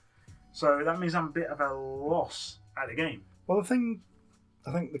that. So that means I'm a bit of a loss at the game. Well, I think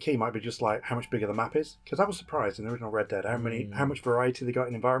the key might be just like how much bigger the map is, because I was surprised in the original Red Dead how much variety they got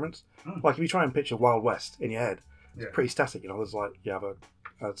in environments. Like if you try and picture Wild West in your head, it's pretty static. There's like you have a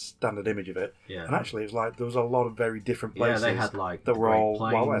standard image of it, and actually it's like there was a lot of very different places. they had like that the were Great all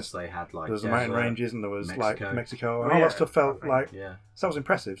Plains, Wild West. They had like there was the mountain ranges, and there was like Mexico, and Oh, all yeah, that stuff felt like yeah. so that was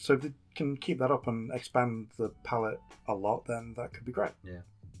impressive. So if they can keep that up and expand the palette a lot, then that could be great.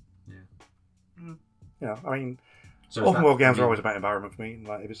 I mean, So open world games are always about environment for me. And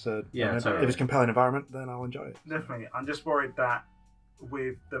like if it's totally. if it's compelling environment, then I'll enjoy it. Definitely. I'm just worried that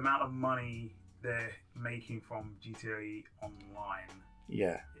with the amount of money they're making from GTA Online,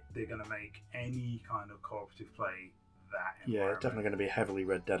 they're going to make any kind of cooperative play that Yeah, environment. it's definitely going to be heavily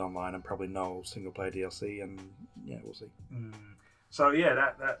Red Dead Online and probably no single player DLC, and we'll see. So yeah,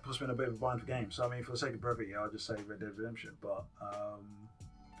 that puts me in a bit of a bind for games. So I mean, for the sake of brevity, I'll just say Red Dead Redemption, but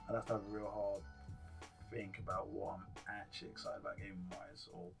I'd have to have a real hard think about what I'm actually excited about game-wise,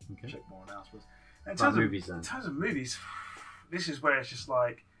 or check more announcements. In terms of movies, this is where it's just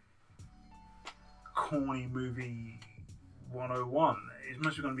like corny movie 101. It's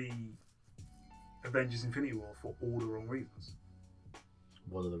mostly going to be Avengers Infinity War for all the wrong reasons.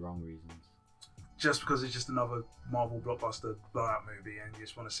 What are the wrong reasons? Just because it's just another Marvel blockbuster blowout movie, and you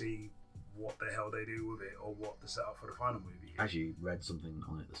just want to see what the hell they do with it, or what the setup for the final movie is. I actually read something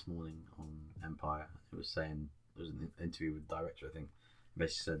on it this morning on Empire. It was saying, there was an interview with the director, I think,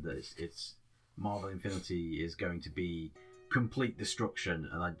 basically said that it's Marvel Infinity is going to be complete destruction,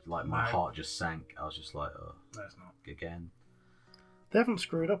 and my heart just sank. I was just like, oh, no, it's not. Again. They haven't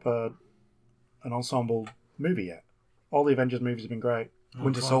screwed up an ensemble movie yet. All the Avengers movies have been great.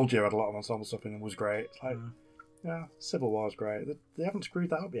 Winter Soldier had a lot of ensemble stuff in and was great. It's like, Civil War is great. They haven't screwed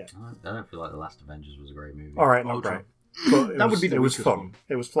that up yet. I don't feel like the last Avengers was a great movie. All right, not great. But That would be the it was weakest fun. one.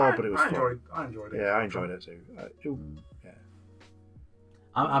 It was flawed, but it was I fun. enjoyed it. Yeah, I enjoyed it too.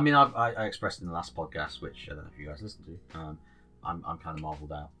 I mean, I expressed in the last podcast, which I don't know if you guys listened to. I'm kind of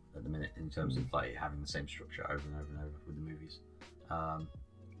marvelled out at the minute in terms of like having the same structure over and over and over with the movies.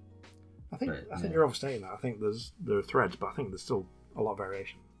 I think you're overstating that. I think there are threads, but I think there's still a lot of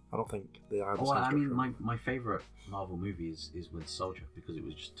variation. I don't think they are the same I mean, structure. my favourite Marvel movie is Winter Soldier, because it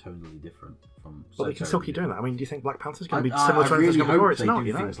was just tonally different from. But they can still keep doing that. I mean, do you think Black Panther's going to be I similar to anything really before? hope It's they not,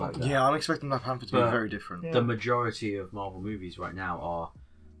 do things like that. Yeah, I'm expecting Black Panther to be very different. Yeah. The majority of Marvel movies right now are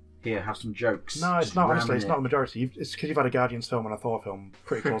here, have some jokes. No, it's just not. ram Honestly, in it's it. not the majority. It's because you've had a Guardians film and a Thor film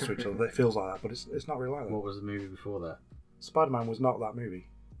pretty close to each other. It feels like that, but it's not really like that. What was the movie before that? Spider-Man was not that movie.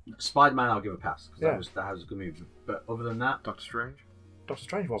 Spider-Man, I'll give a pass, because Yeah. that was a good movie. But other than that, Doctor Strange. Doctor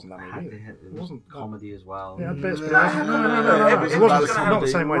Strange wasn't that movie. it wasn't comedy as well. Yeah, bits, but No. it Everyone's wasn't gonna not have the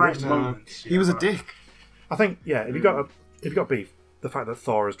same way. right that- moments, He was a dick. I think if you got beef, the fact that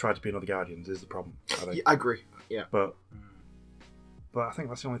Thor has tried to be another Guardians is the problem. I think. Yeah, I agree. Yeah. But I think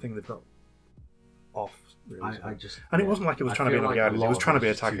that's the only thing they've got off. Really, I just and it wasn't like it was I trying to be feel another like a Guardians. It lot was of trying to be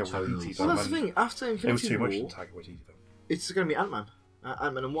a it's too Taika tonal. Waititi Well, film. that's the thing. After It was Infinity too much War, to Taika Waititi film. it's going to be Ant-Man.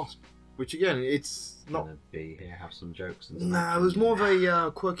 Ant-Man and Wasp. Which, again, it's not... gonna be here, have some jokes. And some Nah, action. it was more of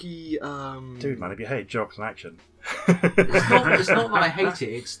a quirky... Dude, man, if you hate jokes and action, It's not that I hate it.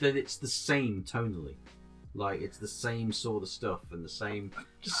 It's that it's the same tonally. Like, it's the same sort of stuff and the same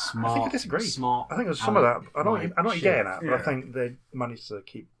smart. I think I disagree. Smart. I think there's some of that. I know what you're shit. getting at, but I Yeah. think they managed to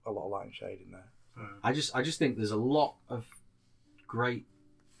keep a lot of light and shade in there. I just think there's a lot of great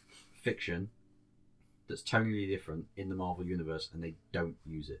fiction that's totally different in the Marvel universe, and they don't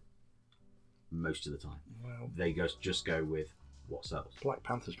use it most of the time. Well, They just go with what sells. Black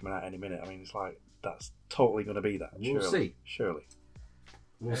Panther's coming out any minute. I mean, it's like that's totally going to be that. We'll surely. see. Surely.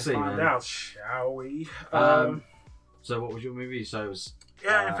 We'll Let's see, find man. out, shall we? So what was your movie? So it was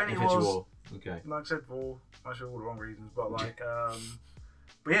Yeah, Infinity Wars. War. Okay. Like I said, for actually all the wrong reasons, but like,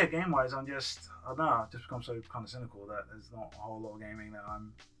 but yeah, game wise, I don't know, I've just become so kind of cynical that there's not a whole lot of gaming that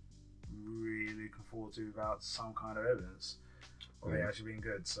I'm really looking forward to without some kind of evidence of it actually being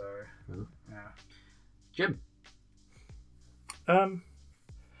good. So, yeah. Jim.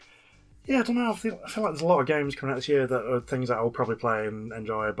 Yeah, I don't know. I feel like there's a lot of games coming out this year that are things that I'll probably play and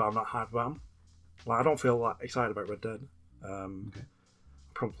enjoy, but I'm not hyped about them. Like, I don't feel like excited about Red Dead. I'll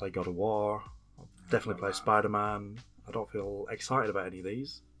probably play God of War. I'll definitely play Spider-Man. I don't feel excited about any of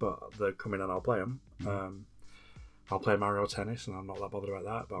these, but they're coming and I'll play them. I'll play Mario Tennis, and I'm not that bothered about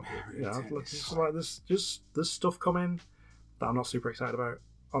that. But it's like there's stuff coming that I'm not super excited about.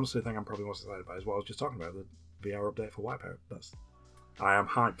 Honestly, the thing I'm probably most excited about is what I was just talking about, the VR update for Wipeout. I am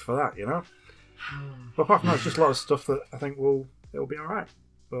hyped for that, you know. But apart from that, it's just a lot of stuff that I think it'll be all right.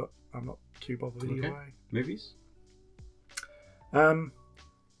 But I'm not too bothered either way. Movies.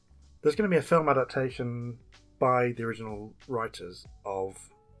 There's going to be a film adaptation by the original writers of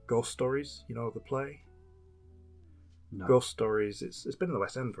Ghost Stories. You know the play. No. Ghost Stories. It's been in the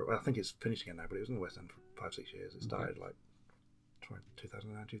West End for. I think it's finished again now, but it was in the West End for 5-6 years. It started like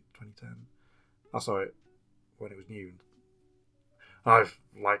 2009 to 2010. I saw it when it was new. I've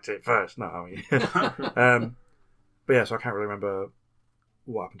liked it first. No, I mean, but yeah, so I can't really remember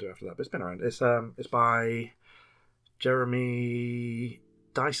what happened to it after that. But it's been around. It's by Jeremy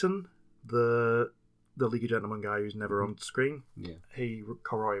Dyson, the League of Gentlemen guy who's never on screen. Yeah. He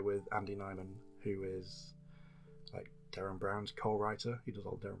co-wrote with Andy Nyman, who is like Darren Brown's co-writer. He does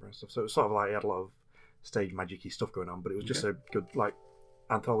all Darren Brown stuff. So it was sort of like he had a lot of stage magic-y stuff going on, but it was just a good like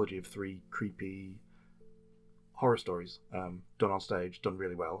anthology of 3 creepy horror stories done on stage, done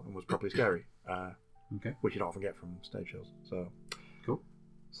really well, and was properly scary. Which you don't often get from stage shows. So cool.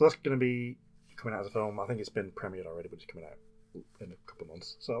 So that's going to be coming out as a film. I think it's been premiered already, but it's coming out in a couple of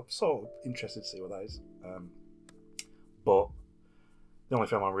months. So I'm so interested to see what that is. But the only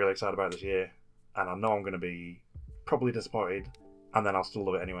film I'm really excited about this year, and I know I'm going to be probably disappointed, and then I'll still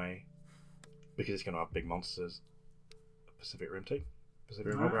love it anyway, because it's going to have big monsters. Pacific Rim 2.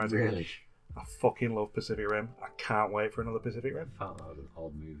 Pacific Rim Uprising. Really? I fucking love Pacific Rim. I can't wait for another Pacific Rim. I felt that was an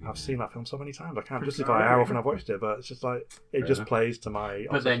odd movie. I've seen that film so many times. I can't justify how often I've watched it, but it's just like it just plays to my.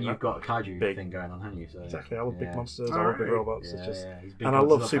 But then obsession, you've got a kaiju big thing going on, haven't you? So, exactly. I love big monsters. I Alright. love big robots. Yeah, it's just, he's a big and I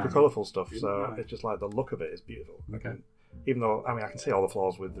love Godzilla super fan. colourful stuff. So Right. it's just like the look of it is beautiful. Okay. Even though I can see all the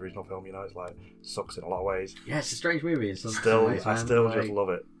flaws with the original film. You know, it's like sucks in a lot of ways. Yeah, it's a strange movie. In some Still, ways, I man. still Like, just love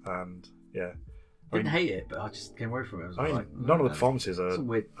it, and yeah. didn't hate it, but I just came away from it. I was I mean, like, none of the man, performances are. some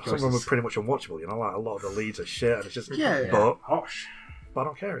weird Some of them are choices. pretty much unwatchable. You know, like a lot of the leads are shit, and it's just. Yeah. But Hush. I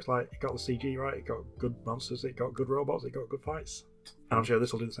don't care. It's like it got the CG right. It got good monsters. It got good robots. It got good fights. And I'm sure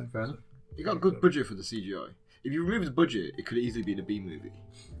this will do the same. Fair enough. You got a good budget for the CGI. If you remove the budget, it could easily be the B movie.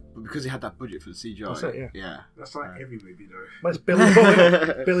 But because he had that budget for the CGI, That's it, yeah. yeah. That's like every movie though. Well, it's Billy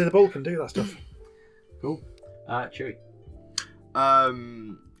the Bull. Billy the Bull can do that stuff. Cool. Chewy.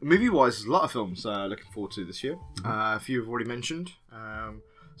 Movie wise, there's a lot of films looking forward to this year. A few I've already mentioned. So I'm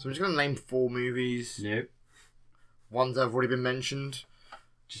just going to name 4 movies. Nope. Ones that have already been mentioned.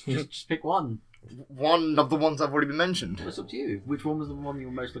 Just pick one. One of the ones that have already been mentioned. It's up to you. Which one was the one you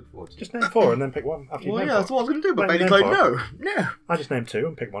were most looking forward to? Just name 4 and then pick one after you Well, name yeah, 4. that's what I was going to do, but Let me Bailey name Clyde, 4. no. I just named 2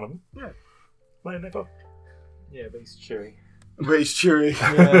 and pick one of them. Yeah. Let him name 4. Yeah, but he's chewy. But it's cheery.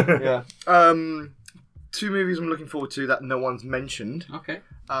 Yeah. 2 movies I'm looking forward to that no one's mentioned. Okay.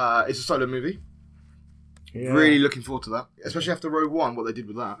 It's a solo movie. Yeah. Really looking forward to that, especially after Rogue One, what they did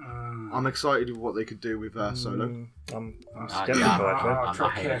with that. I'm excited with what they could do with Solo. I'm Yeah, skeptical actually. I'm Tread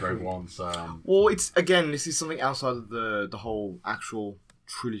not hating carefully. Rogue One, so Well, it's again, this is something outside of the whole actual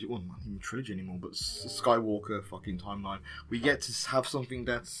trilogy. Well, not even trilogy anymore, but Skywalker fucking timeline. We get to have something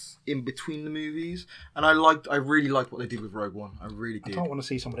that's in between the movies, and I really liked what they did with Rogue One. I really I did. don't want to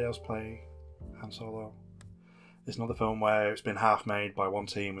see somebody else play Han Solo. It's another film where it's been half made by one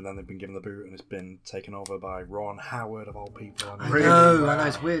team and then they've been given the boot and it's been taken over by Ron Howard of all people. And I Really? know, Wow.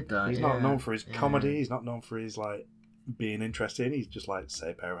 it's weird though. he's yeah. not known for his Yeah. comedy. He's not known for his like being interesting. He's just like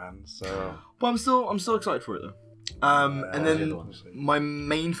say a pair of hands. So But I'm still excited for it though. And the then other one. my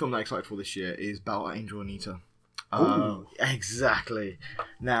main film that I'm excited for this year is Battle at Angel Anita. Exactly.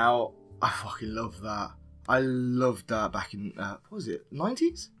 Now I fucking love that. I loved that back in what was it,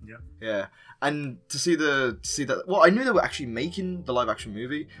 90s? Yeah. Yeah. And to see that, well, I knew they were actually making the live action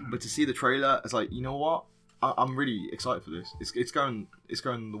movie, but to see the trailer, it's like, you know what? I'm really excited for this. It's going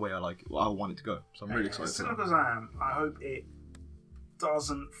the way I like it. I want it to go. So I'm really excited As for cynical that. as I am, I hope it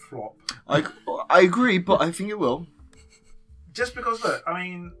doesn't flop. I agree, but I think it will. Just because, look, I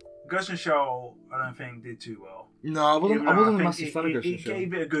mean, Ghost in the Shell, I don't think did too well. No, I wasn't, Even though I wasn't a think massive fan of Ghost in the It Shell.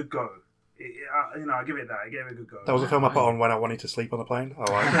 gave it a good go. I give it that. It gave it a good go. That was a film I put on when I wanted to sleep on the plane. I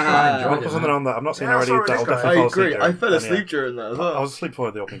like. I I put something on that I've not seen Yeah, already. sorry, That'll this guy. definitely I fall asleep agree. during. I fell And, yeah, asleep during that as well. I was asleep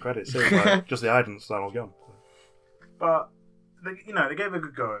for the opening credits. It was like, just the idents, and I was gone. But they gave it a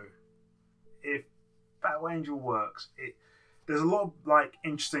good go. If Battle Angel works, there's a lot of like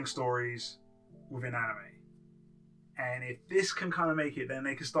interesting stories within anime, and if this can kind of make it, then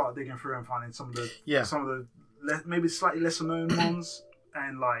they can start digging through and finding some of the maybe slightly lesser known ones,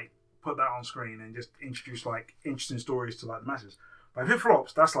 and like put that on screen and just introduce like interesting stories to like the masses. But if it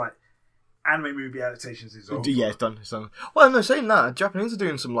flops, that's like anime movie adaptations is over. Yeah, it's done. It's done. Well, no, saying that, Japanese are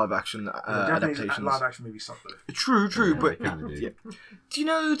doing some live action The Japanese adaptations. live action movies suck though. True, Yeah, but they kinda do. yeah. Do you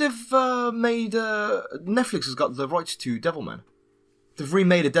know they've made Netflix has got the rights to Devilman? They've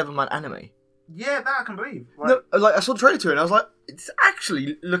remade a Devilman anime. Yeah, that I can believe. Like, No, like I saw the trailer to it, and I was like, it's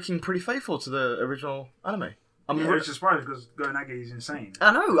actually looking pretty faithful to the original anime. I'm yeah, which is surprising because Go Nagi is insane.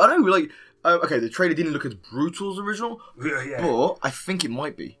 I know. Like, okay, the trailer didn't look as brutal as the original, Yeah. but I think it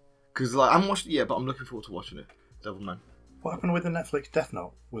might be because like I haven't watched it yet, but I'm looking forward to watching it. Devilman. What happened with the Netflix Death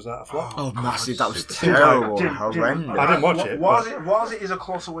Note? Was that a flop? Oh, God, massive! That was Jim, terrible, Jim, horrendous. I didn't watch it, Whilst it is a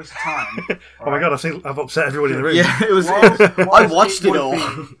colossal waste of time. Oh my god, I've upset everybody in the room. Yeah, it was. whilst I watched it would all.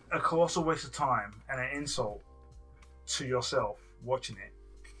 be a colossal waste of time and an insult to yourself watching it.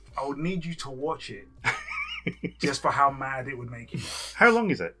 I would need you to watch it just for how mad it would make you. How long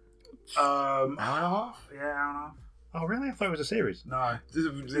is it? Hour and a half. Yeah, I don't know. Oh really? I thought it was a series. No,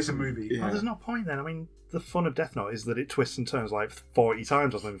 it's a movie. Yeah. Oh, there's no point then. I mean, the fun of Death Note is that it twists and turns like 40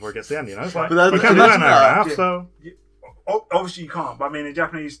 times or something before it gets to the end, you know? It's like, But that's- you can't do that in an hour and a half, yeah. so... Obviously, you can't. But I mean, in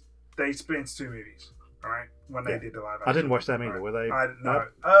Japanese, they split into two movies. All right, when they Yeah. did the live. I didn't watch them Right. either, were they? I no.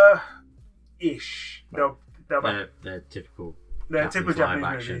 bad? Ish. They're typical. They're typical live Japanese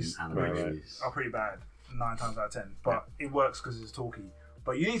action movies, anime Right, right. movies. are pretty bad 9 times out of 10. But it works because it's talky.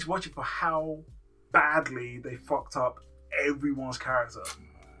 But you need to watch it for how badly they fucked up everyone's character.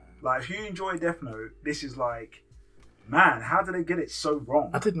 Like, if you enjoy Death Note, this is like, man, how did they get it so wrong?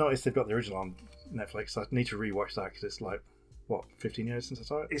 I did notice they've got the original on Netflix. I need to rewatch that because it's like, what, 15 years since I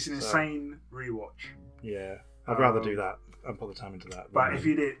saw it? It's an So, insane rewatch. Yeah, I'd rather do that and put the time into that. But if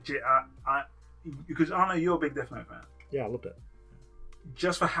you did, because I know you're a big Death Note fan. Yeah, I loved it.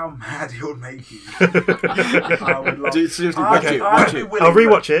 Just for how mad it would make you, I would love. Dude, seriously, I'd- watch it. I'd Watch be it. willing, I'll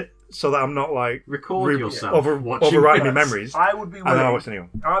rewatch it so that I'm not like Record yourself. watching overwriting it. my memories, I would be and then I'll willing. watch it anyway.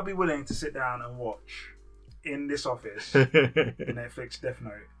 I'd be willing to sit down and watch in this office Netflix Death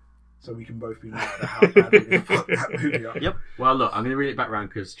Note, so we can both be mad at how bad we fucked that movie up. Yep. Well, look, I'm going to read it back round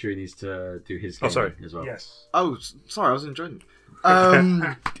because Chewie needs to do his Oh, gaming sorry. as well. Yes. Oh, sorry, I was enjoying it.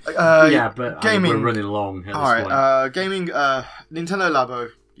 Yeah, but I mean, gaming. we're running long at this Alright, point. gaming, Nintendo Labo,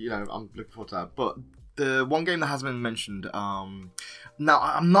 you know, I'm looking forward to that. But the one game that hasn't been mentioned, now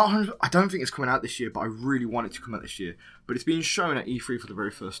I'm not 100, I don't think it's coming out this year, but I really want it to come out this year. But it's being shown at E3 for the very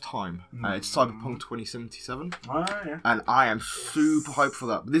first time. It's Cyberpunk 2077, Oh yeah. and I am super hyped for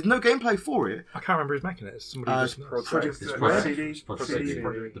that. But there's no gameplay for it. I can't remember who's making it. It's somebody Uh, just... Project It's Red Project- CD. it's Project CD CD,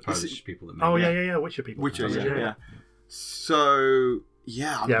 Project. the Polish people that made Oh, it. yeah, Witcher people. Witcher, That's it, yeah. So,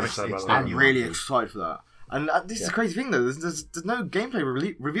 yeah, I'm excited about that. I'm really Yeah. excited for that. And this is the crazy thing, though. There's no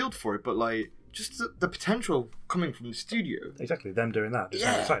gameplay revealed for it, but like just the potential coming from the studio. Exactly, them doing that. Just Yeah.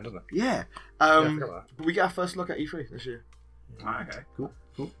 sounds exciting, doesn't it? Yeah. Yeah, I forgot that. But we get our first look at E3 this year. Oh, okay.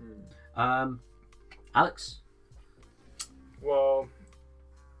 Cool. Alex? Well,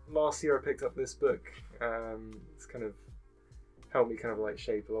 last year I picked up this book. It's kind of helped me kind of like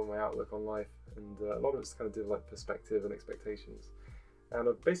shape a lot of my outlook on life, and a lot of it's kind of do with like perspective and expectations. And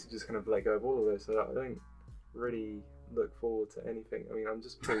I've basically just kind of let go of all of those, so that I don't really look forward to anything. I mean, I'm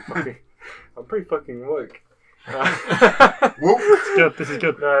just pretty fucking, I'm pretty fucking woke. It's good, this is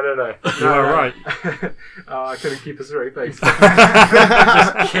good. No. You are right. I couldn't keep a straight face.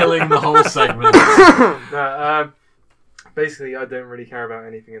 Just killing the whole segment. No, basically, I don't really care about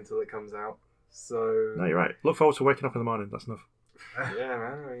anything until it comes out. So No, you're right. Look forward to waking up in the morning, that's enough. yeah,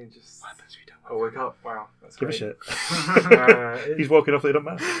 man. I mean, just I wake up. Wow, that's Give a great. shit. He's woken up, they don't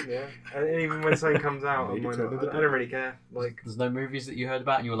matter. Yeah, and even when something comes out, I Made it to another don't really care. Like, There's no movies that you heard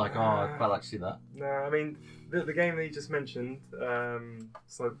about and you were like, oh, I'd quite like to see that. no, I mean, the game that you just mentioned,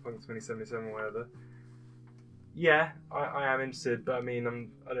 Cyberpunk 2077 or whatever. Yeah, I am interested, but I mean,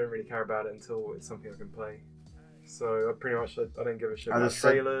 I don't really care about it until it's something I can play. So pretty much, I don't give a shit As I about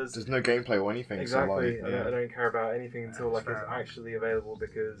said, trailers. There's no gameplay or anything. Exactly. So, I like, don't care about anything until like That's it's fair. actually available,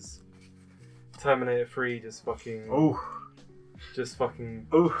 because Terminator 3 just fucking Oh.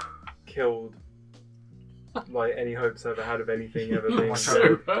 killed like any hopes I ever had of anything ever being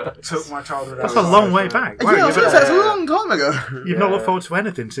So, Took my childhood That's out a of long life. way back. Yeah, Wow, I was you've, gonna say, that's a long time ago. you've not Yeah. looked forward to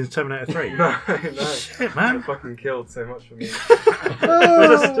anything since Terminator 3. No, Shit, It man. fucking killed so much for me.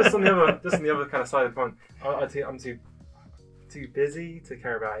 But just on the other kind of side of the point, I'm too busy to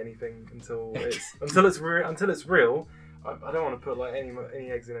care about anything until it's real. I don't want to put like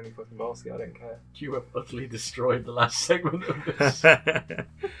any eggs in any fucking basket. I don't care. you have utterly destroyed the last segment of this.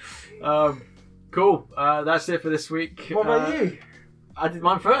 Cool. That's it for this week. What about you? I did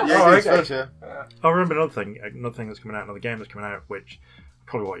mine first. Yeah, Oh, it's okay. first, yeah. I remember another thing that's coming out, another game that's coming out, which I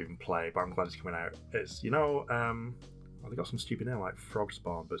probably won't even play, but I'm glad it's coming out. It's, they got some stupid name like Frog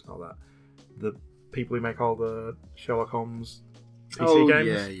Spawn, but it's not that. The people who make all the Sherlock Holmes PC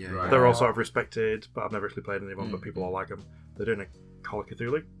games, yeah. Right. they're all sort of respected, but I've never actually played any of them, but Mm. people all like them. They're doing a Call of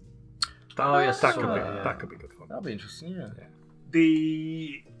Cthulhu. Oh, yes, that I could saw be that, yeah. that could be good fun. That'll be interesting, yeah.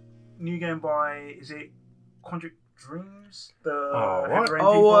 The new game by, is it Quantic Dreams? The Oh, what? Heavy Rain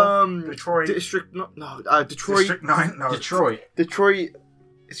people? Detroit. Detroit. District 9? No. Detroit. Detroit.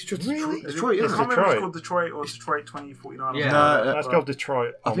 Is it just Really? Detroit? I It's can't Isn't it? remember if Detroit. it's called Detroit or Detroit 2049. Yeah. No, That's called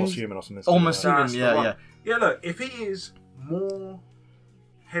Detroit I think Almost it's Human or something. Almost stupid. Human, That's the yeah, one. yeah. Yeah, look, if it is more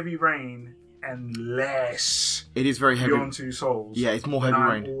Heavy Rain and less It is very heavy. Beyond Two Souls, Yeah, it's more then heavy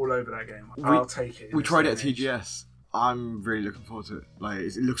I'm rain. all over that game. We- I'll take it. in We this tried day it at and age. TGS. I'm really looking forward to it. Like,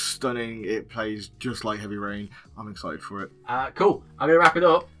 it looks stunning. It plays just like Heavy Rain. I'm excited for it. Cool. I'm going to wrap it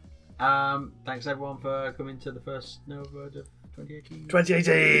up. Thanks everyone for coming to the first Nova of 2018. 2018.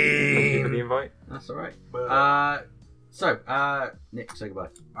 Thank you for the invite. That's all right. But, Nick, say goodbye.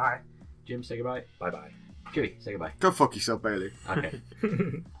 bye. Jim, say goodbye. Bye bye. Chewie, say goodbye. Go fuck yourself, Bailey. Okay.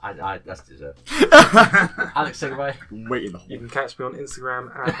 That's deserved. Alex, say goodbye. Wait in the You hole. can catch me on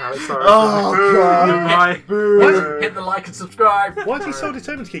Instagram at Alex. Oh, God. Bye. Hit the like and subscribe. Why is he so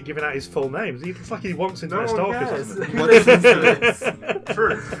determined to keep giving out his full names? It's like he wants No internet one stalkers or cares. something.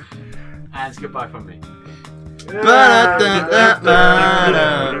 True. And it's goodbye from me.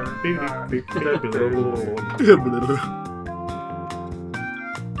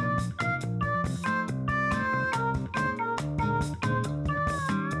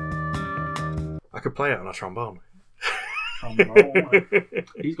 I could play it on a trombone.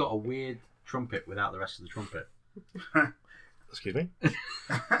 He's got a weird trumpet without the rest of the trumpet. Excuse me?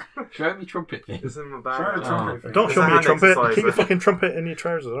 Show me trumpet thing. It's in my Try bag. a trumpet thing. Don't It's show a me a hand trumpet. exercise, Keep your though. fucking trumpet in your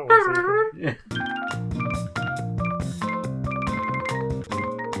trousers. I don't want to see it. Yeah.